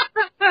work?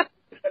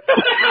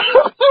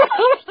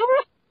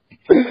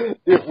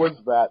 It was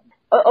that.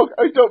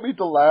 I don't mean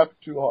to laugh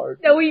too hard.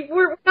 No,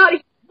 we're not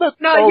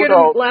here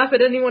to laugh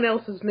at anyone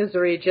else's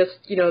misery, just,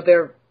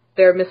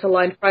 their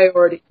misaligned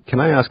priority. Can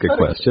I ask a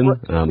question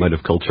out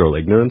of cultural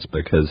ignorance?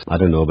 Because I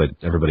don't know about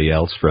everybody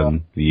else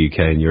from the UK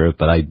and Europe,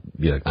 but I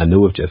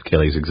know of Jeff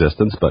Keighley's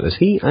existence, but is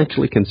he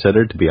actually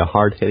considered to be a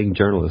hard-hitting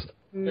journalist?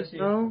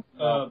 No.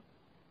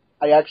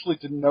 I actually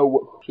didn't know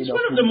what... He's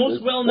one of the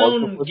most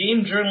well-known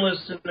game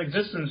journalists in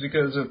existence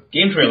because of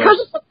Game Trailers.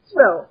 Because of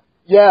Pro.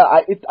 Yeah,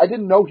 I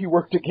didn't know he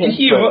worked at Game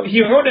Trailers.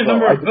 He wrote a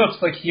number of books,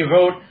 like he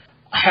wrote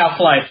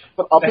Half-Life,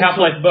 the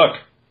Half-Life book,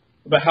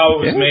 about how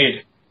it was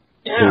made.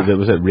 Yeah.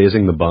 Was it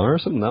Raising the Bar or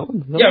something? That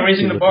one?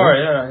 Raising the Bar,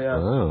 yeah.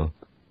 Oh.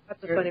 That's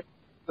funny.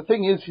 The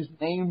thing is, his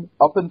name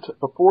up until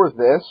before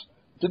this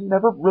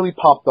never really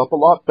popped up a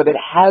lot, but it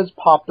has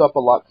popped up a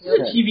lot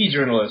since. He's a TV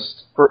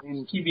journalist.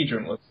 TV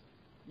journalist.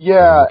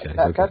 Yeah,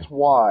 that's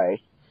why.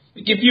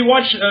 If you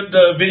watch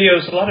the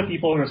videos, a lot of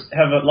people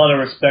have a lot of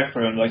respect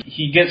for him. Like,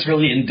 he gets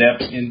really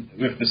in-depth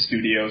with the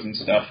studios and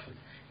stuff,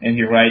 and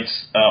he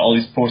writes all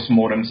these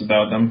postmortems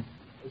about them.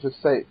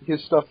 Just say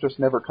his stuff just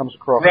never comes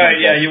across. Right?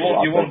 Yeah, you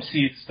won't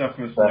see stuff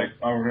with like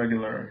our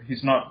regular.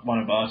 He's not one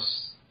of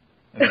us.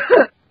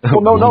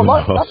 Well, no,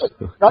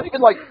 not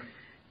even like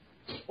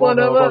one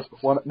of us.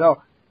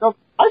 No.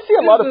 I see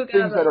a lot of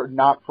things that are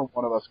not from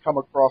one of us come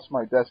across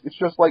my desk. It's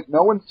just like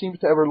no one seems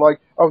to ever like,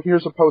 oh,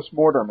 here's a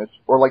postmortem,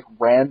 or like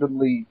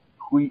randomly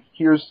tweet.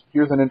 Here's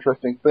an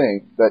interesting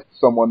thing that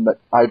someone that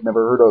I've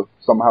never heard of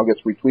somehow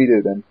gets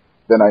retweeted and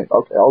then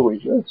I'll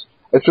read this.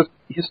 It's just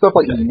his stuff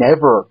like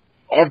never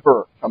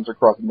ever comes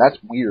across, and that's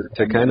weird.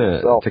 To kind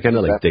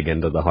of like dig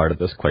into the heart of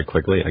this quite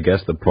quickly, I guess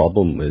the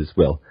problem is,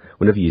 well,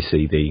 whenever you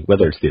see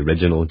whether it's the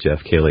original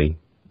Jeff Keighley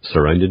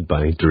surrounded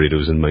by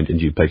Doritos and Mountain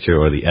Dew picture,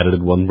 or the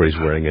edited one where he's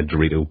wearing a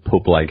Dorito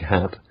Pope-like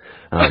hat,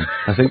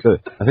 I think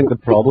the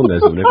problem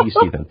is whenever you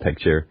see that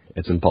picture,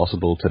 it's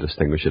impossible to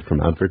distinguish it from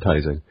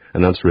advertising,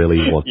 and that's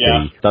really what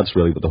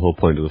the whole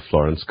point of the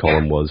Florence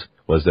column was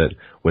that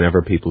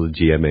whenever people at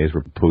GMAs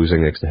were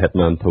posing next to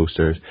Hitman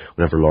posters,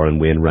 whenever Lauren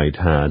Wainwright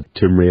had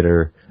Tomb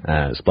Raider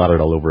splattered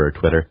all over her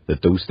Twitter,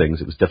 that those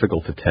things, it was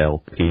difficult to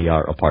tell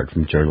PR apart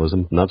from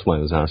journalism, and that's why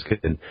I was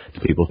asking, do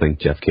people think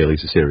Jeff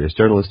Keighley's a serious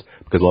journalist?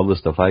 Because a lot of the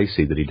stuff I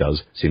see that he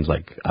does seems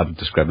like I would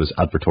describe it as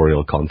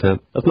advertorial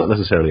content. That's not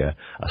necessarily a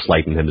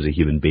slight in him as a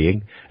human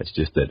being, it's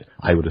just that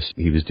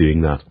he was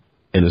doing that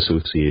in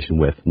association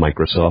with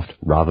Microsoft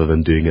rather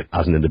than doing it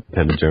as an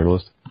independent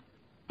journalist.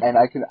 And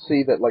I can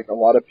see that, like, a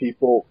lot of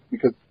people,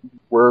 because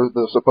we're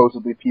the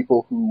supposedly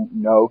people who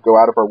go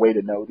out of our way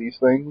to know these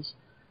things,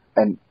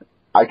 and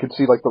I could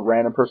see, like, the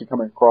random person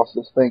coming across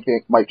this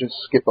thinking, might just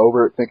skip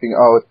over it thinking,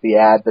 oh, it's the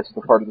ad, this is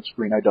the part of the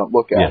screen I don't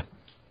look at. Yeah.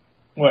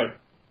 What?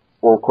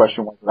 Or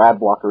question why the ad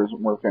blocker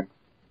isn't working.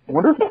 I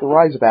wonder if it's the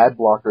rise of ad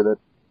blocker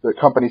that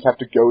companies have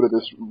to go to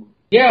this.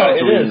 Yeah,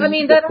 it is. I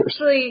mean, that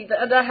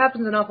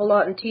happens an awful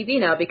lot in TV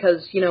now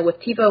because, with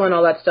TiVo and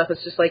all that stuff,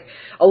 it's just like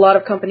a lot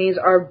of companies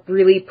are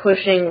really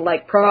pushing,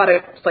 like,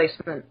 product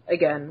placement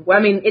again. Well,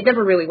 I mean, it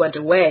never really went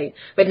away,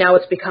 but now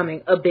it's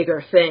becoming a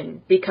bigger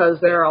thing because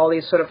there are all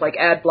these sort of, like,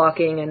 ad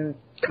blocking and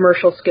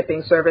commercial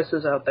skipping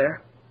services out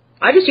there.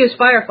 I just use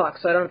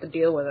Firefox, so I don't have to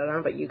deal with it. I don't know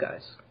about you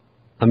guys.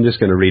 I'm just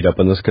going to read up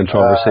on this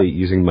controversy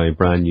using my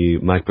brand new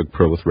MacBook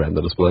Pro with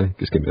Retina display.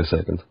 Just give me a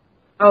second.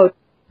 Oh,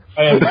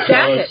 I am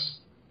jealous.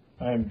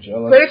 I am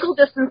jealous. Critical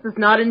Distance does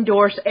not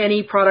endorse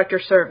any product or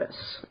service.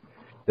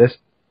 This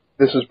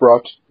is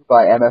brought to you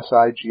by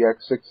MSI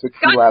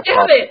GX660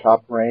 laptop,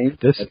 top range.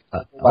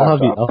 I'll have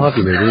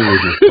you know the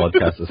reason this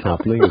podcast is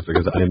happening is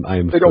because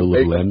I'm full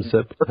of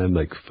Lemsip. I'm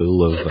like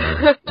full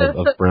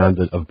of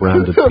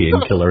branded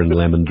painkiller and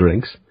lemon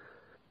drinks.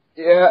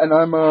 Yeah, and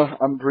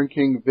I'm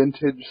drinking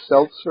vintage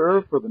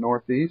seltzer for the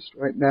Northeast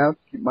right now to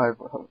keep my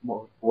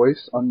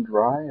voice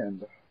undry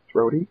and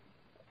throaty.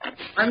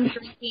 I'm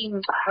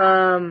drinking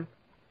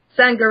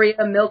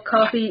Sangria milk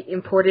coffee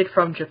imported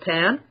from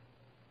Japan.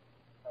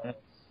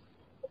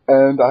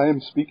 And I am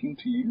speaking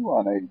to you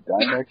on a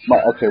Dynex.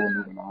 Okay, we're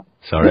moving on.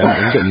 Sorry,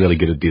 I'm getting really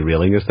good at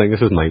derailing this thing.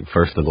 This is my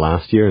first and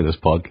last year in this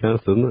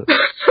podcast, isn't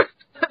it?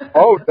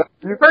 Oh,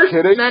 you're first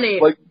kidding? Of many.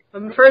 Like,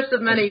 first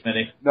of many.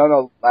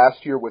 No,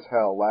 last year was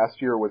hell.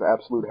 Last year was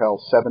absolute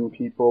hell. 7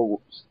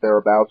 people,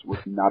 thereabouts, was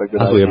not a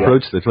good idea. As we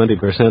approach the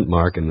 20%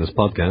 mark in this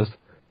podcast.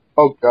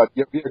 Oh, God,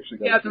 we actually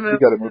got to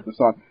move this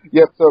on.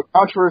 Yep, so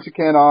Controversy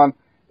Can On,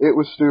 it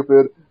was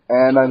stupid,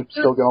 and I'm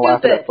still going to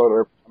laugh at that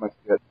photo every time I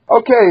see it.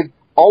 Okay,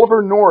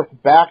 Oliver North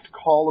backed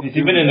Call of Duty.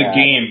 He's even in the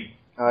game.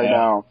 I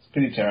know. It's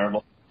pretty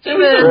terrible. He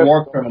was a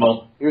war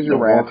criminal. Here's your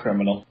rant. War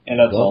criminal, and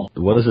that's all.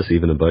 What is this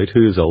even about?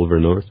 Who is Oliver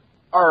North?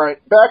 All right,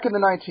 back in the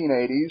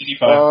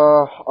 1980s,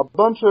 a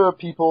bunch of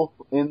people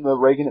in the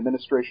Reagan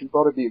administration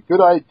thought it'd be a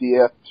good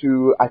idea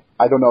to,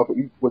 I don't know if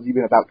it was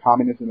even about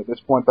communism at this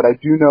point, but I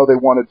do know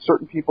they wanted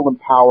certain people in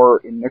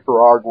power in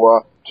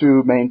Nicaragua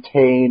to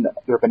maintain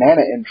their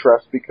banana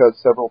interests because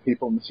several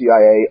people in the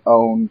CIA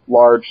own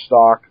large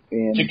stock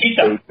in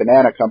a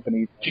banana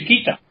company.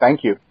 Chiquita.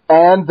 Thank you.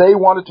 And they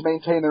wanted to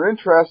maintain their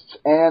interests,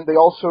 and they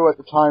also at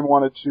the time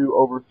wanted to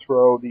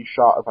overthrow the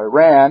Shah of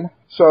Iran.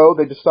 So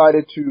they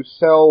decided to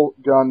sell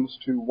guns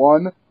to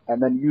one,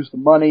 and then use the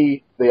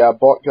money. They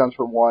bought guns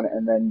from one,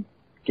 and then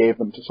gave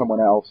them to someone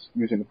else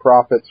using the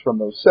profits from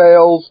those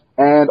sales.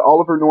 And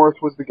Oliver North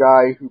was the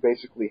guy who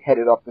basically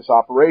headed up this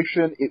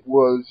operation. It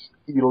was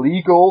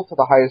illegal to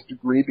the highest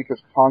degree because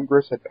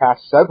Congress had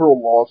passed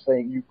several laws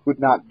saying you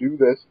could not do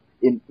this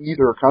in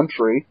either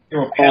country. They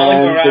were palling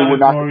around with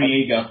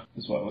Noriega,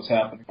 is what was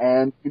happening.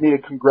 And you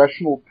needed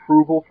congressional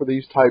approval for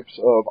these types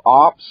of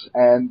ops,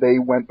 and they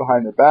went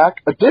behind their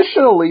back.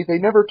 Additionally, they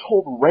never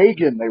told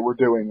Reagan they were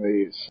doing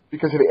these,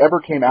 because if it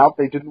ever came out,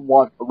 they didn't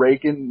want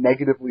Reagan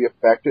negatively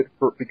affected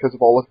because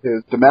of all of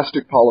his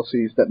domestic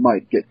policies that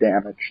might get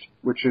damaged,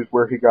 which is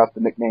where he got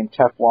the nickname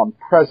Teflon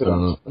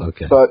President.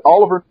 Okay. But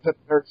Oliver was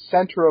at the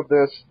center of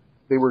this.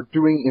 They were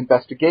doing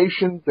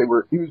investigations.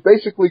 He was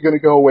basically going to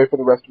go away for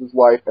the rest of his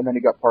life, and then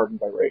he got pardoned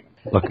by Reagan.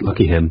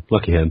 Lucky him.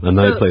 And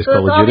now he plays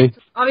Call of Duty.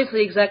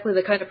 Obviously exactly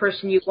the kind of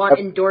person you want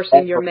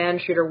endorsing your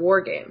man-shooter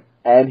war game.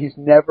 And he's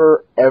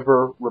never,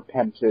 ever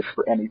repented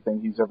for anything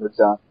he's ever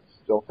done.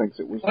 Still thinks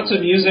it was... What's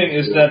amusing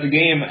is that the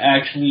game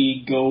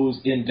actually goes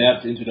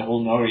in-depth into the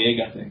whole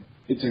Noriega thing.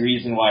 It's a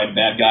reason why the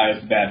bad guy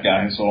is the bad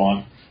guy and so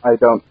on. I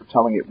don't, for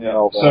telling it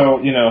well.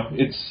 So,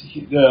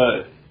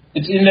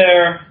 it's in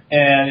there,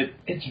 and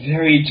it's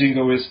very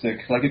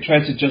jingoistic. Like, it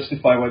tries to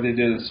justify why they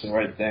did is the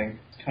right thing.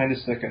 It's kind of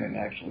sickening,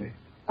 actually.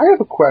 I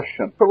have a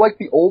question. For, like,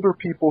 the older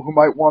people who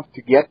might want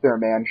to get their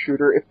man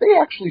shooter, if they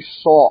actually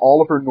saw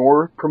Oliver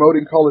North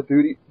promoting Call of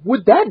Duty,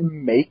 would that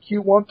make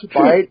you want to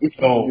buy it if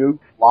you knew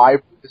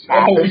live this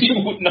happened? No,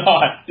 you would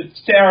not. It's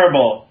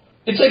terrible.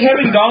 It's like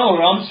having Donald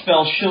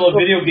Rumsfeld shill a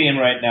video game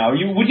right now.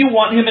 Would you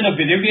want him in a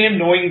video game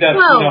knowing that,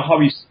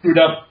 how he screwed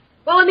up?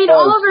 Well, I mean,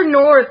 Oliver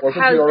North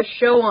has a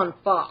show on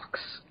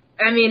Fox.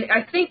 I mean,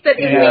 I think that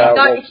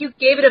if you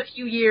gave it a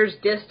few years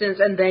distance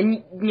and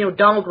then,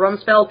 Donald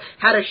Rumsfeld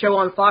had a show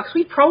on Fox,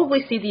 we'd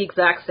probably see the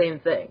exact same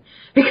thing.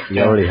 He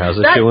already has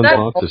a show on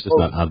Fox, it's just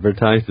not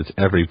advertised, it's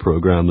every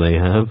program they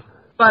have.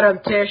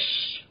 But,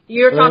 Tish,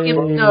 you're talking,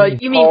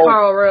 you mean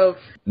Karl Rove.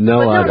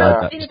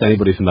 No, just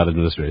anybody from that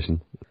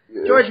administration.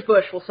 George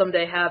Bush will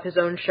someday have his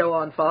own show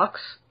on Fox.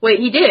 Wait,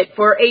 he did,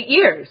 for 8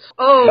 years.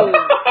 Oh.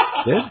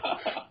 Yeah.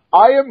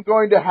 I am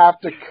going to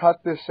have to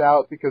cut this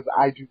out because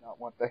I do not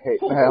want the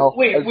hate mail.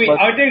 Wait,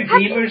 are there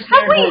gamers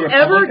have we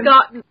ever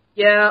gotten...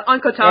 Yeah,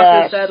 on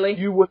Kotaku, sadly.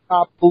 You would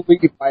not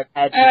believe I've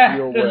had to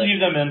deal with.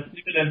 Leave them in.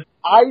 Leave it in.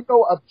 I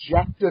know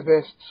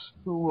objectivists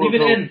who will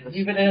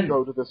Leave it in.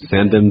 go to this.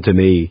 Send them to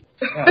me.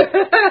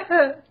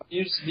 Yeah.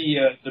 Use the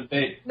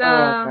debate.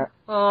 No.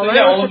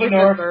 Oliver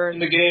North in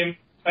the game.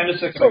 Kind of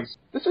sickening. So,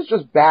 this is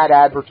just bad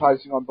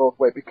advertising on both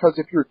ways, because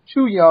if you're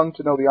too young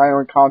to know the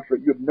Iron Contra,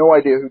 you have no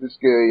idea who this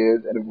guy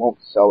is, and it won't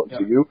sell it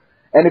to you.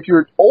 And if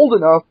you're old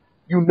enough,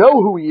 you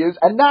know who he is,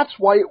 and that's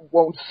why it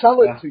won't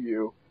sell it to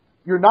you.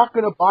 You're not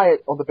going to buy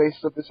it on the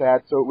basis of this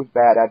ad, so it was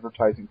bad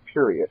advertising,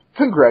 period.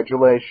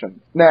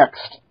 Congratulations.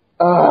 Next.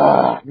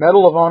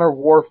 Medal of Honor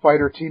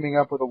Warfighter teaming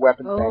up with a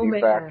weapons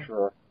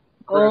manufacturer. Man.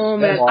 Oh,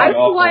 man.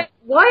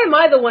 Why am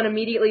I the one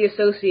immediately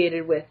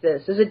associated with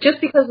this? Is it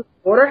just because of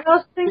the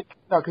Porterhouse thing?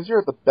 No, because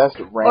you're the best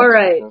at ranking. All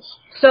right.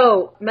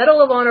 So,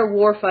 Medal of Honor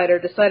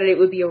Warfighter decided it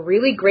would be a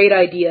really great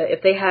idea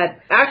if they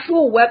had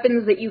actual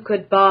weapons that you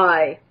could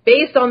buy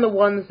based on the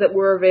ones that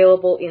were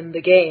available in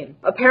the game.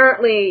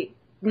 Apparently,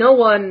 no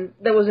one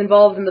that was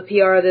involved in the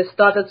PR of this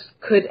thought this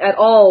could at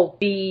all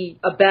be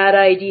a bad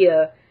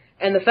idea.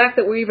 And the fact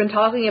that we're even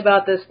talking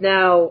about this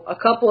now a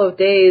couple of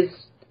days...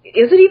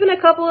 Is it even a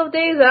couple of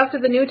days after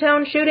the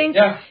Newtown shooting?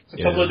 Yeah, it's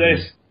a couple of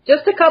days.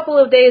 Just a couple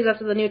of days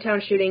after the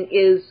Newtown shooting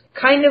is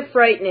kind of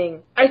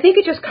frightening. I think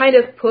it just kind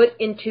of put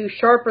into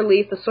sharp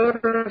relief the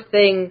sort of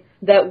thing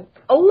that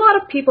a lot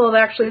of people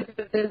have actually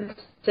been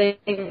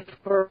saying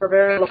for a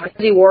very long time.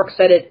 Lindsay Wark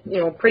said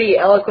it, pretty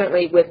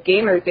eloquently with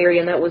Gamer Theory,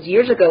 and that was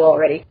years ago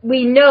already.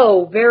 We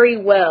know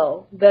very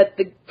well that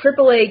the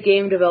AAA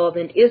game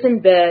development is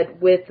in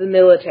bed with the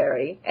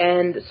military,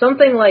 and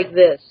something like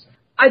this,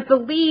 I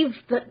believe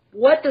that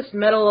what this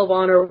Medal of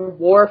Honor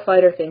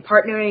Warfighter thing,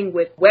 partnering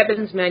with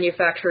weapons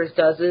manufacturers,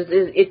 does is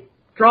it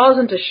draws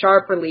into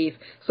sharp relief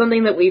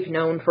something that we've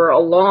known for a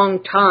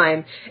long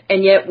time,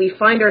 and yet we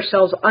find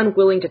ourselves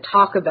unwilling to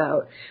talk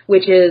about,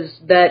 which is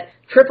that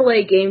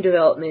AAA game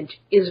development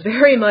is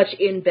very much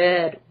in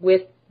bed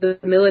with the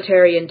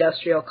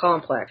military-industrial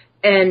complex.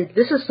 And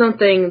this is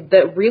something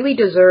that really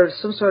deserves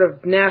some sort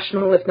of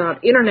national, if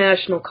not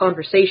international,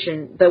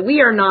 conversation that we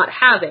are not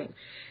having.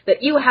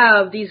 That you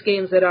have these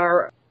games that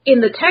are,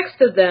 in the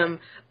text of them,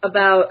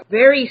 about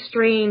very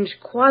strange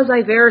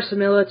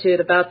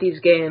quasi-verisimilitude about these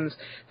games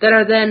that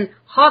are then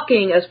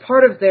hawking as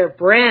part of their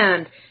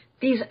brand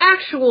these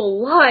actual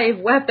live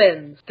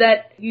weapons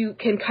that you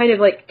can kind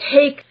of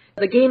take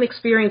the game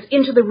experience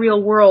into the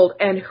real world,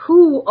 and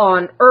who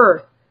on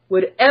earth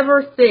would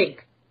ever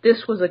think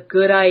this was a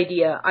good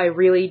idea? I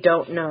really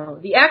don't know.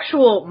 The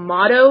actual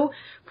motto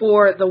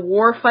for the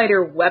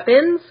Warfighter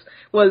weapons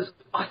was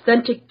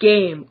authentic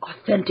game,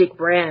 authentic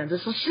brands.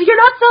 You're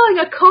not selling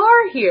a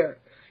car here.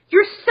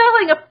 You're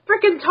selling a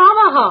frickin'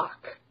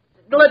 Tomahawk.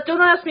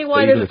 Don't ask me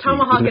why there's a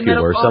Tomahawk in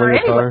Medal of Honor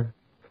anyway.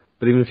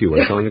 But even if you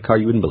were selling a car,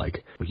 you wouldn't be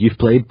like, you've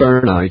played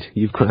Burnout,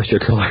 you've crashed your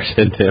cars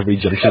into every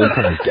junction in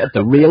town, get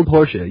the real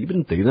Porsche. You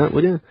wouldn't do that,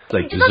 would you? It's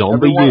like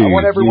Zombie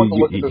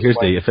U. Here's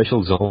the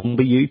official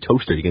Zombie U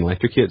toaster. You can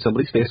electrocute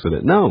somebody's face with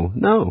it. No.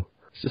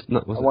 It's just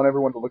not. I want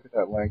everyone to look at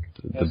that link.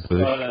 The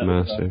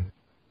Bushmaster.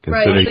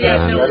 Considering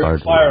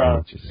the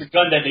firearm. The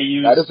gun that they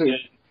used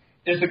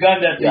is the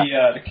gun that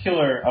the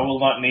killer, I will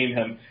not name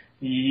him,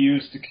 he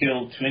used to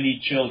kill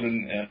 20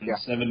 children and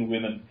 7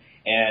 women.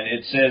 And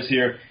it says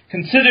here,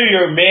 consider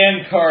your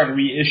man card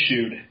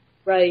reissued.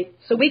 Right.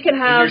 So we can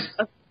have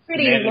a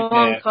pretty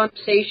long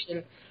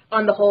conversation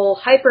on the whole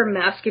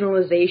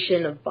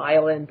hyper-masculinization of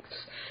violence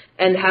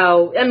and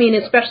how,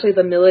 especially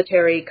the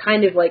military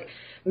kind of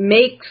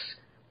makes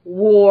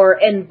war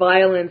and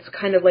violence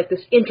kind of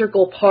this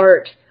integral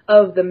part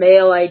of the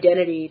male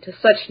identity to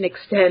such an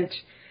extent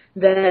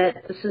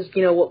that this is,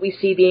 what we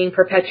see being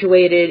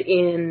perpetuated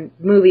in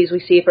movies, we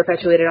see it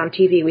perpetuated on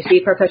TV, we see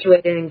it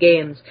perpetuated in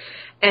games.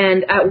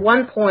 And at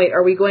one point,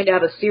 are we going to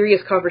have a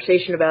serious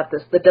conversation about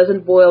this that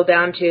doesn't boil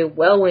down to,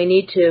 well, we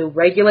need to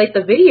regulate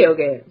the video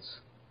games?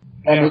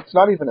 And it's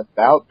not even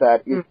about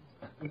that. The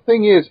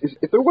thing is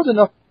if there was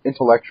enough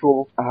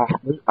intellectual,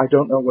 I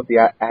don't know what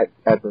the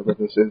adverb of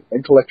this is,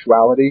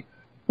 intellectuality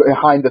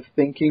behind the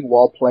thinking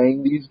while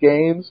playing these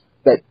games,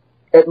 that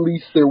at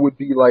least there would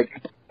be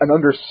an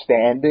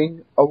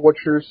understanding of what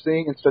you're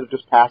seeing instead of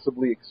just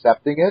passively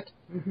accepting it.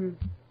 Mm-hmm.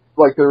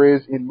 Like there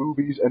is in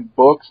movies and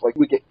books, like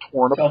we get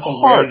torn apart.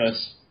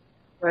 Self-awareness.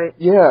 Right.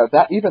 Yeah,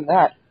 even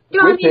that.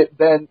 You know, it,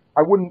 then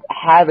I wouldn't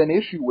have an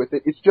issue with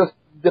it. It's just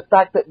the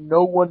fact that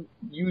no one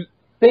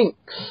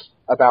thinks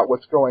about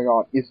what's going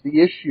on is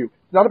the issue.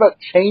 It's not about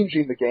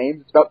changing the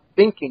games. It's about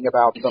thinking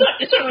about them.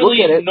 It's not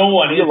really no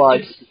one.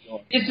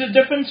 It's the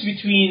difference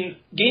between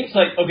games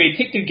like, okay,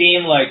 take the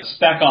game like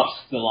Spec Ops: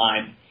 The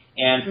Line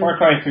and Far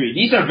Cry 3.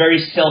 These are very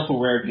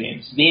self-aware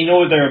games. They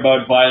know they're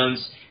about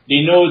violence.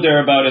 They know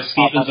they're about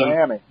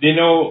escapism. They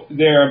know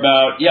they're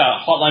about,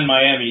 Hotline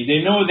Miami.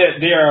 They know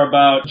that they are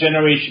about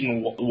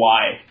Generation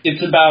Y.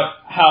 It's about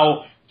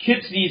how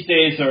kids these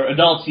days, or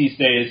adults these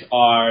days,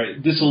 are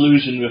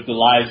disillusioned with the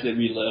lives that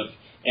we live.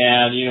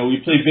 And, we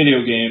play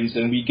video games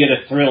and we get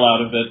a thrill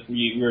out of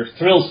it. We're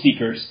thrill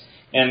seekers.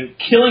 And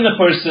killing a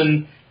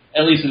person,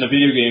 at least in a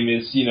video game,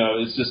 is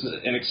just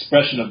an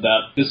expression of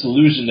that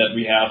disillusion that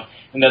we have.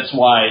 And that's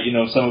why,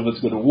 some of us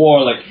go to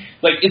war. Like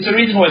it's the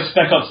reason why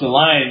Spec Ops: The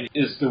Line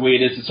is the way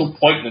it is. It's so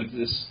poignant.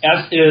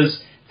 As is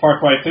Far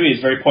Cry 3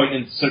 is very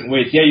poignant in certain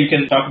ways. Yeah, you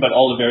can talk about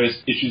all the various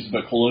issues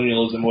about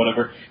colonialism,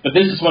 whatever, but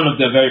this is one of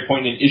the very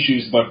poignant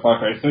issues about Far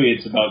Cry 3.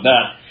 It's about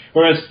that.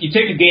 Whereas you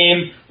take a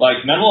game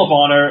like Medal of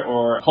Honor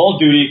or Call of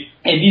Duty,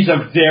 and these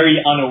are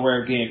very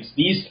unaware games.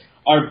 These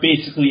are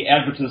basically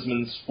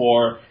advertisements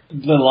for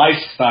the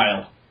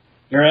lifestyle.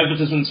 They're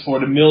advertisements for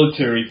the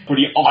military, for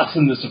the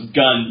awesomeness of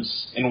guns,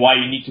 and why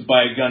you need to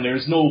buy a gun.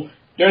 There's no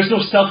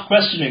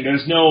self-questioning.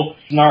 There's no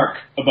snark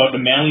about the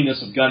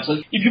manliness of guns.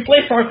 Like, if you play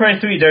Far Cry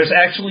 3, there's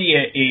actually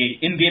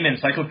a in-game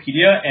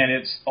encyclopedia, and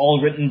it's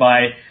all written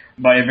by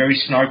a very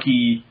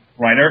snarky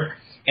writer.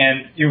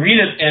 And you read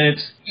it, and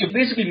you're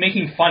basically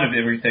making fun of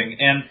everything.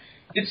 And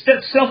it's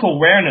that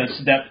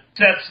self-awareness that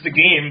sets the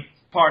game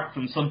apart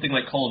from something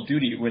like Call of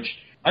Duty, which,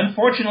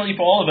 unfortunately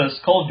for all of us,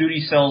 Call of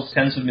Duty sells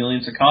tens of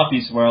millions of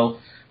copies,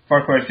 while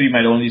Far Cry 3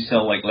 might only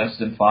sell like less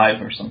than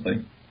 5 or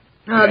something.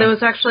 There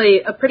was actually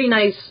a pretty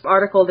nice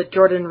article that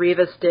Jordan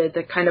Rivas did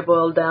that kind of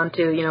boiled down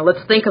to,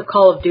 let's think of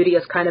Call of Duty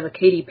as kind of a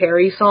Katy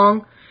Perry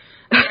song.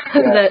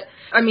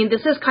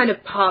 This is kind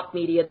of pop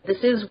media.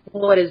 This is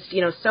what is,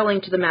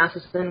 selling to the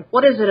masses. And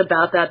what is it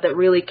about that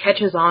really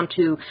catches on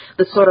to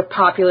the sort of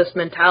populist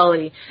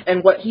mentality?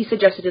 And what he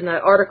suggested in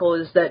that article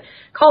is that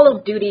Call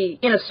of Duty,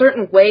 in a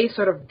certain way,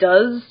 sort of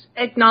does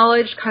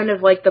acknowledge kind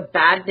of like the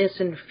badness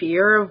and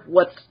fear of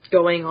what's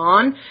going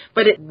on,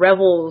 but it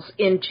revels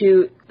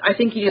into, I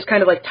think he just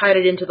kind of like tied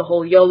it into the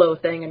whole YOLO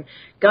thing. And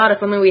God,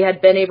 if only we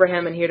had Ben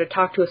Abraham in here to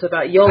talk to us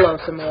about YOLO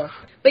some more.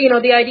 But,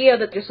 the idea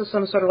that this is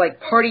some sort of like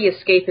party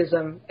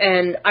escapism,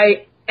 and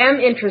I am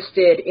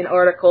interested in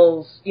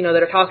articles, that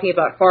are talking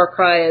about Far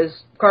Cry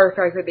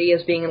 3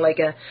 as being like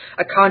a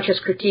conscious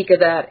critique of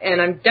that,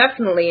 and I'm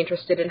definitely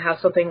interested in how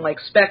something like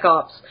Spec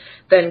Ops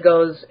then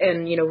goes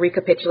and,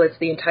 recapitulates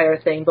the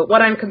entire thing. But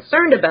what I'm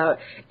concerned about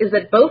is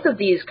that both of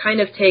these kind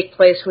of take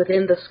place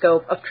within the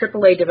scope of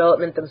AAA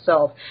development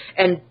themselves,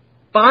 and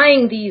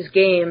buying these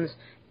games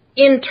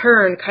in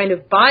turn kind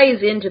of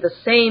buys into the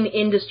same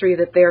industry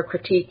that they're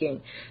critiquing,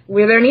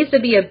 where there needs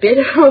to be a bit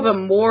of a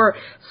more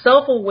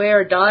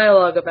self-aware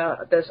dialogue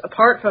about this,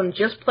 apart from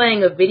just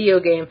playing a video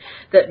game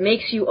that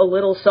makes you a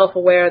little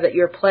self-aware that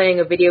you're playing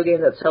a video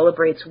game that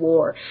celebrates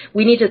war.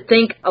 We need to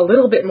think a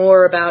little bit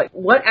more about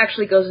what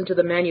actually goes into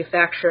the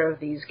manufacture of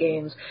these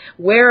games.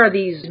 Where are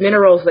these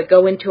minerals that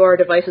go into our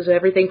devices,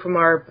 everything from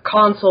our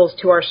consoles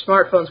to our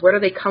smartphones? Where do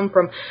they come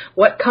from?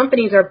 What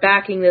companies are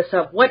backing this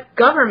up? What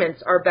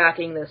governments are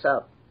backing this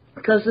up?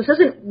 Because this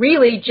isn't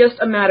really just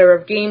a matter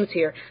of games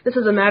here. This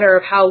is a matter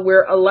of how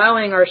we're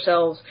allowing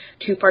ourselves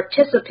to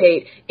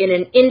participate in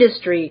an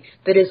industry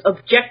that is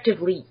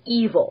objectively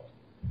evil.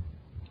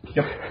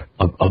 Yep.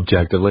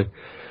 Objectively?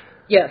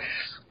 Yes.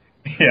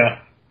 Yeah.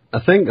 I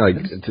think,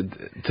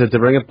 to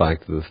bring it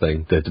back to the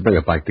thing, to bring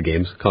it back to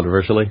games,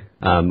 controversially,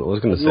 I was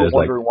going to say is,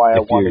 like... You're wondering why I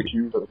wanted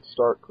you to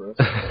start, Chris.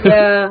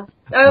 Yeah.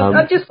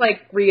 I'm just,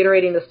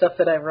 reiterating the stuff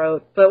that I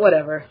wrote, but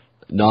whatever.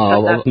 No, I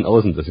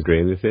wasn't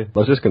disagreeing with you. I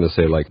was just going to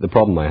say, the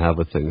problem I have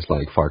with things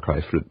like Far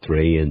Cry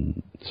 3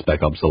 and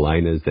Spec Ops: The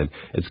Line is that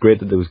it's great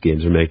that those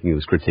games are making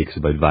those critiques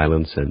about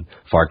violence, and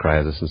Far Cry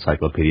has this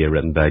encyclopedia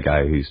written by a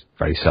guy who's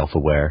very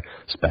self-aware.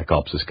 Spec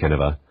Ops is kind of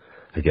a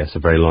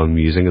very long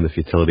musing on the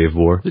futility of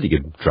war that you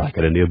could drag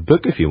it into a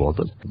book if you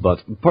wanted. But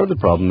part of the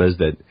problem is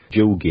that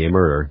Joe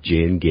Gamer or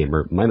Jane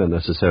Gamer might not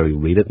necessarily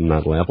read it in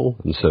that level.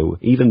 And so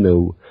even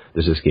though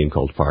there's this game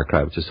called Far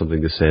Cry, which is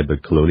something to say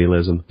about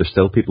colonialism, there's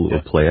still people who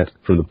will play it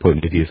from the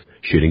point of view of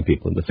shooting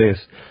people in the face.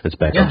 And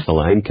Spec Ops: The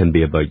Line can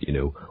be about,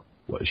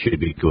 should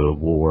we go to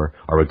war?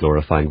 Are we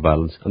glorifying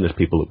violence? And there's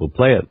people that will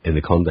play it in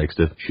the context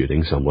of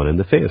shooting someone in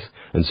the face.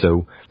 And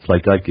so, it's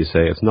like you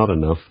say, it's not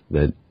enough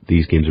that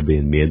these games are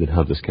being made that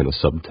have this kind of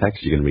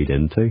subtext you can read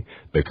into,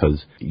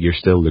 because you're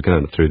still looking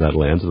at it through that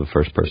lens of a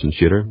first-person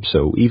shooter.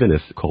 So even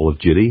if Call of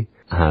Duty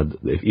had,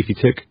 if you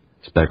took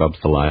Spec Ops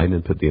The Line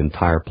and put the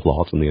entire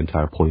plot and the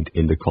entire point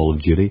into Call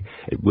of Duty,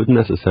 it wouldn't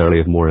necessarily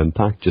have more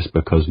impact just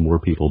because more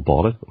people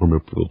bought it or more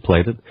people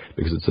played it,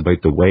 because it's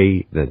about the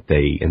way that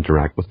they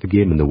interact with the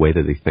game and the way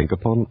that they think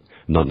upon it,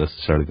 not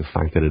necessarily the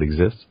fact that it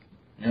exists.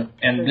 Yep.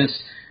 And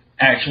this,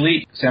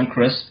 actually, Sam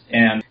Christ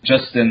and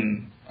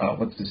Justin,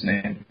 what's his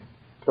name?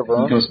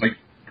 He goes like,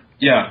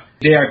 yeah,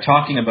 they are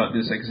talking about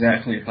this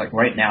exactly like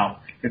right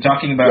now. They're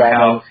talking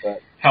about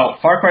how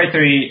Far Cry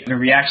 3, the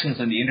reactions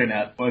on the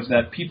internet was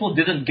that people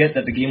didn't get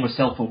that the game was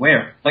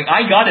self-aware. Like,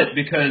 I got it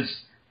because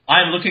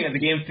I'm looking at the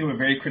game through a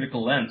very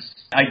critical lens.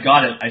 I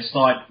got it. I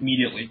saw it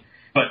immediately.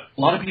 But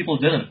a lot of people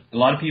didn't. A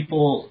lot of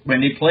people,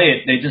 when they play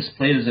it, they just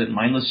play it as a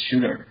mindless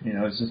shooter. You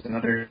know, it's just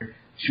another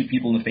shoot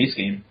people in the face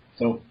game.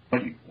 So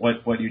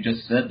what you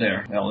just said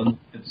there, Alan,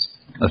 it's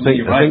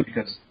completely right.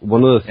 Because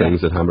one of the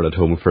things that hammered it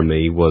home for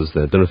me was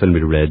that, I don't know if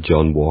anybody read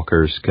John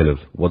Walker's kind of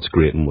what's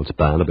great and what's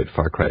bad about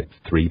Far Cry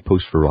 3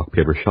 post for Rock,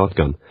 Paper,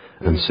 Shotgun.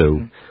 And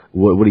so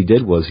what he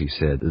did was he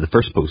said, the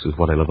first post is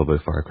what I love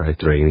about Far Cry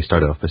 3, and he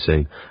started off by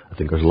saying, I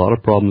think there's a lot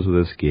of problems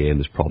with this game,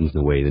 there's problems in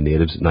the way the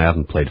natives, and I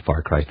haven't played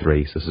Far Cry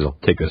 3, so I'll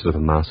take this with a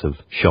massive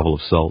shovel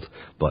of salt,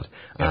 but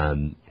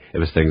it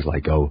was things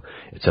like,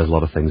 it says a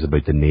lot of things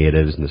about the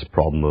natives and this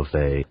problem of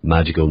a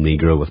magical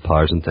Negro with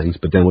powers and things.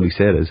 But then what he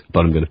said is,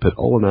 but I'm going to put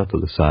all of that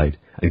to the side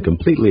and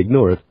completely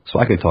ignore it so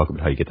I can talk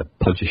about how you get to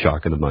punch a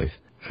shark in the mouth.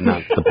 And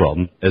that's the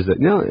problem, is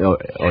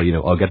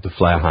that, I'll get to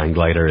fly a hang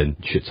glider and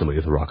shoot somebody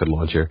with a rocket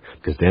launcher.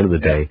 Because at the end of the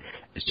day,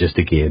 it's just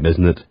a game,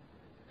 isn't it?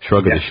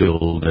 Shrug of the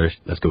shoulders,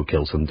 let's go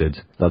kill some dudes.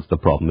 That's the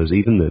problem, is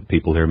even the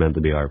people who are meant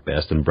to be our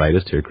best and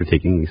brightest who are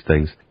critiquing these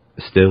things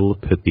still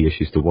put the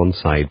issues to one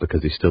side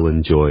because they still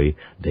enjoy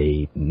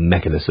the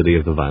mechanicity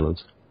of the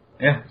violence.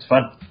 Yeah, it's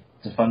fun.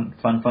 It's a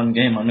fun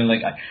game. I mean,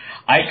 like,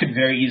 I could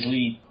very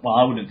easily, well,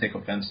 I wouldn't take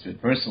offense to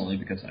it personally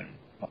because I'm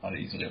not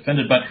easily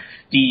offended, but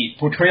the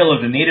portrayal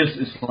of the natives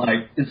is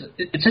like,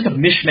 it's like a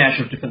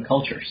mishmash of different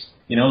cultures.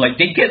 You know, like,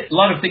 they get a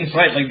lot of things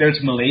right. Like, there's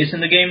Malays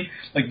in the game.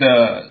 Like,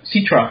 the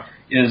Citra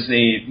is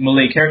a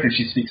Malay character.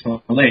 She speaks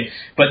Malay.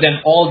 But then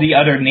all the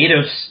other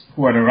natives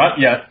who are the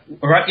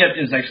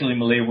Rakyat is actually a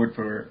Malay word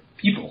for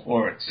people,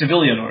 or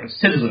civilian, or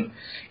citizen.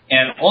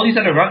 And all these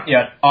other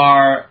Rakyat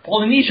are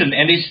Polynesian,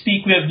 and they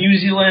speak with New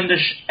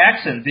Zealandish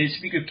accents. They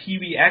speak with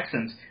Kiwi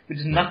accents, which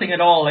is nothing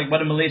at all like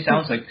what a Malay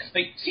sounds like.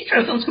 Like,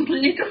 Citra sounds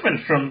completely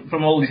different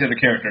from all these other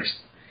characters.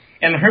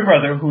 And her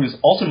brother, who is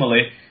also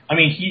Malay, I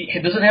mean, he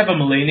doesn't have a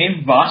Malay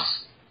name,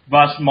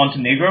 Vas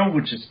Montenegro,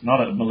 which is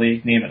not a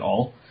Malay name at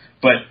all.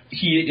 But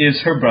he is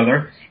her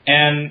brother,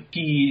 and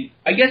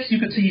I guess you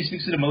could say he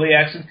speaks with a Malay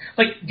accent.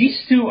 Like, these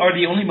two are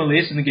the only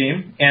Malays in the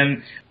game,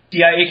 and the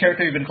IA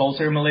character even calls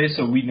her Malay,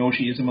 so we know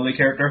she is a Malay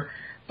character.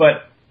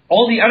 But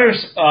all the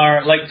others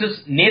are, like,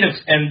 just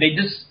natives, and they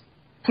just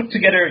put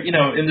together, you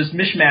know, in this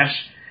mishmash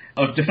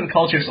of different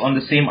cultures on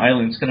the same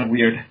island. It's kind of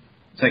weird.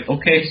 It's like,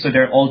 okay, so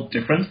they're all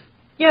different.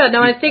 Yeah,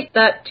 no, I think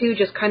that, too,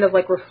 just kind of,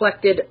 like,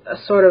 reflected a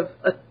sort of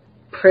a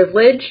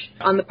privilege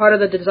on the part of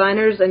the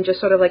designers, and just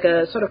sort of like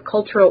a sort of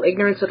cultural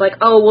ignorance of like,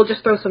 we'll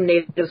just throw some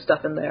native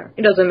stuff in there.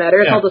 It doesn't matter.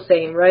 It's all the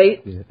same,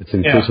 right? Yeah, it's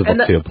inclusive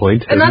up to a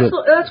point. And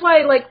that's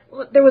why, like,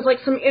 there was like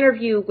some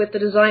interview with the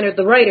designer,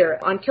 the writer,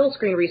 on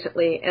Killscreen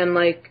recently, and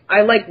like,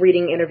 I like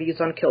reading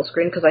interviews on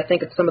Killscreen because I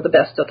think it's some of the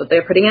best stuff that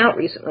they're putting out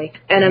recently.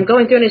 And I'm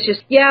going through and it's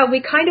just,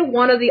 we kind of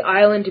wanted the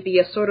island to be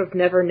a sort of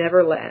Never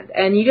Never Land.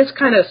 And you just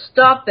kind of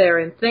stop there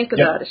and think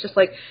about it. It's just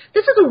like,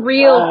 this is a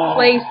real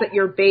place that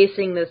you're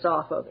basing this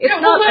off of.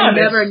 It's not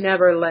a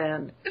Never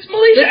Land. It's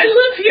Malaysia. I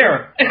live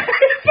here. I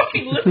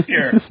fucking live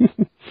here.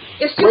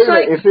 It's just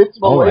like, if it's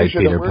Malaysia,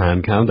 Peter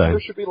Pan, calm down.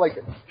 There should be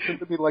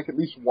like at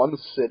least one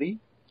city.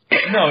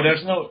 No,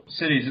 there's no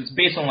cities. It's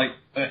based on like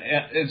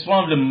it's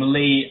one of the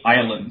Malay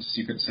islands,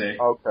 you could say.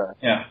 Okay.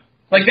 Yeah.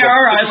 Like there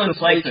are islands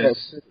like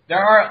this. There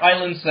are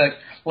islands that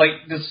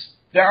like this.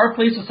 There are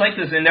places like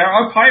this, and there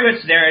are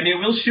pirates there, and they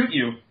will shoot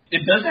you.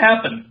 It does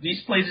happen.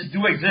 These places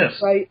do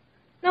exist. Right.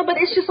 No, but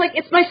it's just like,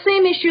 it's my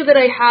same issue that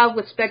I have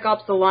with Spec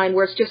Ops The Line,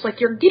 where it's just like,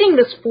 you're getting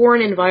this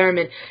foreign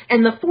environment,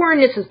 and the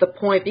foreignness is the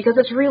point, because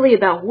it's really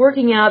about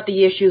working out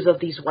the issues of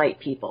these white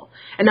people.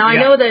 And now I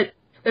know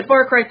that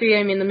Far Cry 3,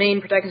 I mean, the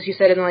main protagonist, you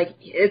said, and like,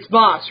 it's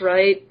Boss,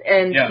 right?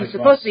 And he's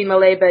supposed to be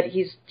Malay, but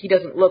he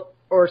doesn't look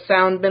or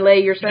sound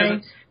Malay, you're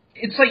saying?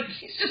 It's like,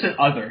 he's just an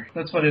other.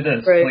 That's what it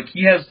is. Right. Like,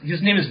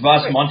 his name is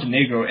Vas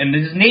Montenegro, and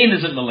his name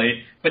isn't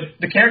Malay, but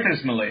the character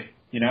is Malay,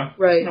 you know?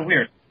 Right. It's kind of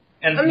weird.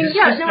 And I mean, it's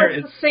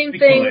the same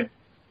thing.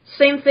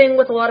 Same thing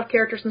with a lot of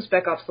characters in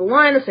Spec Ops The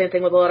Line, the same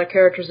thing with a lot of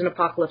characters in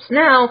Apocalypse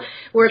Now,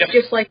 where it's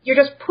just like, you're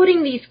just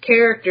putting these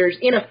characters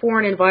in a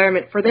foreign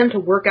environment for them to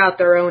work out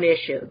their own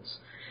issues.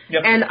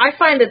 Yep. And I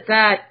find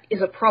that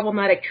is a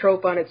problematic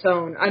trope on its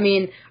own. I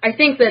mean, I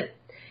think that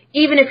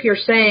even if you're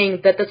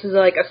saying that this is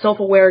like a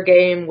self-aware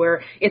game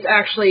where it's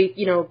actually,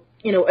 you know,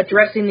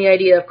 addressing the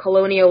idea of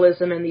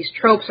colonialism and these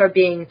tropes are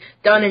being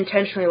done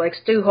intentionally. Like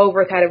Stu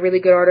Hovarth had a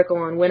really good article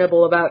on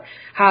Winnable about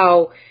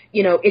how,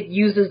 it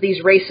uses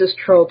these racist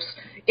tropes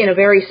in a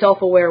very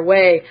self-aware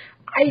way.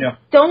 I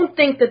don't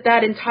think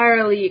that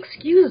entirely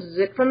excuses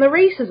it from the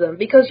racism,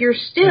 because you're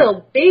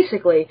still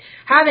basically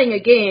having a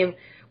game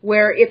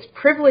where it's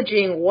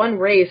privileging one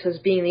race as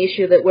being the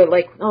issue that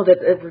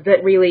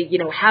that really,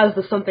 has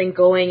something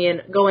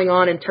going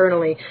on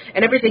internally,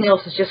 and everything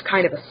else is just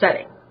kind of a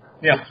setting.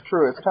 Yeah, it's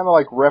true. It's kind of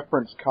like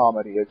reference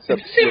comedy. Except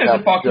it's the same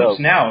as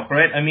Apocalypse Now,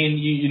 right? I mean,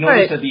 you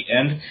notice at the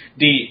end,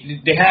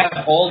 they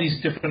have all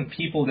these different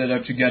people that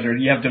are together.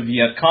 You have the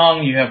Viet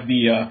Cong, you have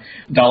the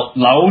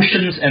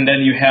Laotians, and then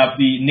you have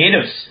the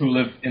natives who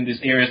live in these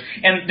areas,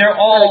 and they're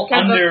all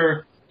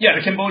under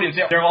the Cambodians.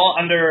 They're all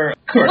under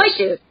Kurds. White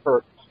dude.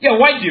 Yeah,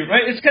 white dude,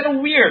 right? It's kind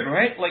of weird,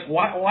 right? Like,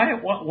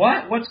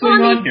 what's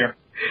going on here?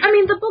 I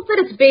mean, the book that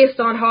it's based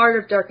on,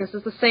 Heart of Darkness,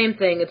 is the same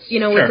thing. It's,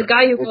 it's a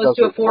guy who goes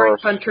to a foreign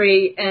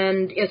country,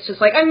 and it's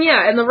just like, and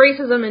the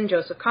racism in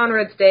Joseph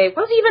Conrad's day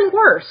was even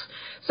worse.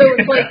 So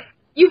it's like,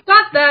 you've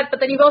got that, but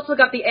then you've also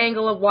got the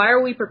angle of why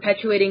are we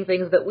perpetuating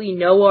things that we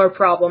know are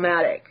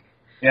problematic?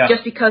 Yeah.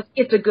 Just because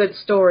it's a good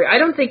story. I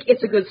don't think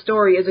it's a good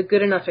story is a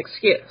good enough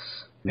excuse.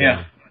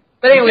 Yeah.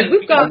 But anyway,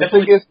 we've got... The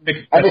thing is,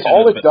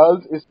 all it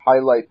does is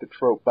highlight the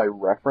trope by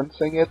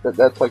referencing it.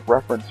 That's like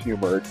reference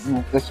humor.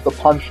 You miss the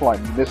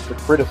punchline, you miss the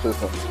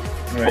criticism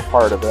for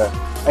part of it.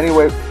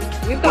 Anyway...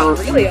 We've gone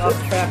really off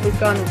track. We've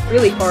gone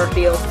really far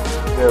afield.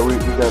 Yeah, we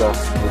gotta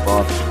move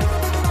on.